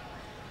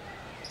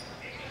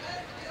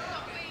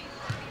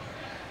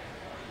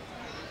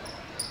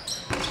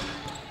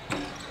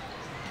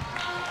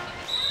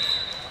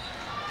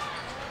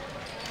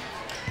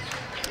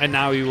 And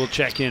now he will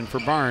check in for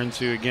Barnes,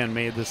 who again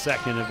made the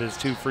second of his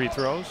 2 free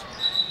throws.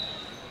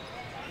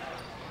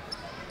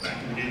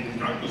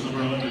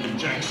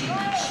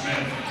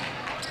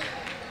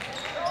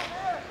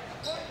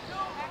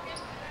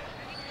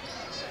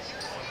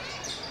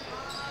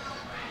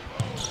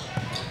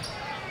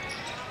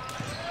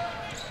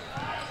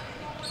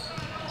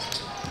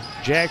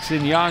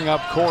 Jackson Young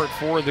up court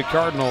for the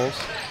Cardinals.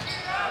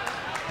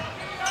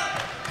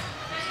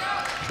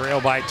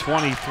 Trail by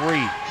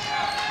 23.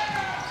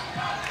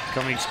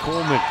 Cummings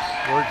Coleman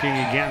working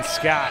against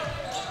Scott.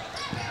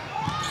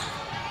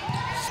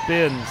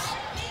 Spins.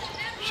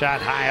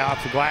 Shot high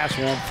off the glass,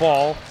 won't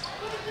fall.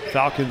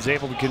 Falcons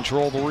able to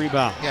control the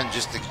rebound. Again,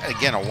 just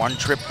again, a one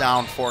trip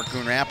down for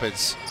Coon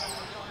Rapids.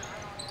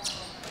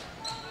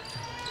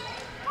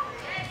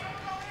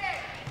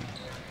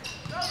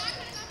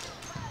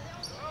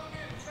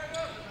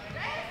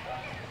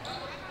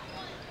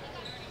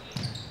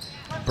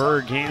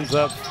 Berg hands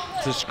up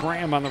to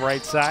Scram on the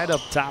right side,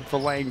 up top for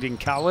Langdon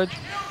College.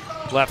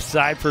 Left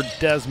side for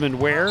Desmond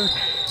Ware.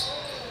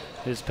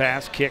 His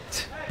pass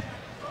kicked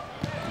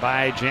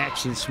by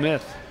Jackson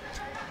Smith.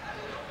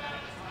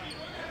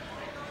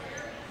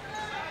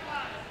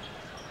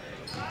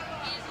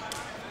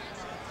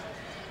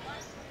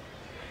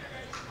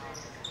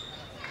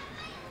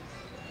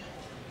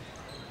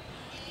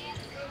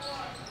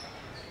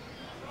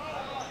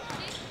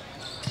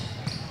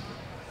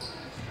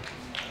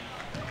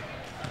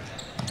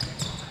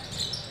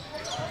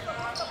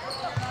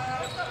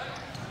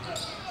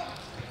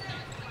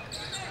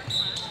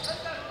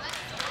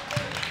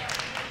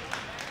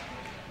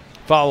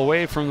 Foul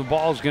away from the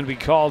ball is going to be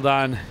called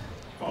on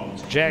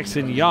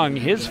Jackson Young,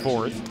 his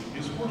fourth.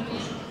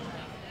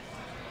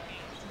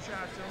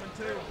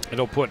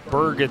 It'll put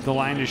Berg at the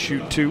line to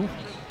shoot 2.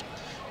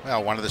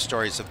 Well, one of the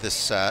stories of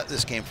this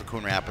this game for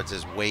Coon Rapids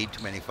is way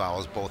too many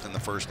fouls, both in the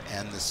first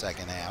and the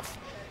second half.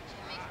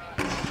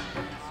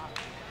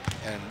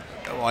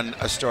 And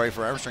a story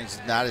for Armstrong is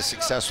not as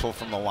successful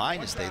from the line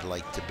as they'd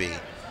like to be.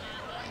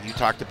 You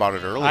talked about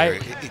it earlier.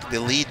 The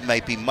lead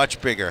might be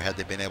much bigger had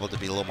they been able to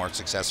be a little more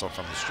successful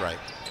from the stripe.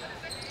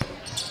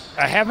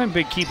 I haven't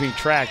been keeping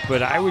track,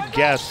 but I would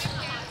guess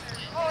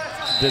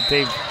that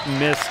they've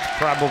missed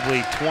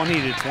probably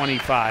 20 to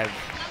 25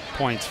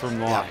 points from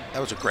the line. That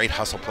was a great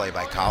hustle play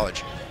by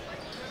College.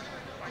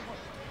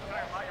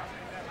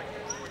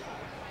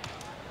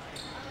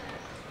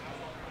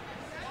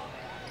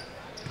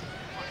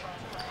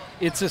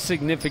 It's a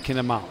significant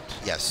amount.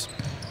 Yes.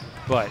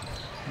 But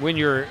when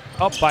you're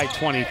up by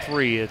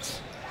 23,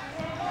 it's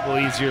a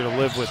little easier to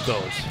live with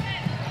those.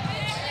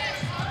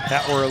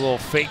 That were a little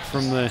fake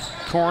from the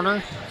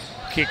corner.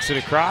 Kicks it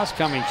across.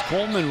 Cummings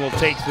Coleman will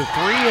take the 3,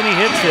 and he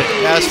hits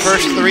it. Yeah, his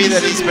first 3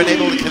 that he's been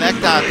able to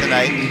connect on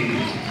tonight.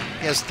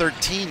 He has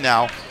 13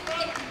 now.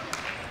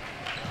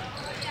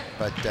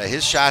 But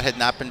his shot had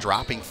not been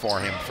dropping for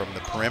him from the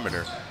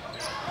perimeter.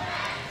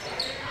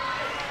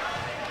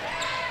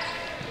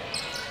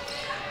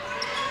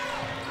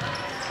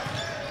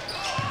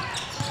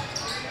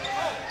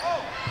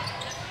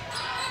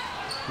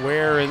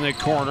 Ware in the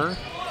corner.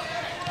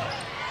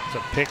 It's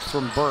a pick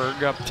from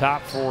Berg up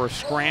top for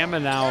Scram,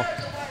 and now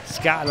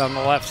Scott on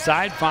the left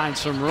side finds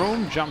some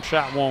room. Jump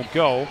shot won't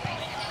go.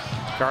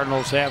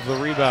 Cardinals have the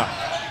rebound.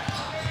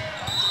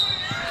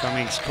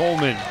 Cummings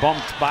Coleman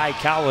bumped by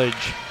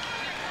College.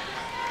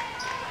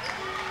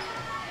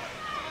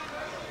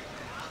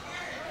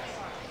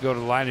 Go to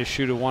the line to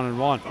shoot a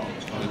 1-and-1.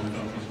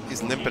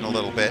 He's limping a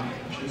little bit.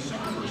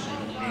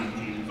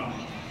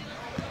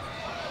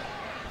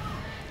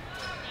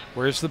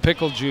 Where's the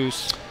pickle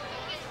juice?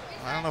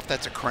 I don't know if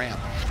that's a cramp,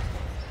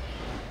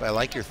 but I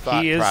like your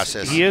thought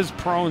process. He is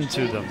prone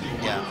to them.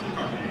 Yeah.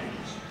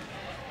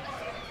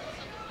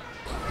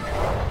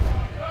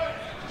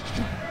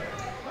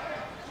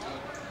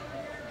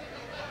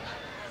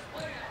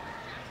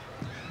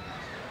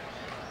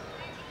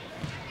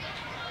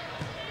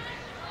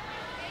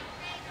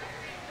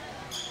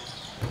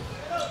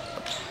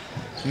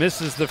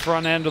 Misses the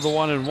front end of the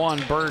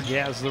 1-and-1. Berg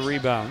has the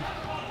rebound.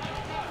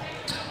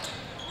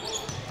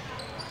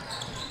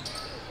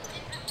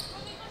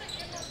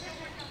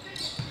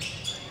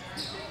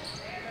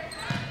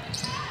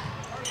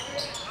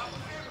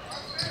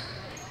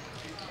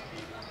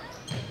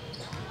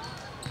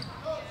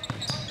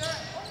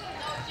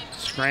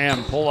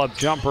 Scram, pull-up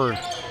jumper,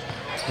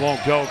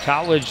 won't go.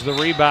 College the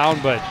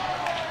rebound, but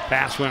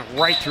pass went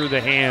right through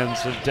the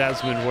hands of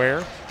Desmond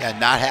Ware. Yeah,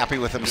 not happy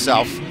with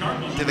himself.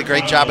 Did a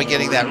great job of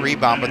getting that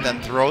rebound, but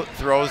then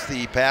throws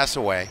the pass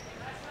away.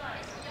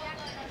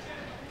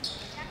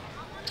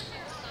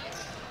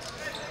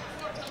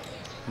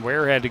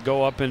 Ware had to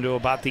go up into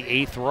about the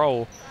 8th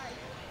row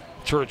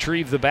to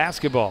retrieve the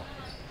basketball.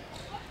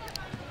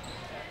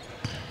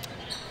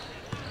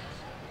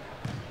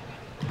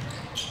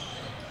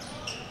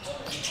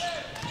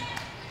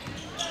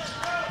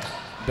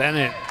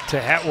 Bennett to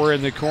Hetwer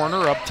in the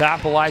corner. Up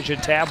top, Elijah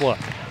Tabla.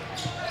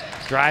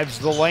 Drives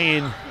the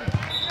lane.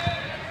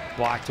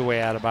 Blocked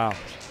away out of bounds.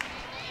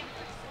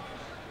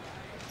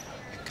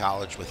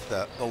 College with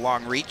the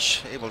long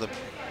reach, able to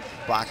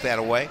block that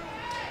away.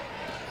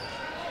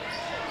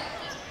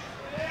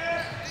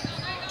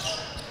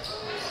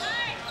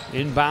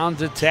 Inbound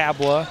to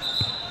Tabla.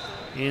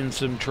 In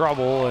some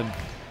trouble and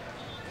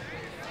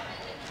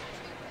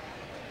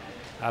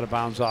out of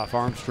bounds off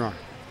Armstrong.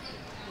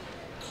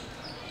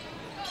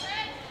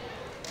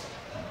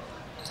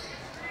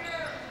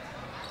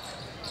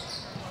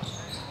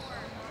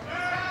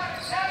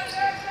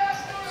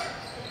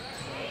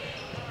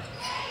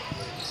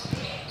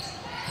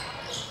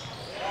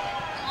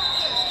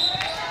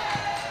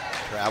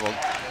 Traveled.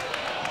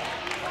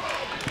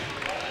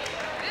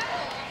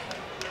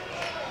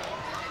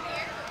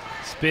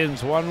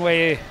 Spins one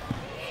way.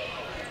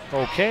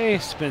 Okay,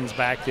 spins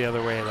back the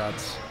other way.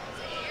 That's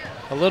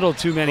a little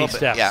too many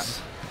steps. Yeah.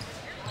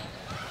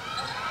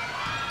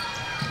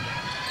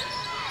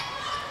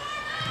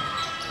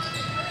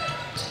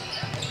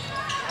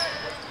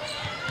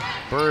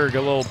 Berg, a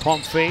little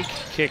pump fake,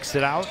 kicks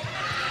it out.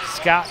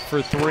 Scott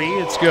for three,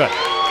 it's good.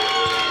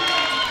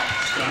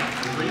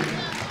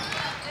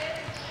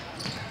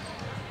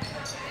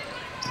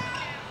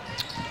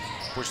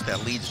 Push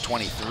that lead to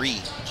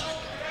 23.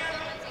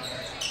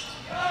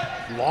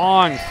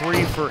 Long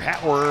three for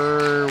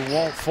Hatwer,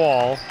 won't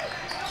fall.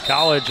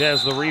 College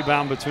has the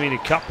rebound between a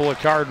couple of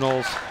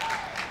Cardinals.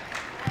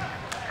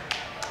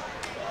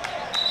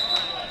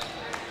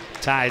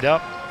 Tied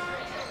up,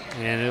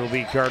 and it'll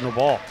be Cardinal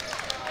ball.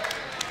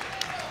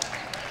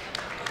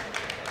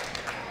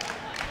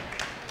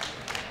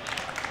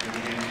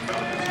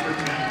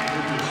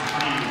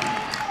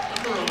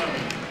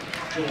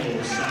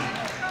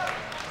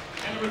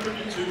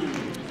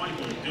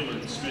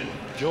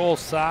 Joel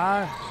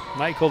Sa,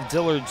 Michael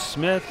Dillard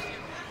Smith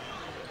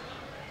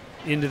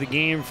into the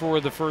game for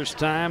the first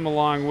time,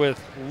 along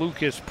with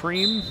Lucas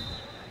Preem,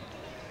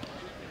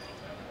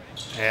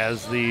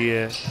 as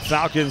the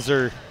Falcons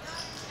are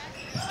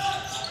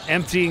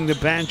emptying the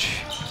bench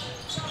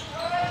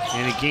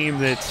in a game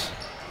that's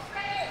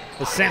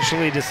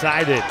essentially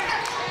decided.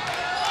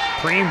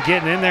 Preem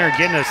getting in there,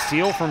 getting a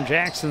steal from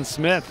Jackson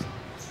Smith.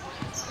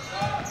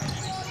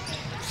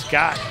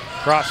 Scott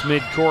cross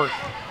midcourt.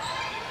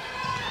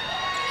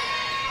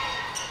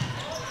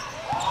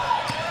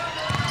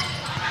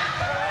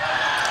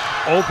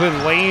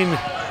 Open lane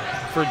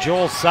for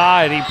Joel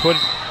Side. He put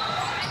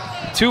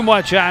too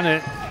much on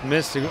it,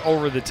 missed it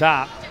over the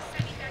top.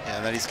 Yeah,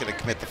 and then he's going to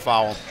commit the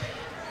foul.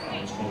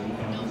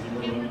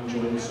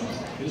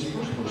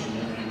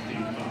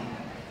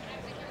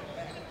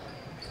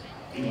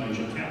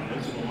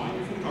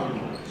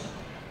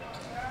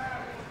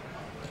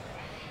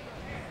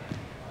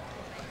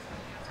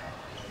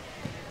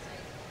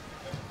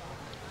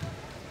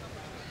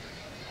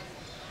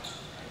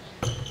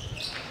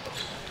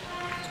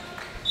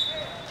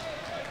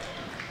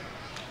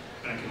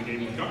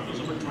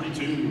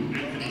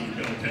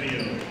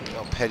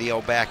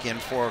 Petio back in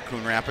for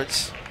Coon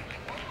Rapids.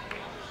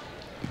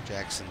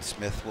 Jackson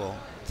Smith will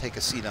take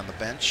a seat on the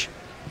bench.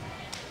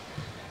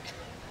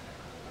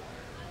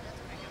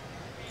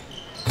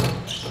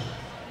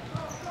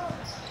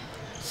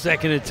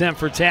 Second attempt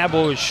for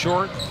Tabo is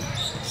short.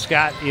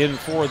 Scott in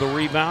for the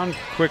rebound.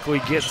 Quickly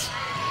gets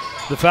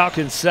the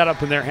Falcons set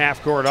up in their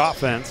half-court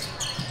offense.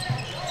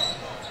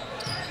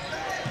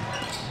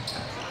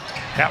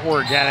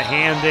 Hatward got a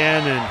hand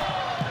in, and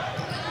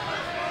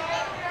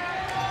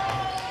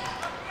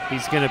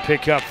he's going to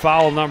pick up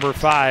foul number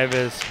 5,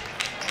 as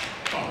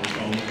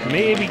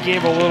maybe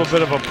gave a little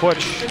bit of a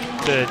push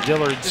to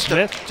Dillard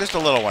Smith. Just a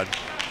little one.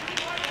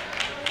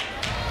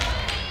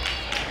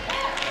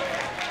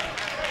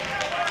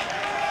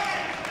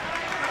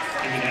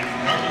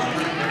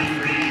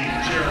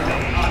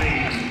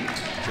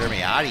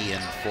 Jeremy Oddie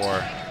in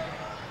for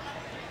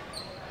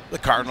the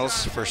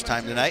Cardinals, first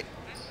time tonight.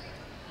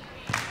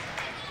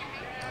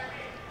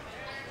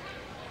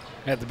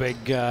 Had the big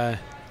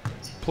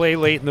play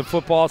late in the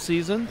football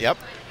season. Yep.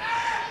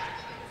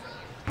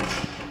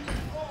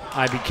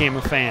 I became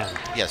a fan.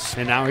 Yes.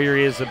 And now here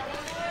he is,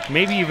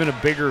 maybe even a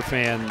bigger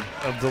fan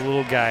of the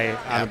little guy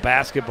on a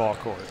basketball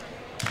court.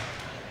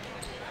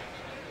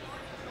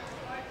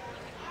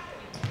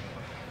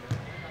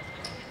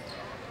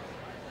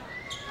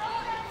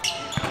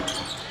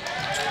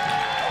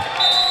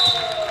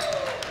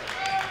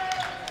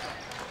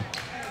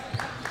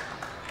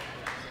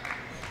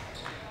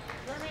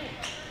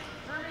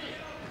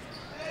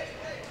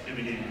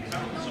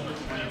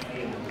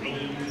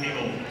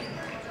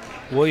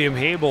 William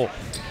Habel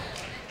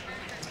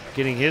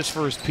getting his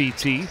first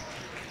PT.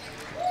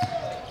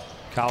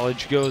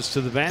 College goes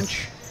to the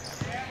bench.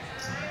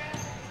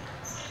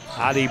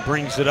 Adi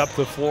brings it up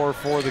the floor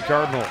for the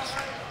Cardinals.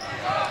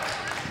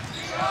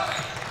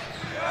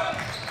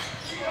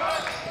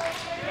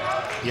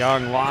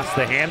 Young lost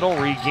the handle,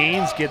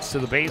 regains, gets to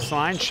the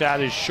baseline.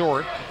 Shot is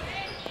short.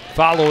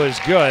 Follow is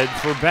good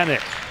for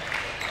Bennett.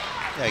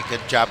 Yeah,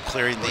 good job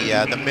clearing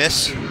the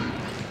miss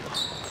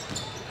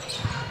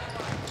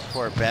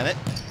for Bennett.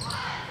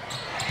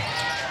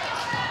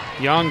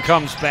 Young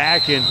comes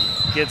back and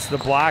gets the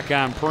block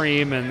on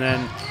Preem, and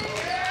then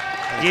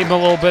gave him a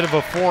little bit of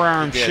a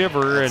forearm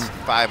shiver. That's and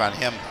 5 on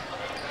him.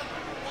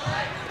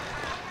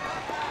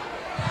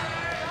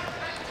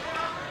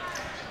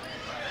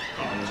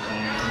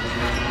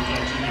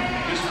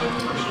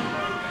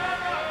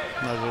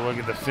 Another look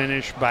at the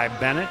finish by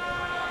Bennett.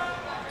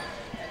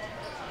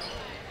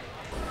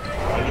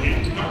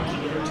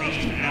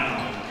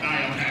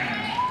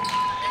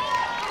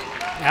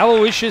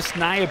 Aloysius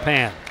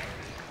Nyapan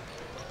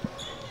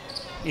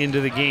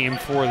into the game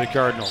for the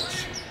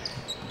Cardinals.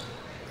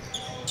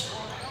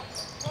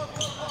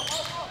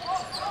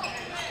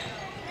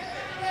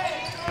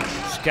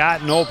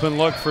 Scott, an open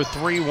look for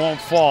three, won't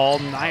fall.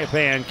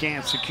 Nyapan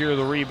can't secure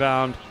the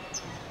rebound.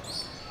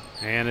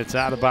 And it's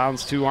out of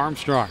bounds to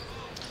Armstrong.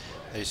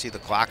 There you see the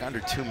clock, under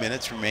 2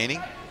 minutes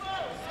remaining.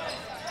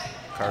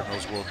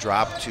 Cardinals will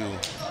drop to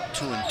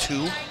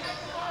 2-2.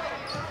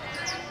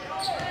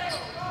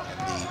 And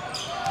the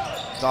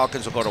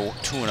Falcons will go to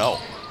 2-0.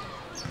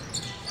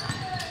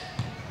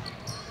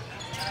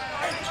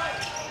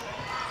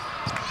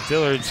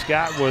 Dillard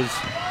Smith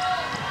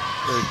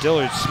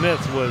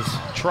was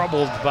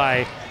troubled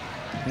by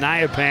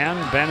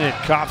Nyapan. Bennett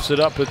coughs it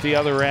up at the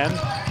other end.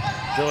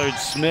 Dillard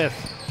Smith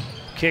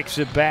kicks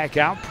it back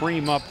out.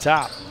 Preem up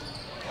top.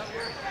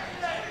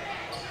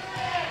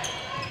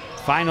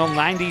 Final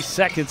 90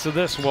 seconds of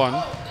this one.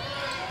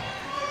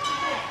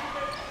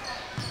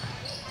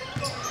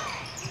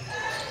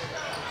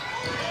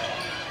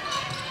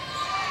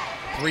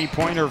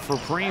 Three-pointer for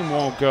Preem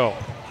won't go.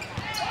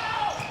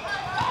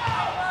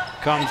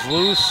 Comes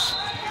loose.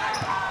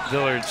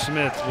 Dillard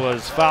Smith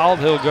was fouled.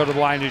 He'll go to the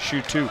line to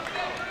shoot two.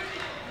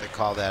 They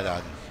call that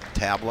on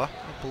Tabla,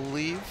 I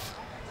believe.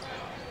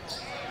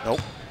 Nope.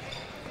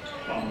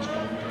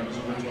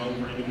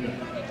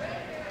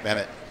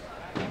 Bennett.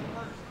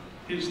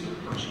 Is the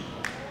person.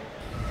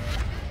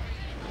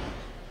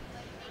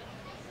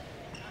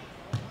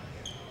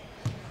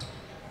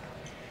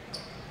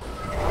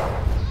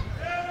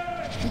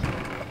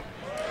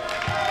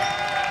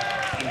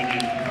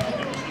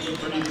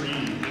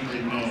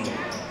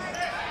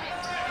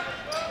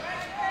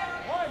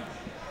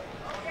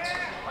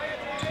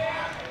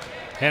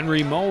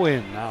 Henry Moe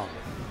in now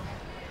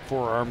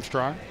for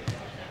Armstrong.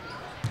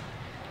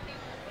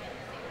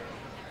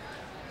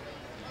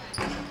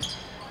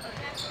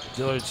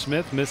 Dillard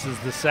Smith misses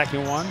the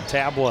second one.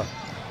 Tabla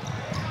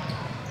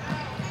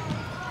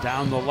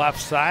down the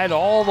left side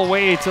all the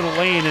way to the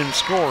lane and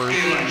scores.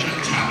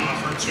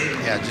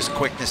 Yeah, just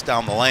quickness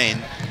down the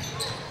lane.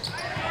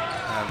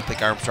 I don't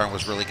think Armstrong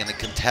was really going to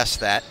contest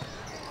that.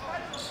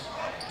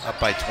 Up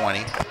by 20.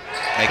 Make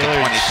Dillard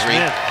it 23.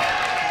 Smith.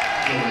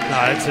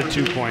 No, it's a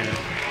two-pointer.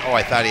 Oh,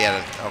 I thought he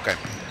had it. Okay.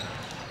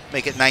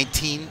 Make it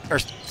 19 or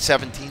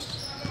 17,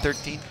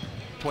 13,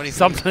 20.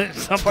 Something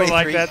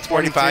like that.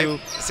 45,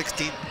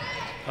 16.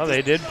 Oh,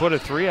 they did put a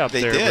three up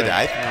there. They did.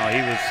 But, no,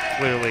 he was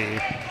clearly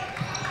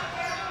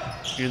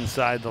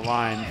inside the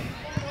line.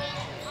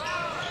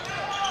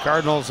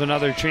 Cardinals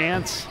another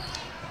chance.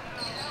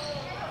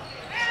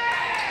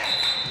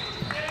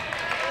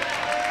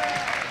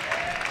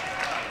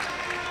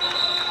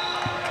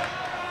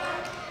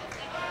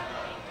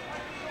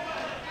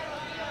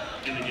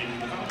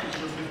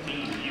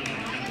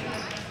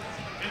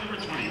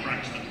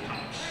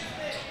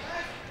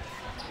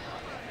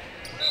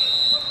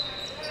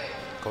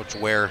 Coach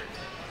Ware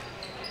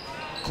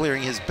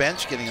clearing his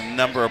bench, getting a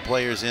number of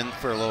players in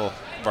for a little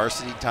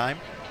varsity time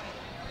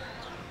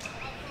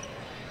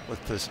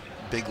with this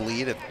big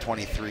lead at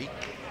 23.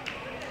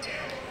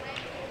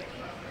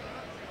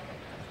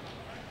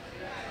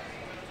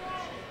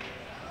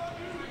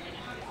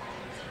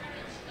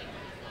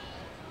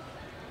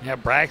 Yeah,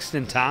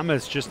 Braxton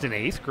Thomas, just an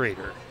 8th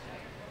grader.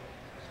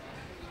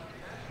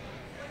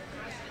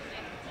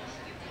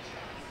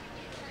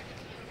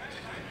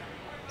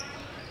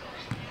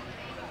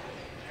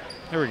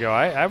 There we go.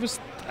 I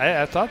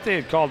thought they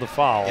had called the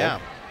foul. Yeah.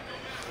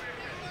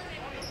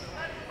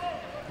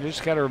 You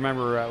just got to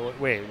remember.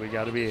 Wait,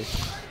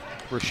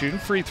 we're shooting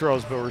free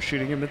throws, but we're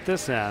shooting them at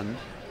this end.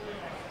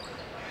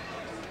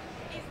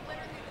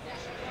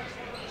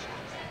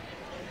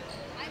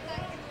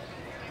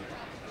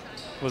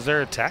 Was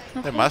there a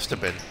technical? There must have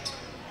been.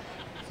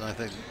 So I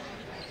think.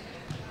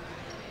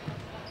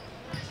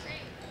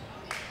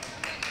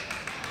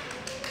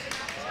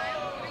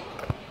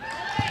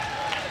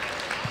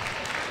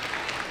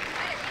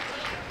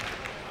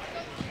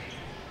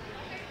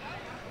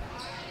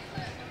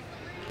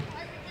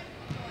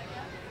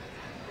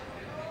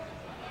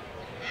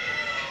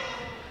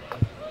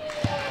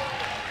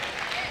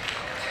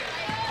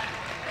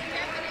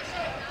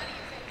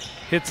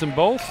 Hits them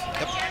both.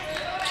 Yep.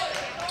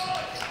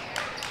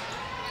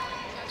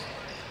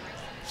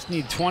 Just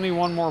need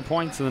 21 more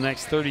points in the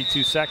next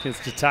 32 seconds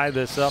to tie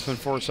this up and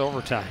force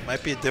overtime.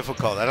 Might be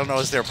difficult. I don't know.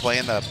 Is there a play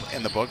in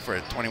the book for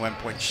a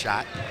 21-point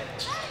shot?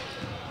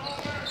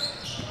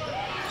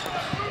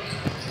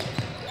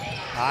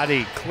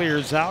 Adi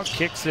clears out,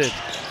 kicks it,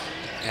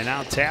 and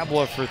now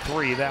Tabla for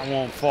three. That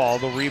won't fall.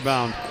 The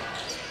rebound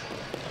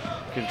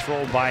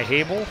controlled by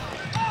Habel.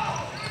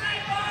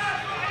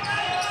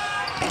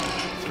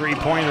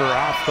 Three-pointer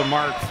off the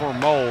mark for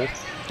Moe.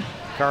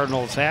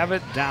 Cardinals have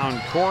it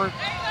down court.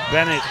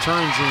 Bennett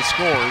turns and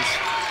scores.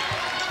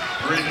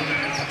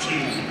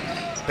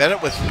 Bennett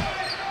with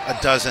a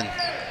dozen.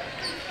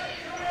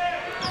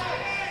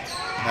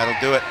 That'll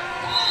do it.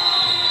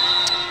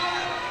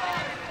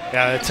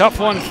 Yeah, a tough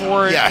one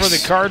for Yes.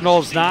 the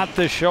Cardinals. Not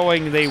the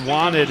showing they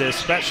wanted,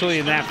 especially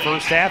in that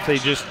first half. They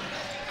just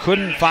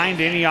couldn't find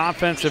any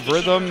offensive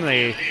rhythm.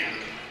 They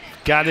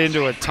got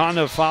into a ton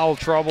of foul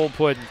trouble,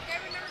 put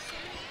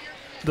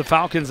the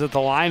Falcons at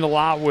the line a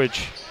lot,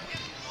 which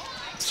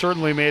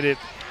certainly made it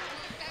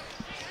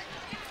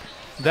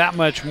that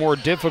much more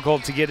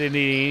difficult to get into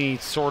any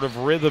sort of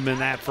rhythm in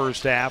that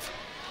first half.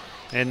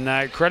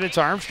 And credit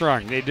to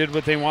Armstrong. They did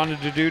what they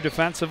wanted to do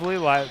defensively,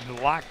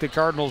 lock the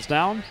Cardinals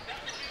down,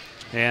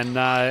 and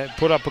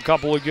put up a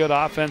couple of good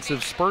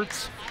offensive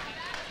spurts,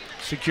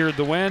 secured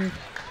the win,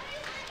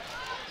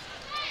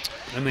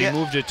 and they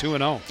moved it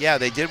 2-0. Yeah,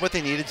 they did what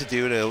they needed to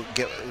do to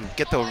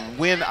get the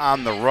win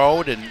on the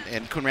road,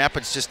 and Coon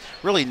Rapids just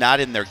really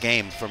not in their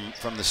game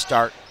from the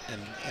start,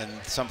 and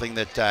something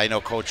that I know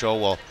Coach O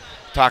will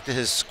talk to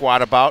his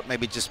squad about,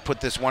 maybe just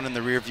put this one in the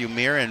rearview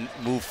mirror and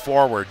move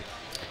forward,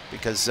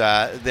 because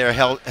they're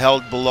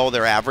held below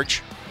their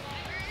average.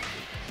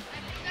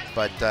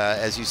 But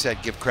as you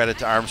said, give credit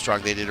to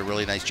Armstrong. They did a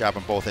really nice job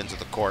on both ends of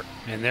the court.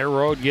 And their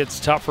road gets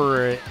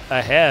tougher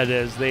ahead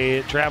as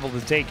they travel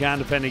to take on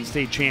defending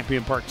state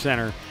champion Park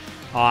Center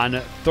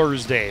on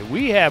Thursday.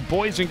 We have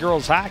boys and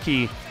girls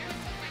hockey,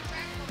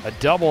 a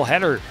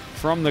doubleheader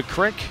from the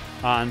Crick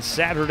on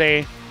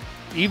Saturday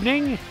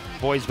evening.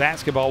 Boys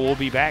basketball will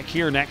be back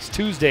here next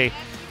Tuesday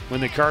when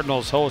the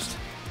Cardinals host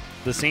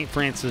the St.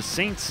 Francis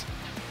Saints.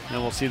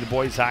 And we'll see the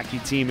boys hockey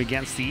team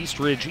against the East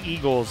Ridge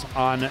Eagles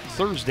on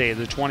Thursday,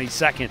 the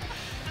 22nd.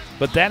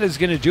 But that is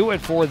going to do it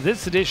for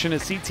this edition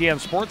of CTN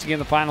Sports. Again,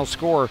 the final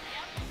score,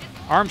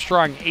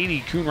 Armstrong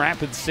 80, Coon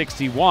Rapids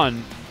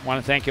 61. I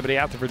want to thank everybody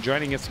out there for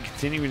joining us and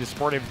continuing to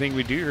support everything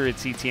we do here at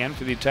CTN.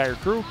 For the entire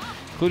crew,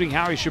 including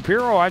Howie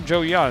Shapiro, I'm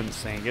Joe Young,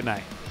 saying good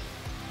night.